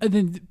mean,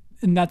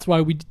 and that's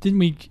why we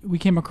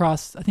came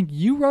across. I think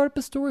you wrote up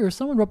a story, or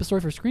someone wrote up a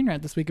story for Screen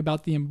Rant this week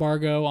about the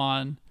embargo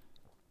on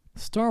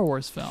Star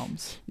Wars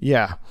films.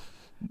 Yeah.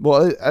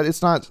 Well,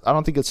 it's not. I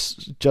don't think it's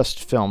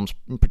just films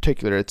in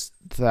particular. It's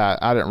that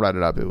I didn't write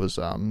it up. It was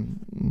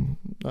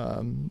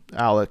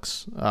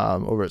Alex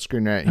over at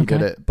Screen Rant. He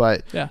did it,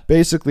 but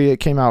basically it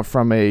came out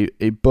from a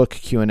book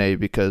Q&A,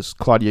 because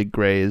Claudia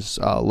Gray's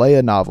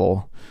Leia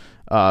novel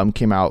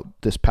came out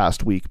this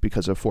past week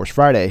because of Force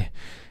Friday,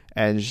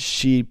 and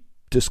she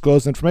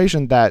disclosed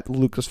information that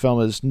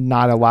Lucasfilm is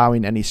not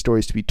allowing any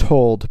stories to be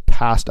told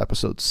past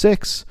Episode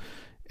 6.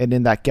 And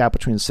in that gap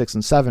between 6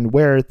 and 7,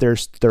 where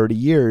there's 30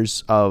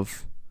 years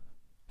of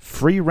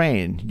free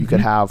reign you mm-hmm. could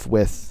have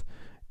with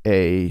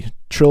a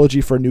trilogy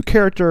for a new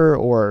character,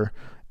 or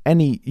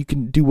you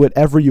can do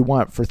whatever you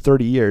want for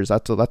 30 years.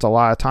 That's a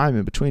lot of time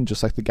in between,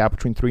 just like the gap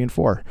between 3 and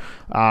 4.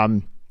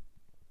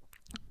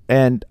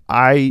 And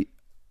I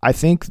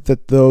think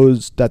that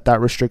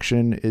that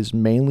restriction is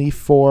mainly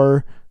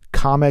for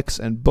comics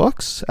and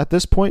books at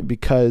this point,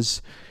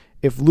 because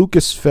if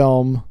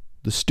Lucasfilm,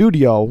 the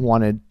studio,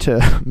 wanted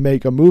to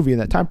make a movie in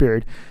that time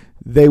period,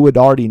 they would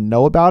already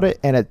know about it.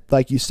 And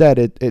like you said,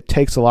 it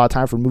takes a lot of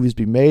time for movies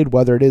to be made,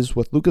 whether it is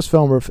with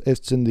Lucasfilm or if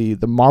it's in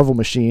the Marvel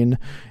machine.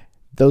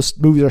 Those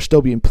movies are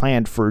still being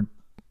planned for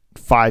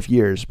 5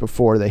 years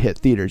before they hit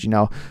theaters,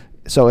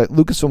 So at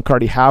Lucasfilm could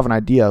already have an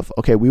idea of,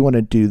 okay, we want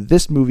to do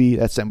this movie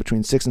that's set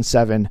between 6 and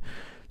 7,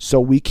 so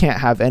we can't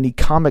have any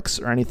comics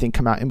or anything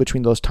come out in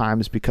between those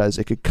times, because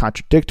it could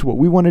contradict what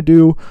we want to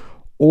do,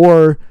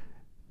 or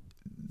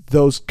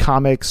those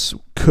comics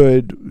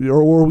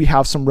or we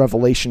have some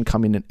revelation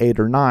coming in 8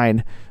 or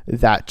 9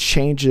 that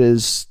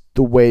changes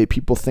the way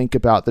people think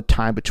about the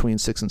time between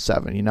 6 and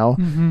 7,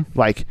 mm-hmm.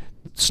 Like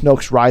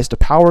Snoke's rise to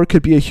power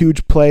could be a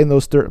huge play in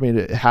those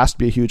it has to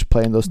be a huge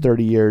play in those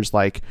 30 years.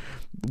 Like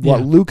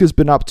what Luke has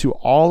been up to,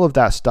 all of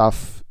that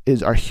stuff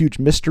are huge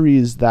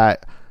mysteries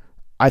that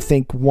I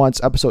think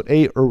once Episode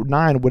 8 or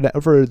 9,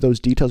 whenever those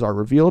details are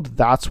revealed,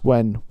 that's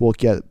when we'll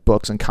get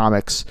books and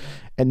comics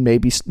and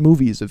maybe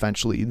movies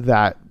eventually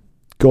that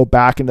go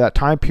back into that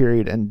time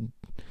period and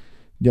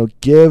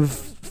give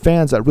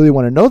fans that really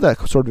want to know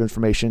that sort of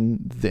information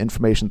the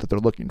information that they're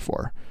looking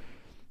for.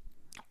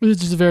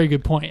 Which is a very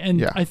good point.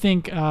 And I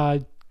think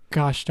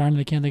gosh darn it,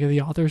 I can't think of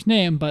the author's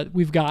name, but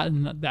we've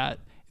gotten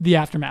the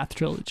Aftermath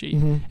trilogy,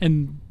 mm-hmm.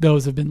 and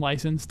those have been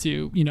licensed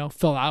to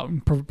fill out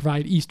and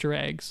provide Easter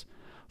eggs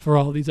for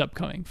all these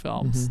upcoming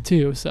films mm-hmm.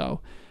 too.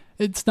 So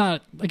it's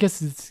not, I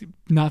guess it's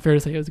not fair to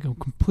say it's a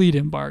complete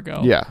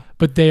embargo. Yeah.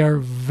 But they are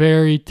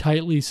very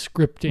tightly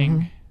scripting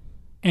mm-hmm.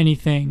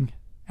 anything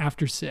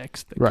after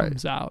 6 that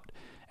comes out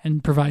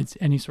and provides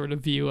any sort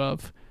of view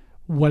of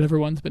what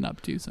everyone's been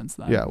up to since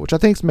then. Yeah, which I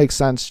think makes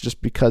sense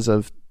just because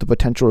of the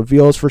potential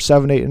reveals for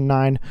 7, 8, and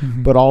 9.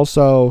 Mm-hmm. But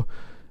also,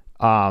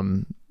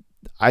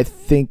 I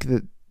think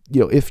that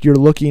if you're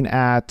looking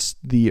at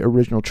the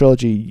original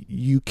trilogy,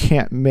 you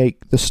can't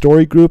make the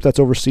story group that's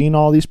overseeing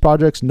all these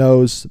projects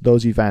knows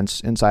those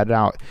events inside and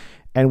out.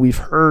 And we've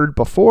heard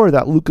before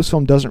that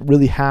Lucasfilm doesn't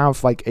really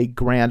have like a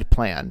grand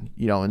plan,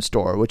 in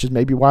store, which is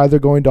maybe why they're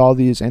going to all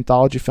these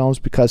anthology films,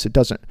 because it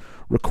doesn't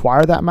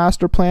require that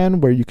master plan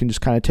where you can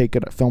just kind of take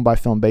it film by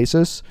film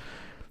basis.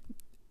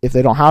 If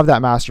they don't have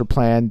that master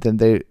plan,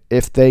 then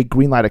if they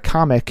greenlight a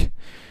comic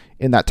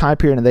in that time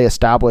period and they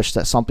establish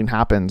that something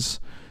happens,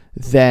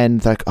 then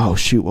they're like, oh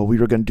shoot, well, we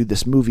were going to do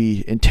this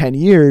movie in 10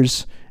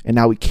 years and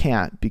now we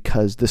can't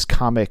because this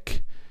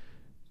comic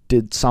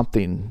did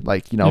something.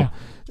 Like,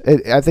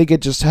 I think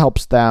it just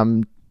helps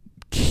them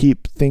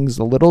keep things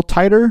a little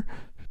tighter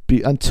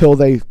until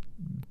they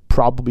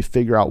probably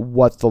figure out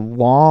what the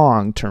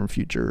long-term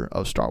future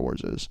of Star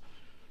Wars is.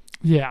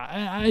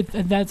 Yeah,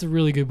 that's a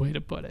really good way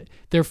to put it.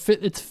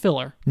 It's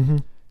filler. Mm-hmm.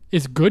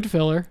 It's good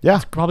filler. Yeah.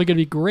 It's probably going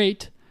to be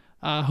great,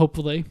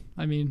 hopefully.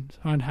 I mean,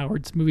 Ron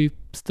Howard's movie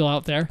still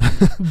out there.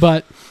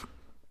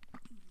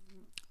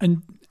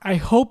 And I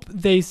hope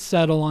they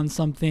settle on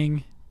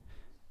something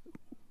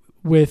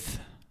with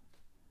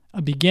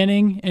a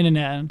beginning and an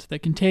end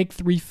that can take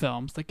 3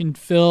 films, that can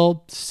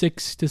fill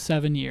 6 to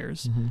 7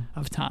 years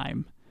of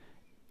time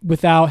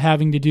without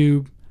having to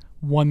do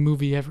one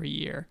movie every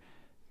year.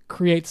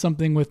 Create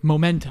something with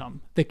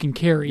momentum that can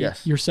carry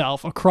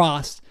yourself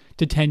across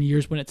to 10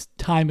 years when it's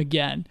time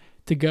again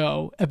to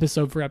go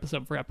episode for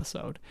episode for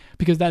episode,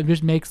 because that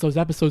just makes those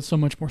episodes so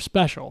much more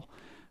special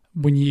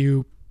when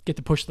you get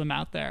to push them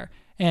out there.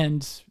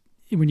 And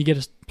when you get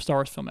a Star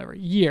Wars film every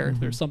year,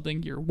 there's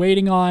something you're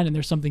waiting on and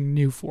there's something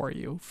new for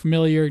you.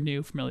 Familiar,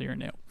 new.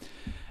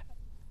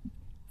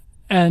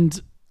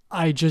 And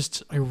I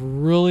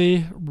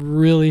really,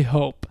 really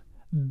hope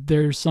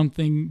there's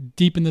something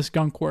deep in the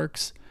skunk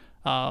works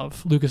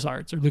of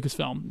LucasArts or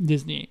Lucasfilm,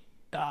 Disney,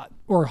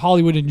 or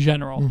Hollywood in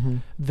general,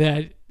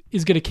 that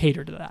is going to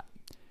cater to that.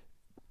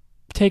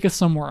 Take us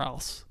somewhere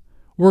else.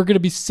 We're going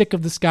to be sick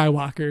of the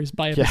Skywalkers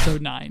by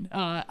episode 9.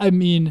 I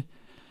mean,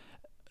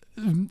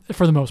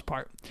 for the most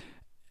part.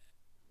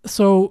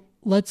 So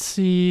let's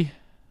see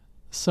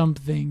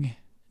something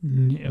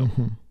new.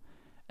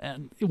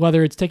 And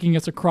whether it's taking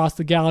us across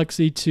the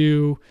galaxy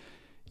to,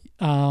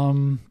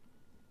 or,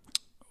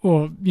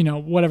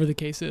 whatever the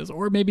case is,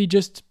 or maybe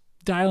just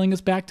dialing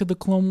us back to the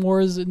Clone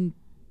Wars and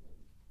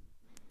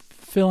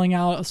filling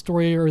out a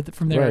story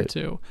from there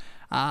too.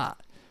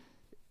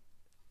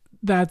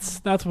 That's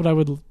what I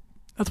would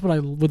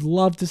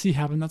love to see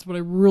happen. That's what I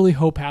really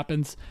hope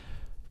happens.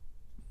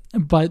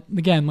 But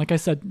again, like I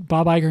said,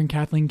 Bob Iger and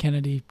Kathleen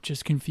Kennedy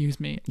just confuse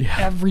me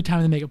every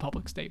time they make a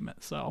public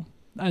statement. So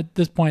at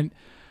this point,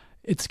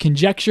 it's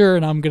conjecture,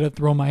 and I'm gonna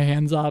throw my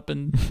hands up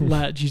and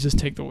let Jesus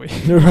take the wheel.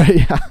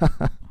 Right?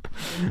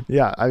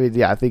 Yeah.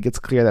 I think it's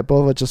clear that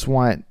both of us just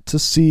want to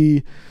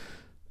see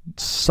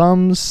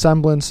some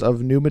semblance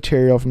of new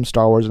material from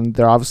Star Wars, and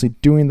they're obviously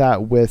doing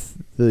that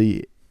with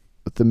the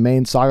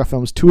main saga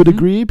films to a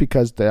degree,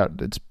 because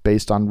it's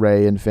based on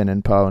Rey and Finn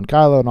and Poe and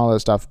Kylo and all that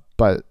stuff,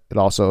 but it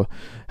also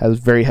has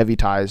very heavy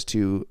ties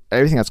to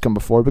everything that's come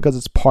before because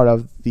it's part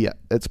of the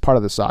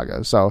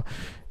saga. So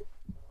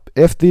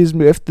if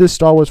this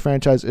Star Wars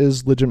franchise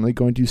is legitimately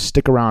going to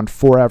stick around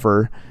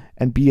forever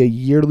and be a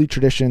yearly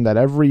tradition that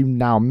every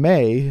now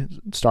May,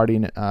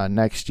 starting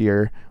next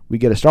year, we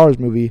get a Star Wars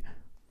movie,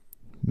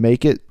 they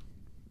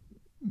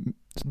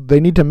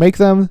need to make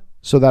them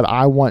so that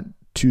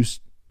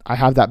I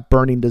have that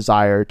burning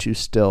desire to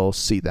still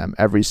see them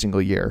every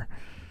single year.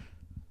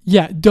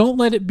 Yeah, don't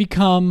let it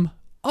become,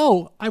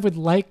 I would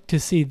like to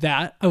see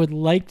that. I would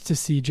like to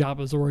see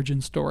Jabba's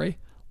origin story.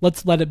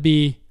 Let's let it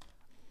be,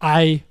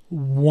 I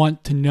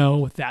want to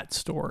know that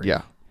story.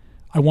 Yeah.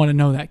 I want to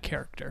know that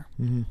character.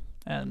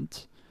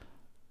 And,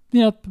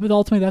 but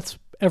ultimately that's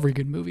every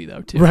good movie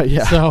though, too. Right,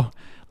 yeah. So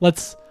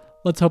let's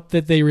hope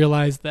that they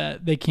realize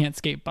that they can't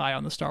skate by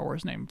on the Star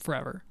Wars name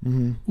forever.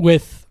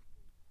 With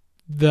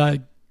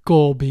the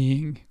goal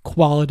being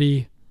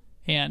quality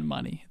and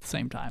money at the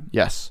same time.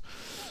 Yes.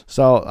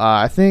 So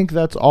I think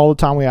that's all the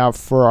time we have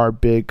for our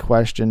big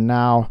question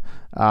now.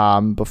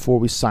 Before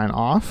we sign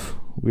off,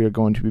 we are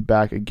going to be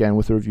back again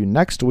with a review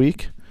next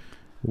week.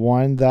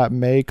 One that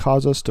may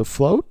cause us to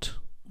float.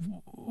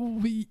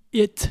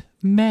 It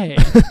may.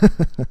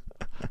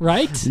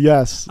 Right?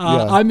 Yes.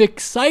 I'm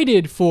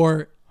excited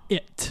for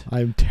it.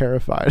 I'm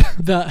terrified.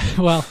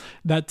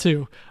 That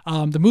too.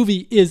 The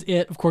movie is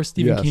It, of course,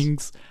 Stephen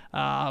King's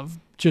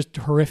just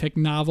horrific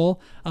novel.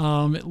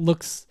 It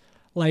looks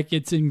like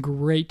it's in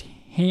great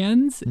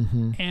hands,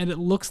 and it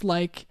looks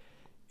like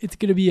it's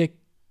going to be a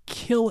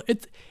kill.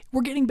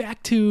 We're getting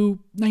back to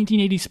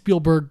 1980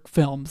 Spielberg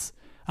films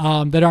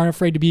that aren't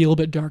afraid to be a little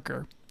bit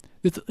darker.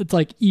 It's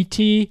like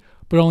E.T.,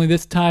 but only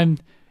this time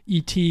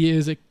E.T.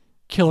 is a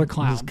killer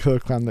clown. It's a killer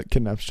clown that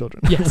kidnaps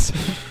children. Yes.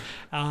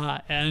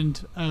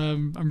 And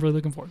I'm really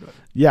looking forward to it.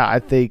 Yeah, I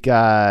think,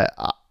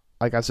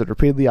 like I said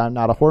repeatedly, I'm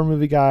not a horror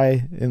movie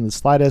guy in the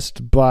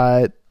slightest,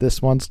 but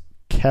this one's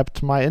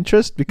kept my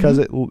interest because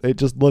it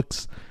just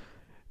looks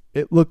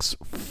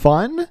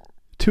fun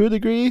to a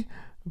degree,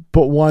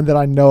 but one that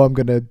I know I'm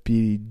going to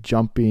be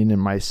jumping in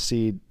my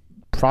seat,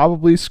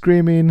 probably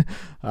screaming,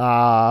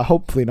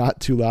 hopefully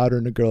not too loud or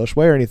in a girlish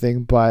way or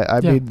anything, but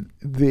I mean,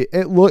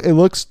 it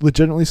looks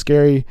legitimately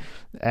scary,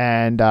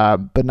 and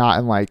but not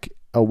in like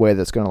a way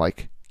that's going to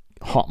like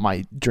haunt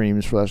my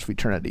dreams for the rest of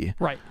eternity.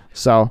 Right.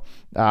 So,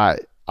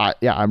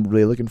 I'm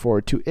really looking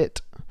forward to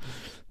it.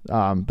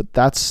 But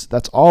that's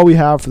all we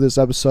have for this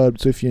episode.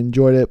 So if you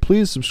enjoyed it,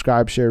 please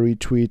subscribe, share,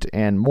 retweet,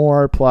 and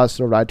more. Plus,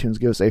 over iTunes,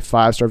 give us a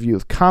 5-star review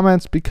with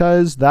comments,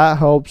 because that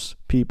helps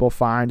people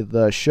find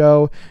the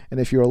show. And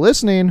if you're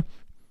listening,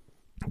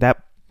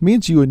 that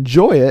means you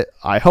enjoy it,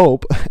 I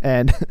hope.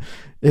 And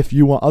if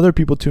you want other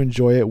people to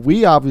enjoy it,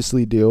 we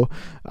obviously do.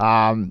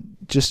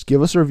 Just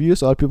give us a review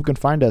so other people can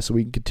find us, so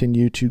we can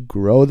continue to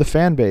grow the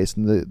fan base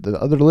and the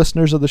other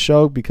listeners of the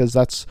show, because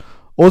that's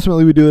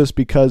ultimately, we do this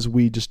because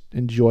we just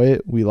enjoy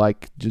it. We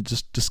like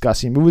just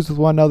discussing movies with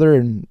one another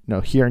and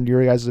hearing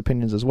your guys'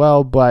 opinions as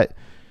well. But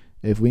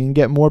if we can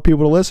get more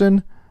people to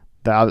listen,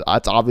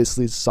 that's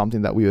obviously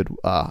something that we would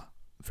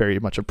very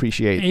much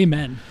appreciate.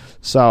 Amen.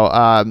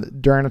 So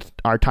during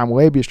our time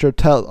away, be sure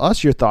to tell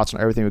us your thoughts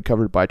on everything we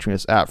covered by tweeting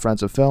us at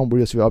Friends of Film.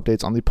 We'll just give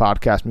updates on the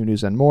podcast, movie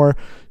news, and more.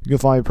 You can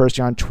follow me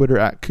personally on Twitter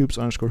at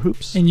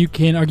Coops_Hoops. And you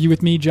can argue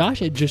with me,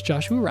 Josh, at just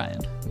Joshua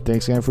Ryan.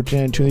 Thanks again for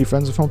tuning in to the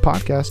Friends of Film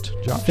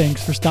podcast, Josh.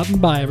 Thanks for stopping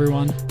by,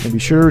 everyone. And be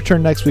sure to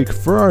return next week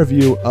for our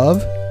review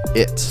of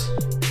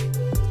It.